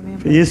you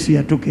remember. Yesu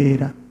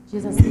yatukeera.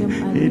 Jesus came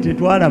and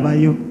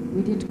tetwalabayo.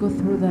 We didn't go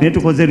through that. Ne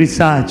tukoze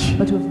research.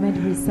 But we've made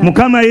research.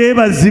 Mukama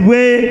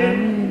yeebazibwe.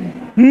 Amen.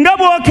 Nga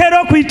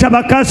bw'okera okuyita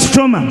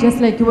bakasitoma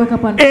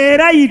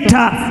era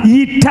yita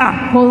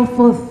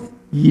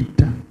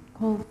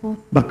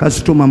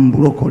bakasitoma mu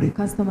bulokole.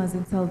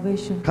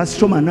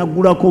 Kasitoma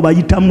naggulako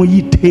bayita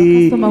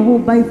muyite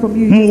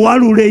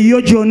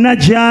muwaluleyo gyonna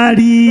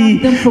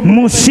gy'ali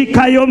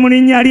musikayo mu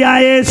linnya lya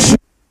Yesu.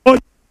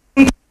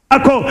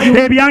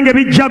 Ebyange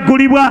bijja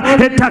ggulibwa,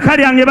 ettaka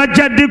lyange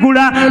bajja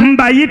ddigula,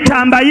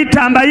 mbayita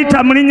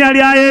mu linnya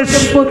lya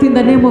Yesu.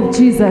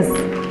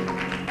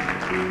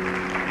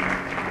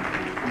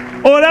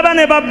 Olaba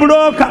ne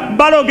babulooka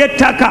baloga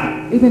ettaka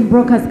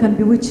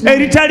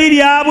eritali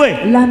lyabwe.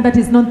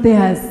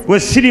 We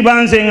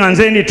siriba nze nga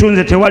nze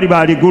nditunze tewali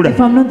baaligula.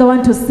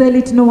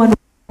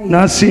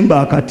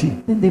 N'asimba akati.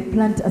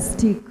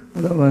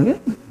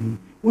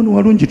 Wano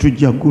walungi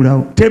tujja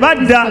ggulawo.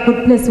 Tebadda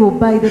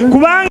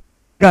kubanga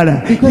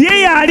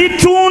ye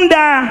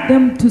yalitunda.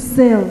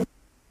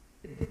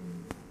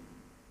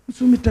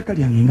 Nsumba ettaka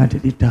lyange nga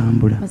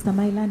teritambula.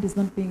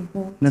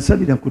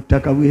 Nasabira ku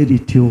ttaka bwe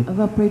lityo.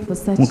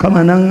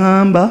 Mukama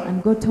n'aŋŋamba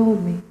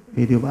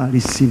eryo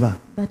baalisiba.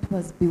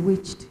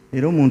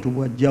 Era omuntu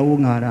bw'ajjawo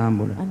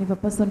ng'alambula.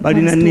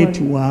 Balina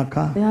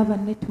netiwaaka.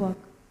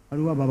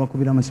 Waliwo abo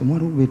abakubira amasimu,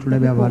 waliwo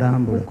beetulabye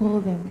abalambula.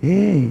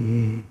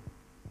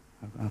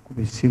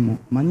 Akuba essimu.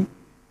 Manyi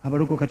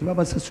abaloko kati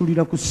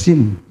babasasulira ku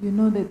ssimu.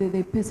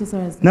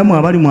 Nammwe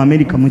abali mu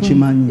Amerika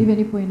mukimanyi.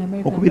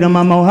 Okubira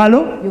maama wo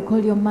halo.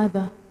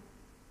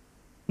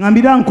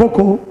 Ngambira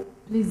nkoko.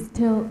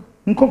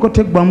 Nkoko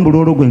teggwa mu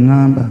buloolo gwe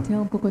ŋŋamba.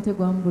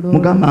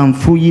 Mugamba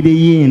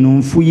nfuuyireyo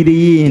eno.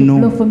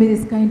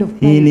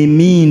 Eno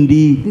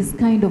emindi.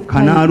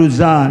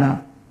 Kanaaluzaala.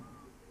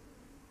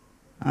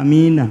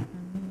 Amiina.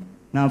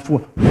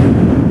 N'afuwa.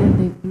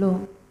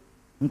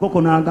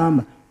 Nkoko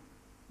n'agamba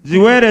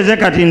ziweereze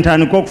kati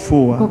ntandika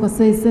okufuuwa.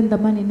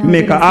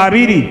 Meka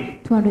 200.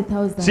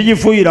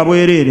 Sigifuuyira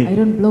bwereere.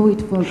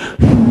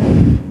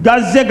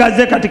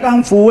 Gazze kati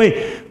kanfuuwe.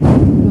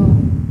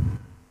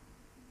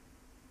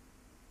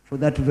 For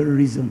that very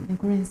reason,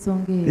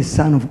 the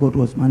Son of God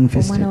was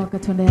manifested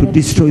to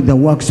destroy the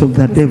works of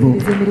the devil.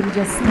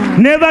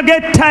 Never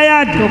get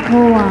tired.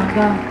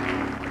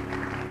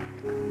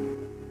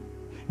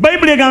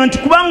 Bible egamba nti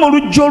kubanga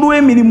olujja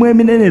olw'emirimu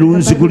eminene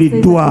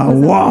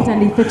lunziguliddwawo,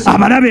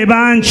 abalabe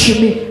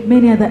bangi.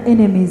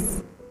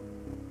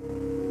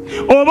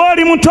 Oba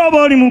oli muto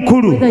oba oli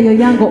mukulu,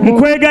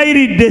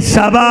 nkwegayiridde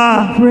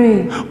saba.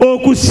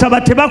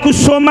 Okusaba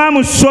tebakusoma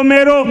mu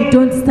ssomero.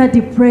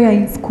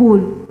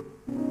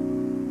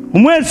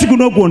 Omwezi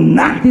guno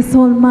gwonna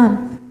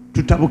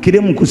tutabukire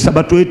mu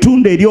kusaba,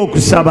 twetunda eri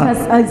okusaba.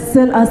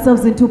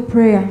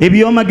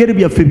 Eby'omagere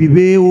byaffe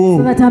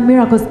bibeewo.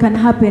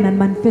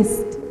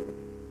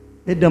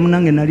 Edda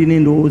munange nalina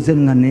endowooza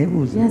nga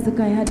neebuuza.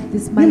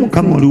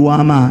 Mukama oli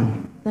w'amaanyi.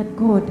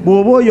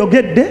 Bw'oba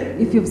oyogedde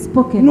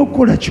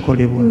n'okukola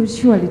kikolebwa.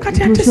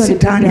 Kati ate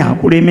Sitaani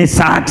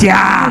akulemesa atya?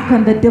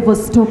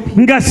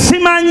 Nga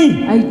simanyi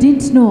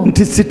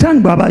nti Sitaani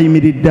bw'aba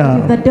ayimiridde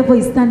awo,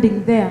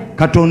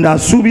 Katonda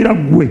asuubira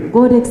ggwe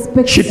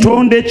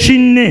kitonde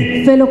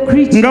kinne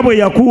nga bwe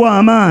yakuwa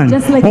amaanyi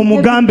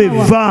omugambe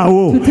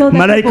vvaawo,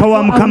 malayika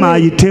wa Mukama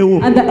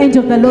ayitewo.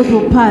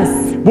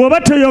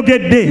 Bw'oba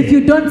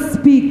toyogedde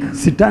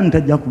Sitaani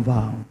tajja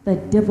kuvaawo.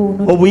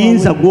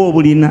 Obuyinza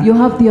gw'obulina.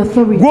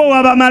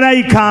 Gw'owa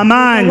bamalayika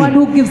amaanyi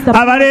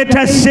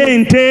abaleeta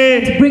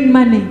ssente.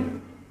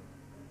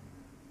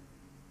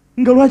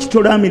 Nga lwaki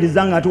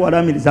tolaamiriza nga ate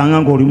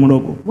walaamirizanga ng'oli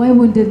mulogo?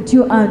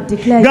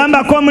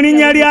 Gambako mu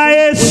linnya lya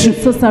Yesu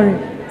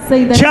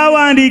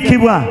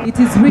kyawandiikibwa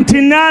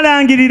nti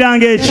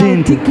naalangiriranga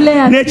ekintu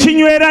ne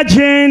kinywera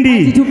gye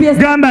ndi.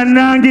 Gamba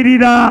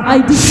nangirira,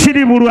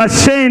 siribulwa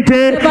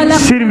ssente,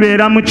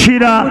 siribeera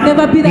mukira,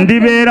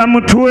 ndibeera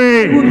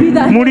mutwe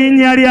mu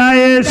linnya lya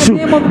Yesu.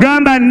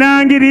 Gamba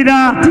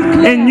nangirira,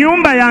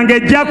 ennyumba yange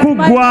ejja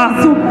kuggwa,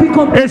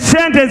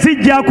 essente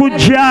zijja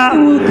kujja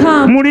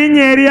mu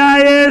linnya erya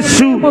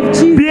Yesu.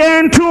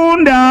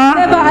 Byentunda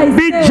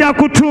bijja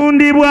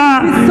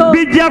kutundibwa,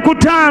 bijja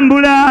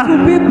kutambula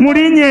mu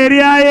linnya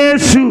erya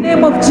Yesu.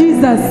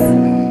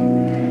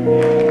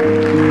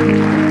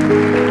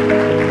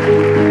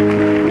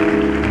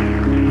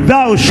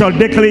 Thou shalt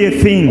declare a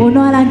thing,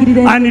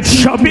 and it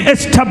shall be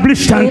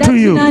established unto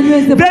you.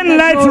 Then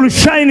light will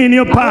shine in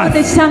your path.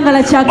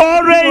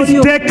 Always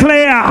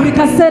declare.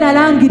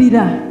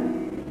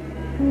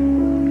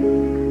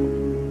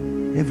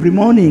 Every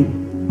morning,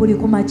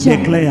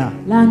 declare.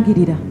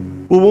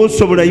 Oba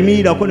osobola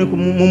yimirirako ne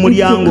mu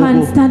mulyango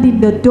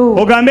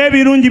ogambe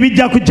ebirungi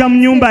bijja kujja mu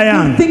nnyumba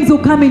yange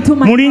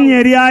mu linnya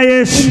erya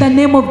Yesu.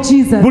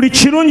 Buli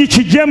kirungi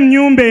kijje mu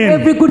nnyumba eno.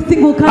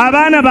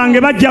 Abaana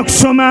bange bajja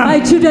kusoma,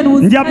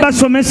 nja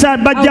basomesa,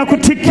 bajja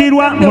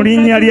kutikkirwa mu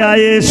linnya lya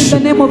Yesu.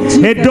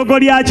 Eddogo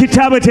lya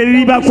kitaabwe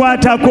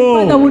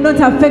teriribakwatako.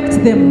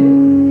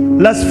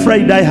 Last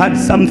Friday I had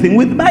something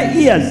with my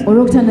ears.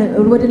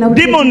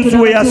 Demons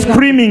were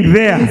screaming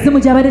there.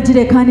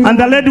 And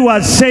the lady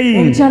was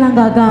saying,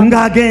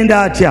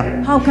 ngagenda atya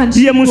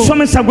ye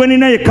musomesa gwe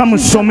nina yekka mu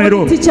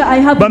ssomero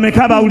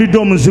bameka bawulidde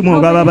omuzimu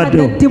nga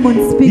babaddewo.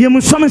 Ye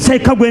musomesa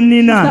yekka gwe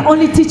nina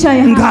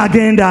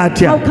ng'agenda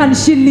atya.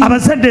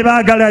 Abazadde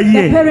baagala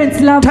ye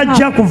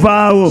tajja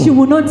kuvaawo.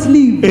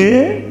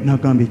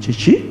 Nagambye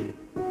kiki?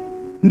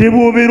 Ndi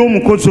bw'obeera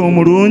omukozi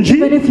omulungi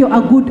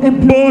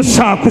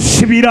boosi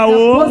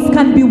akusibirawo.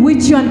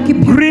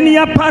 Green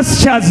ya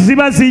pastures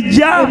ziba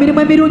zijja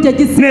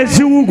ne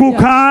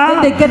ziwuguka.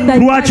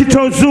 Lwaki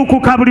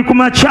tozuukuka buli ku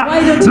makya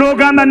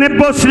n'ogamba ne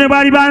boosi ne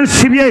bali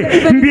bansibye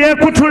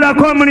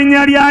mbyekutulako mu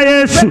linnya lya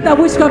Yesu.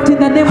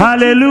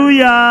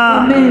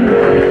 Hallelujah.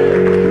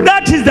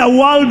 That is the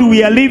world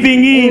we are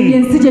living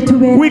in.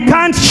 We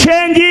can't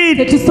change it.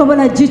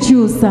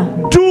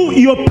 Do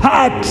your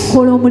part.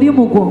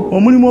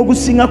 Omulimu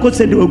ogusingako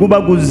sente we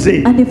guba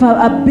guzze. And if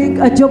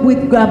a job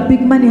with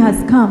big money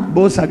has come,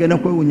 boss agenda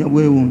kwewunya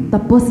bwewunya. The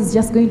boss is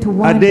just going to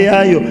wonder.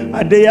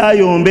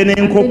 Adeyayo mbe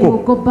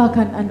n'enkoko. Go back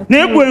and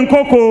naye gwe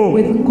enkoko.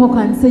 With nkoko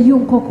and say you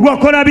nkoko.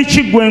 Wakola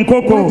biki gwe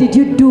enkoko? What did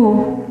you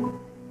do?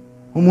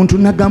 Omuntu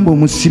nagamba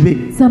omusibe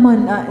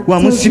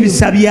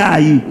wamusibisa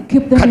byayi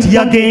kati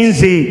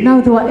yagenze.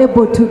 Now they were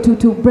able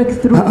to break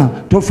through.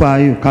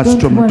 Tofaayo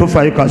customer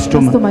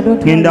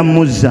ngenda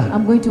muzza.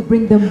 I'm going to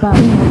bring them back.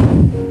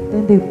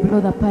 Then they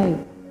blow the pipe.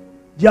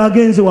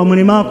 Jagenze wa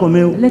mulima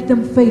akomewo. Let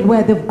them fail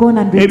where they've gone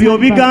and return. Ebyo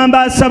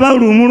bigamba asaba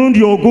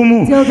omulundi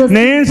ogumu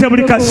naye nze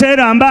buli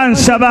kaseera mba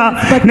nsaba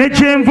ne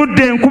gye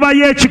nvudde enkuba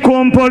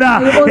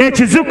y'ekikompola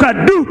ekizuka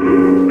ddu.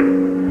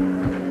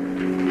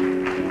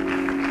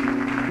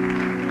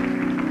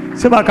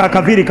 Sebaka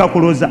akaviri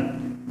kakuloza.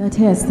 That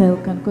hairstyle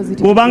can cause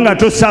it. Obanga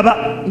tosaba.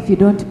 If you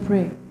don't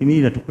pray.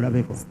 Imirira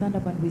tukulabeko. Stand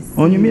up and we see.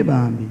 Onyumye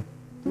bambi.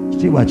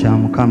 Kitiibwa kya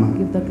Mukama.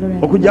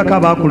 Okujjako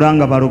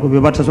abaakulanga balogo be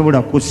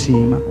batasobola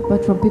kusiima.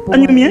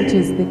 Anyumye.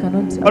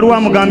 Waliwo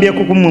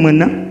amugambyeko ku mmwe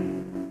mwenna.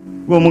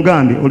 Gwe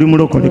omugambye oli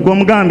mulokole. Gwe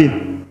omugambye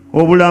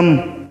obulamu.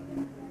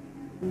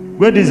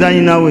 Gwe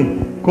designer we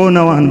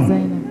koona wano.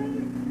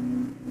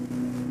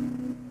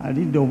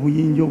 Alidde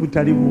obuyinja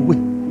obutali bubwe.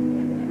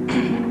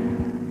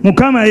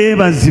 Mukama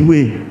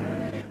yeebazibwe.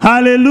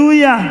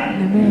 Hallelujah.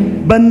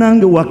 Amen.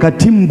 Bannange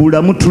wakati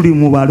mbulamu tuli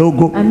mu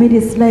balogo. Amid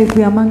his life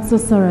we are among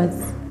sorcerers.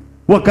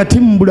 Wakati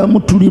mbulamu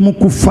tuli mu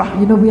kufa.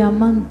 You know we are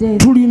among dead.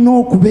 Tulina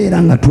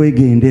okubeera nga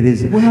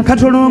twegendereze.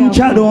 Katono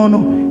omukyalo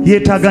ono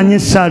yeetaganye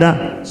essala.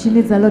 She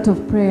needs a lot of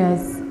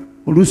prayers.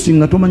 Oluusi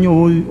nga tomanyi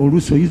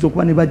oluusi oyinza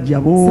okuba ne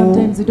bajjabo.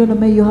 Sometimes you don't know,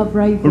 may you have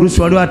rivals.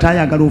 Oluusi waliwo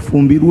atayagala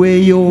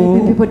ofumbirweyo.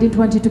 Maybe people didn't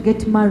want you to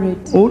get married.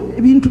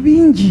 Ebintu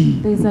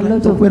bingi. There's a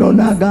lot of things.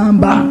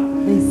 N'agamba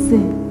they say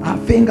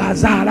afe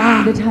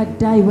ng'azaala let her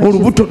die when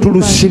olubuto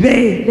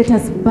tulusibe let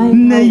us buy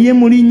naye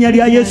mu linnya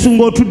lya Yesu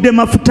ng'otudde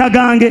mafuta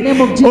gange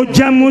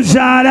ojja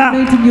muzaala.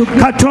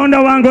 Katonda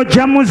wange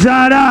ojja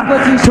muzaala.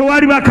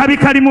 Tewali bakabi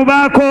kali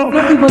mubaako.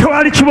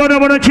 Tewali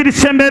kibonobono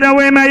kirisembeera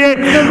weema ye.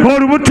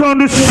 Olubuto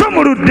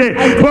ndusumuludde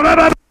bw'oba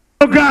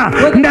baboga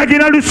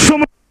ndagira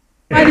lusumu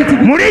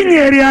mu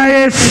linnya erya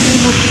Yesu.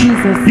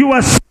 You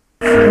are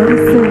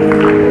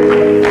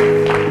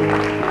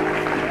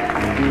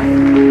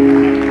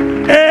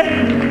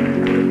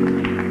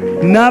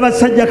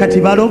n'abasajja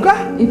kati baloga.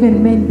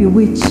 Even men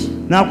bewitch.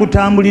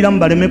 N'akutambulira mu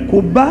baleme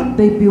kubba.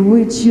 They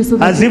bewitch you so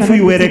that as if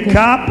you were a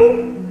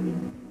couple.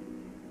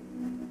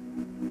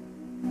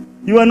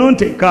 You are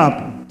not a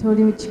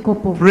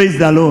couple. Praise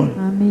the Lord.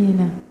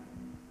 Amen.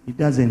 It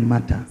doesn't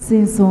matter.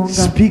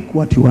 Speak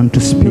what you want to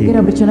speak.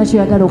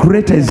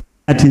 Greater is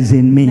that is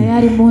in me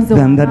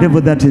than the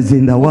devil that is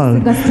in the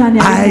world.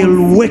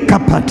 I'll wake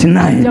up at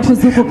night.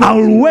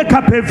 I'll wake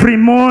up every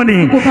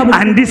morning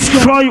and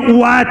destroy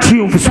what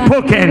you've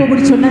spoken.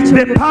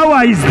 The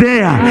power is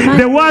there.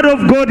 The word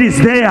of God is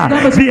there.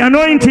 The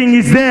anointing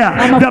is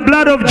there. The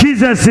blood of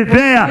Jesus is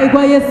there.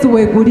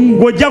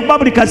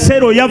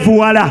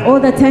 All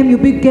the time you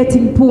be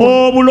getting poor.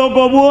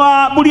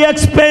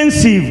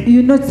 Expensive.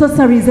 You know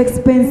sorcery is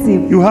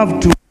expensive. You have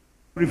to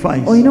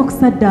sacrifice.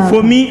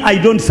 For me, I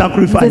don't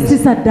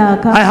sacrifice.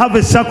 I have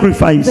a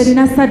sacrifice.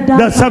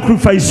 The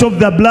sacrifice of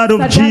the blood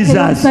of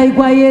Jesus.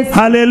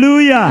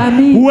 Hallelujah.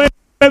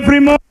 Every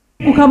morning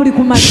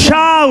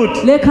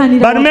shout,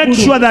 but make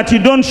sure that you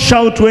don't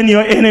shout when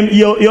your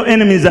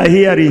enemies are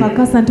hearing.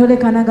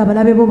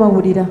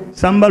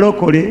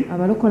 Sambalokole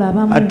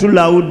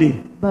atulaude.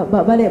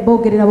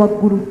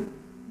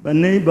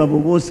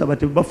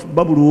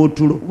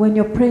 When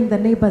you're praying, the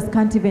neighbors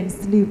can't even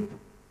sleep.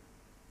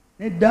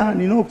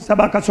 No,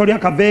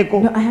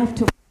 I have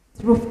to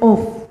roof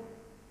off.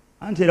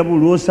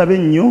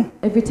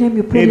 Every time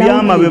you pray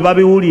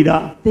loudly,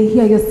 they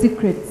hear your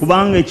secrets.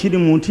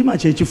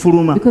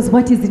 Because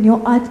what is in your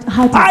heart is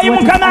what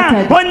is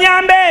uttered.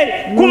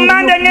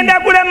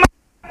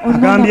 On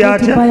Monday, I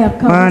to buy a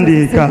car.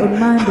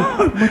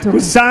 On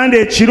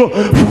Sunday, steal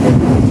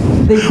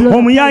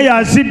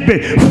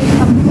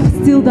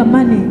the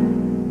money.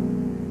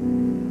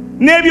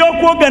 You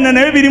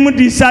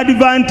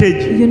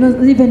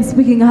know, even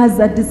speaking has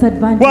a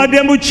disadvantage.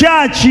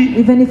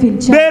 Even if in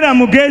church,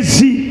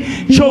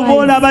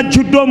 Chobola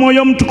abajjudde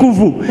omwoyo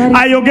omutukuvu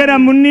ayogera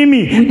mu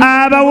nnimi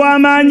abawa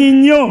amaanyi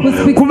nnyo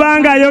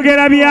kubanga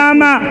ayogera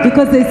byama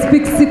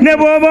ne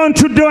bw'oba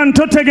ontudde wano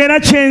totegeera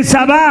kye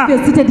nsaba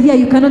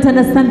naye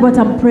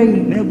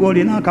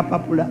gw'olina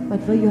akapapula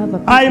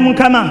ayi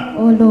Mukama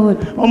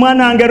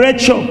omwana wange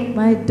Rachel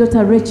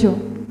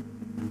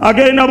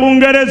agenda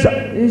Bungereza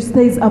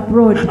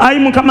ayi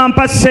Mukama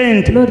mpa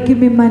ssente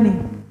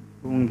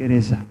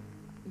Bungereza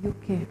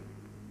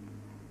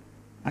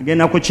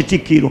agenda ku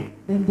Kitikkiro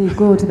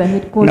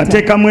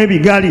nateekamu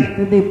ebigali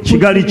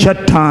kigali kya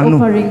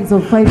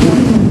 5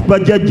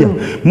 bajjajja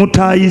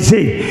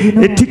mutaayize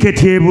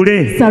etiketi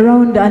ebule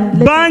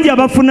bangi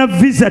abafuna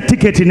visa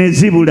tiketi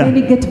nezibula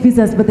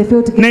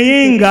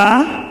naye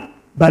nga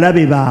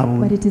balabe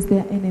baabwe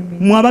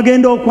mwe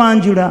abagenda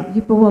okwanjula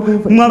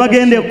mwe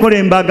abagenda okukola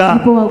embaga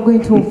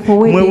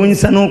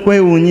mwewuunyisa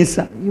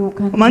n'okwewuunyisa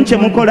omanyi kye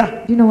mukola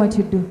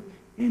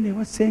ene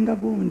ewa ssenga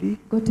gundi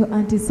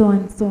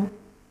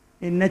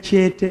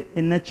ennakyete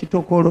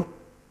ennakitokolo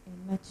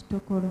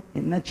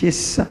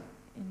ennakyessa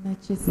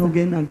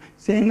n'ogenda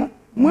senga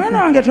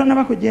mwana wange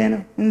tonaba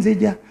kugenda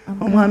nzija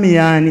omwami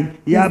yaani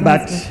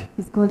Yabat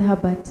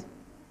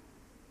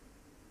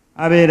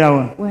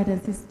abeerawa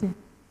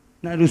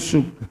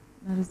Nalusugga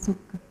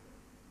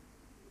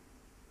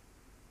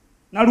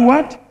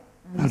Naluwat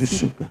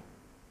Nalusugga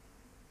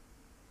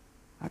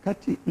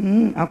akati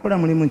akola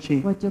mulimu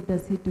ki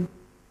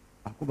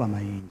akuba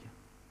mayinja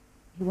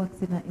He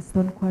works in a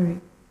stone quarry.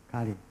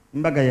 Kale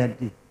mbaga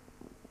yaddi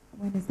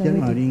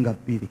January nga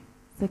 2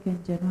 2nd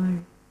January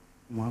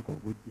mwaka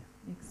ogujja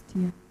next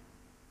year.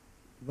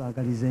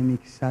 Tubagaliza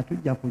emikisa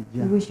tujja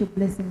kujja. We wish you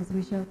blessings,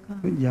 we shall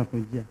come. Tujja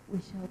kujja. We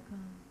shall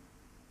come.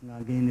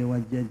 Ngagende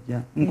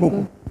wajjajja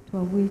nkoko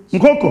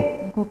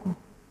nkoko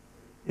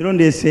ero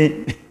ndese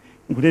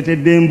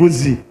nkuletedde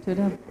embuzi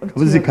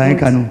kabuzi kaye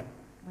kano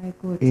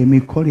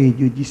emikolo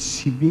egyo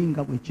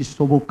gisibinga bwe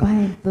kisoboka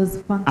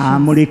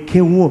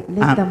amulekewo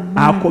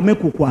akome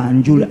ku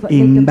kwanjula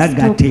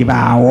embaga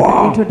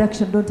tebaawo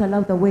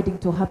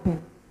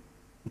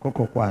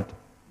nkoko kwata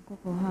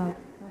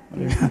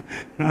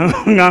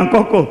nga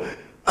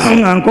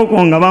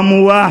nkoko nga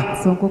bamuwa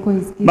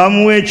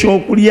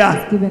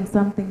ekyokulya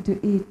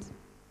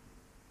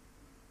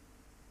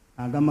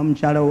agamba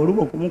mukyala we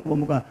oluba okumukuba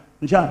muka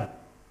mukyala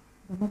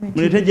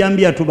mulete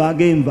jambiya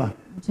tubaaga enva.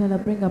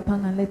 Bring a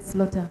pang and let's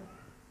slaughter.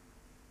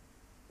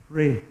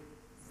 Pray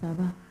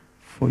Saba.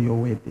 For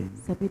your wedding.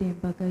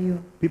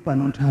 People are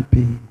not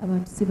happy.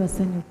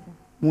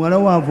 Muwala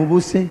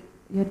waavubuse.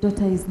 Your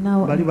daughter is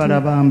now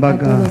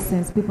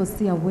adolescence. People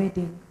see a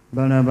wedding.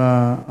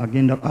 Balaba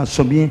agenda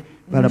asobye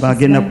balaba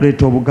agenda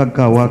kuleeta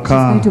obugagga waka. She's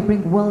going to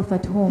bring wealth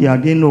at home.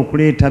 Yagenda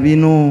okuleeta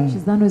bino.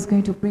 She's the one who is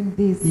going to bring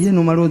this. Ye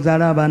nomala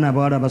ozaala abaana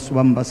abawala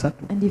basuba mu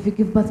basatu. And if you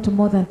give birth to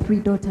more than 3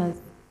 daughters.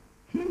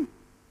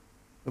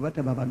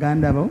 Bataba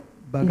baganda bo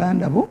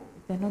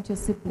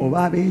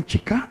oba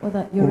ab'ekika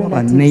oba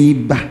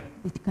baneiba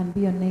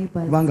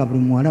kubanga buli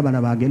muwala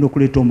balaba agenda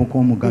okuleeta omuka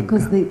omugagga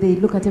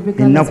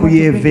ennaku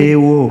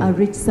yeeveewo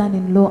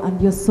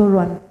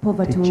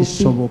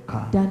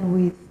tekisoboka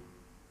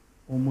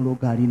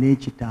omulogo alina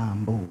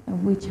ekitambo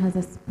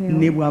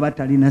ne bw'aba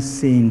talina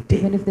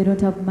ssente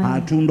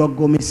atunda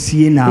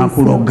gomesi ye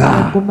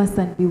n'akuloga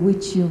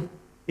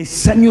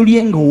essanyu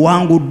lye nga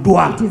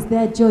owanguddwa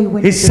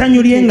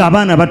essanyu lye nga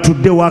abaana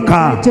batudde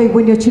waka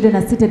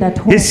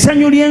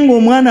essanyu lye nga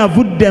omwana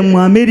avudde mu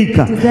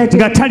Amerika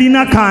nga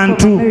talina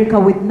kantu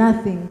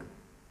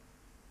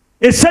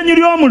essanyu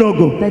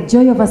ly'omulogo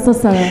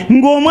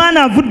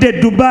ng'omwana avudde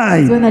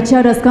Dubai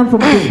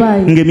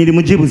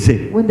ng'emirimu gibuze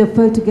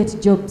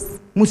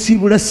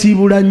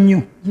musiibulasiibula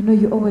nnyo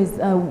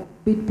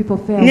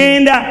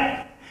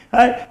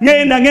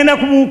ngenda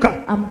kubuuka.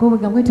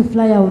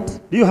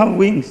 Do you have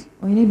wings?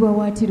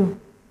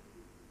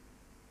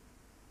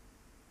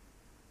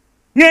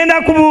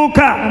 ngenda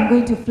kubuuka.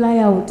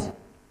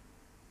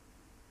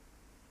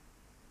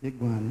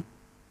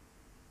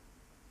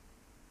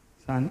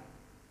 Son,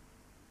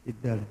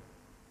 iddala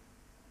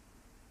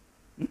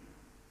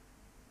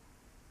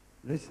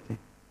rest.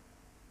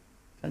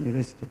 Can you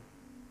rest?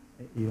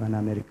 You are an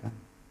American.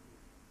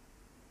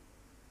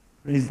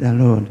 Praise the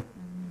Lord.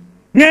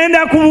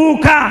 ngenda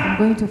kubuuka.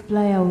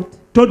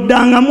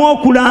 toddangamu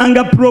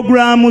okulanga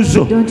puroguramu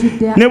zo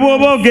ne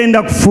bw'oba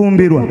ogenda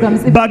kufumbirwa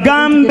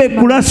bagambe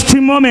ku last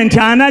moment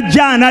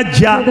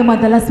anajja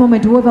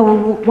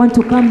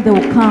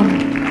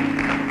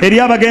eri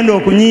abagenda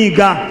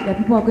okunyiiga.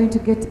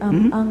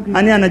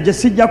 Ani anajja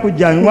sijja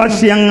kujja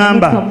lwaki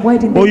yaŋŋamba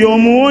oyo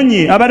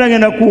omuwonye abadde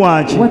agenda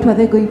kuwaaki.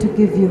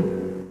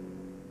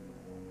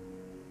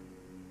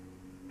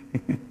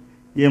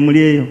 ye muli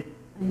eyo.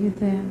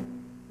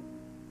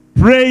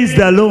 Praise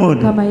the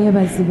Lord.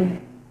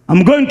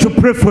 I'm going to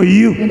pray for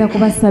you.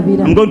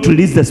 I'm going to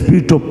release the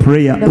spirit of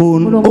prayer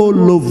on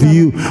all of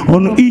you,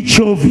 on each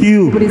of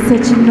you.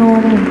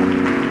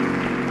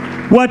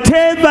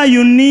 Whatever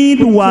you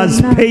need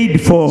was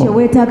paid for.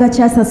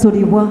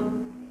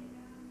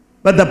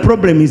 But the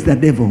problem is the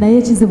devil.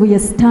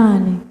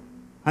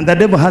 And the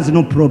devil has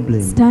no problem.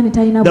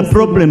 The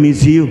problem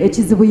is you.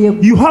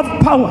 You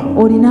have power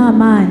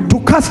to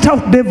cast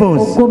out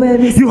devils.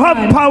 You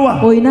have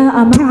power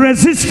to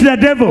resist the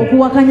devil.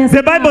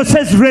 The Bible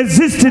says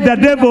resist the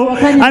devil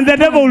and the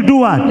devil will do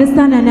what?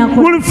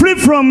 Will flee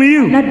from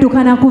you.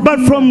 But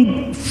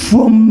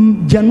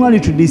from January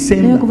to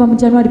December,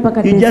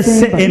 you just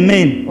say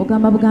amen.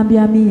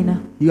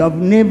 You have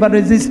never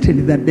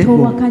resisted the devil.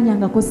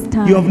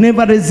 You have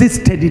never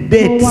resisted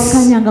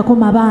debts,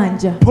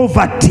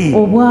 poverty.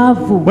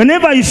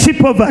 Whenever you see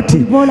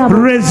poverty,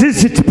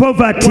 resist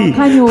poverty.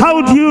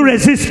 How do you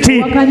resist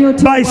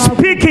it? By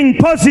speaking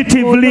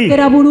positively.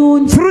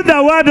 Through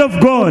the word of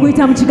God,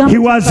 he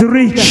was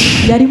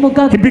rich.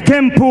 He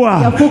became poor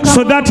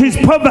so that his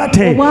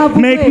poverty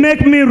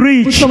make me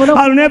rich.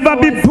 I'll never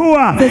be poor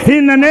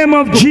in the name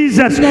of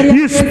Jesus.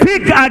 You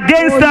speak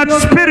against that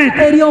spirit.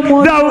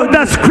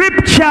 The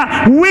scripture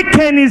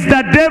weaken is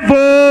the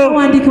devil.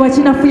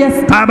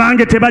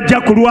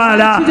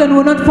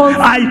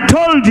 I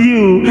told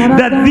you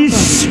that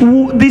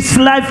this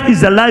life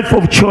is a life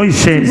of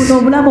choices.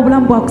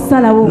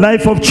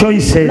 Life of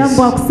choices.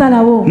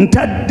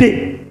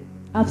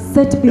 I've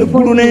set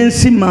before you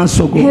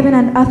heaven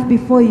and earth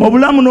before you.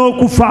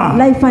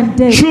 Life and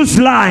death. Choose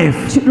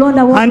life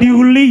and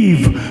you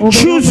live.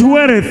 Choose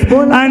wealth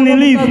and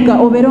live.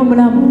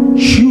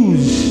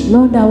 Choose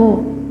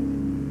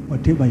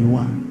whatever you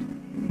want.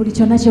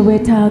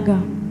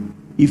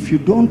 If you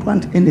don't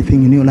want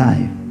anything in your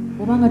life,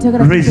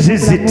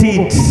 resist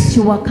it.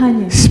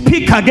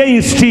 Speak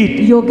against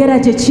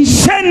it.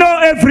 Say no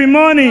every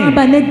morning.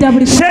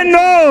 Say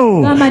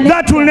no.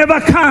 That will never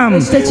come.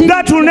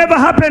 That will never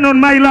happen on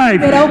my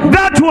life.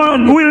 That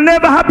one will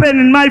never happen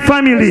in my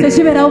family.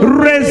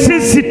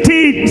 Resist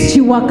it.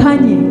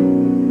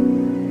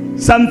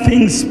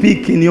 Something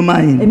speak in your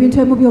mind. That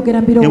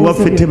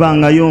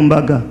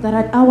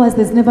at ours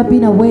there's never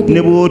been a wedding.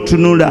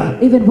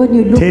 Even when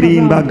you look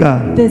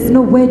around, there's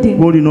no wedding.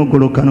 It is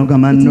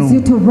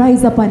you to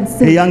rise up and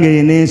say,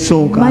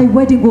 my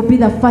wedding will be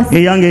the first.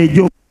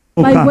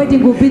 My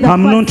wedding will be the first.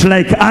 I'm not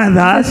like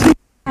others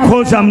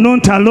because I'm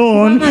not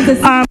alone.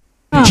 I'm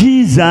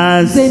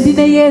Jesus,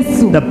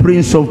 the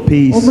Prince of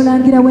Peace.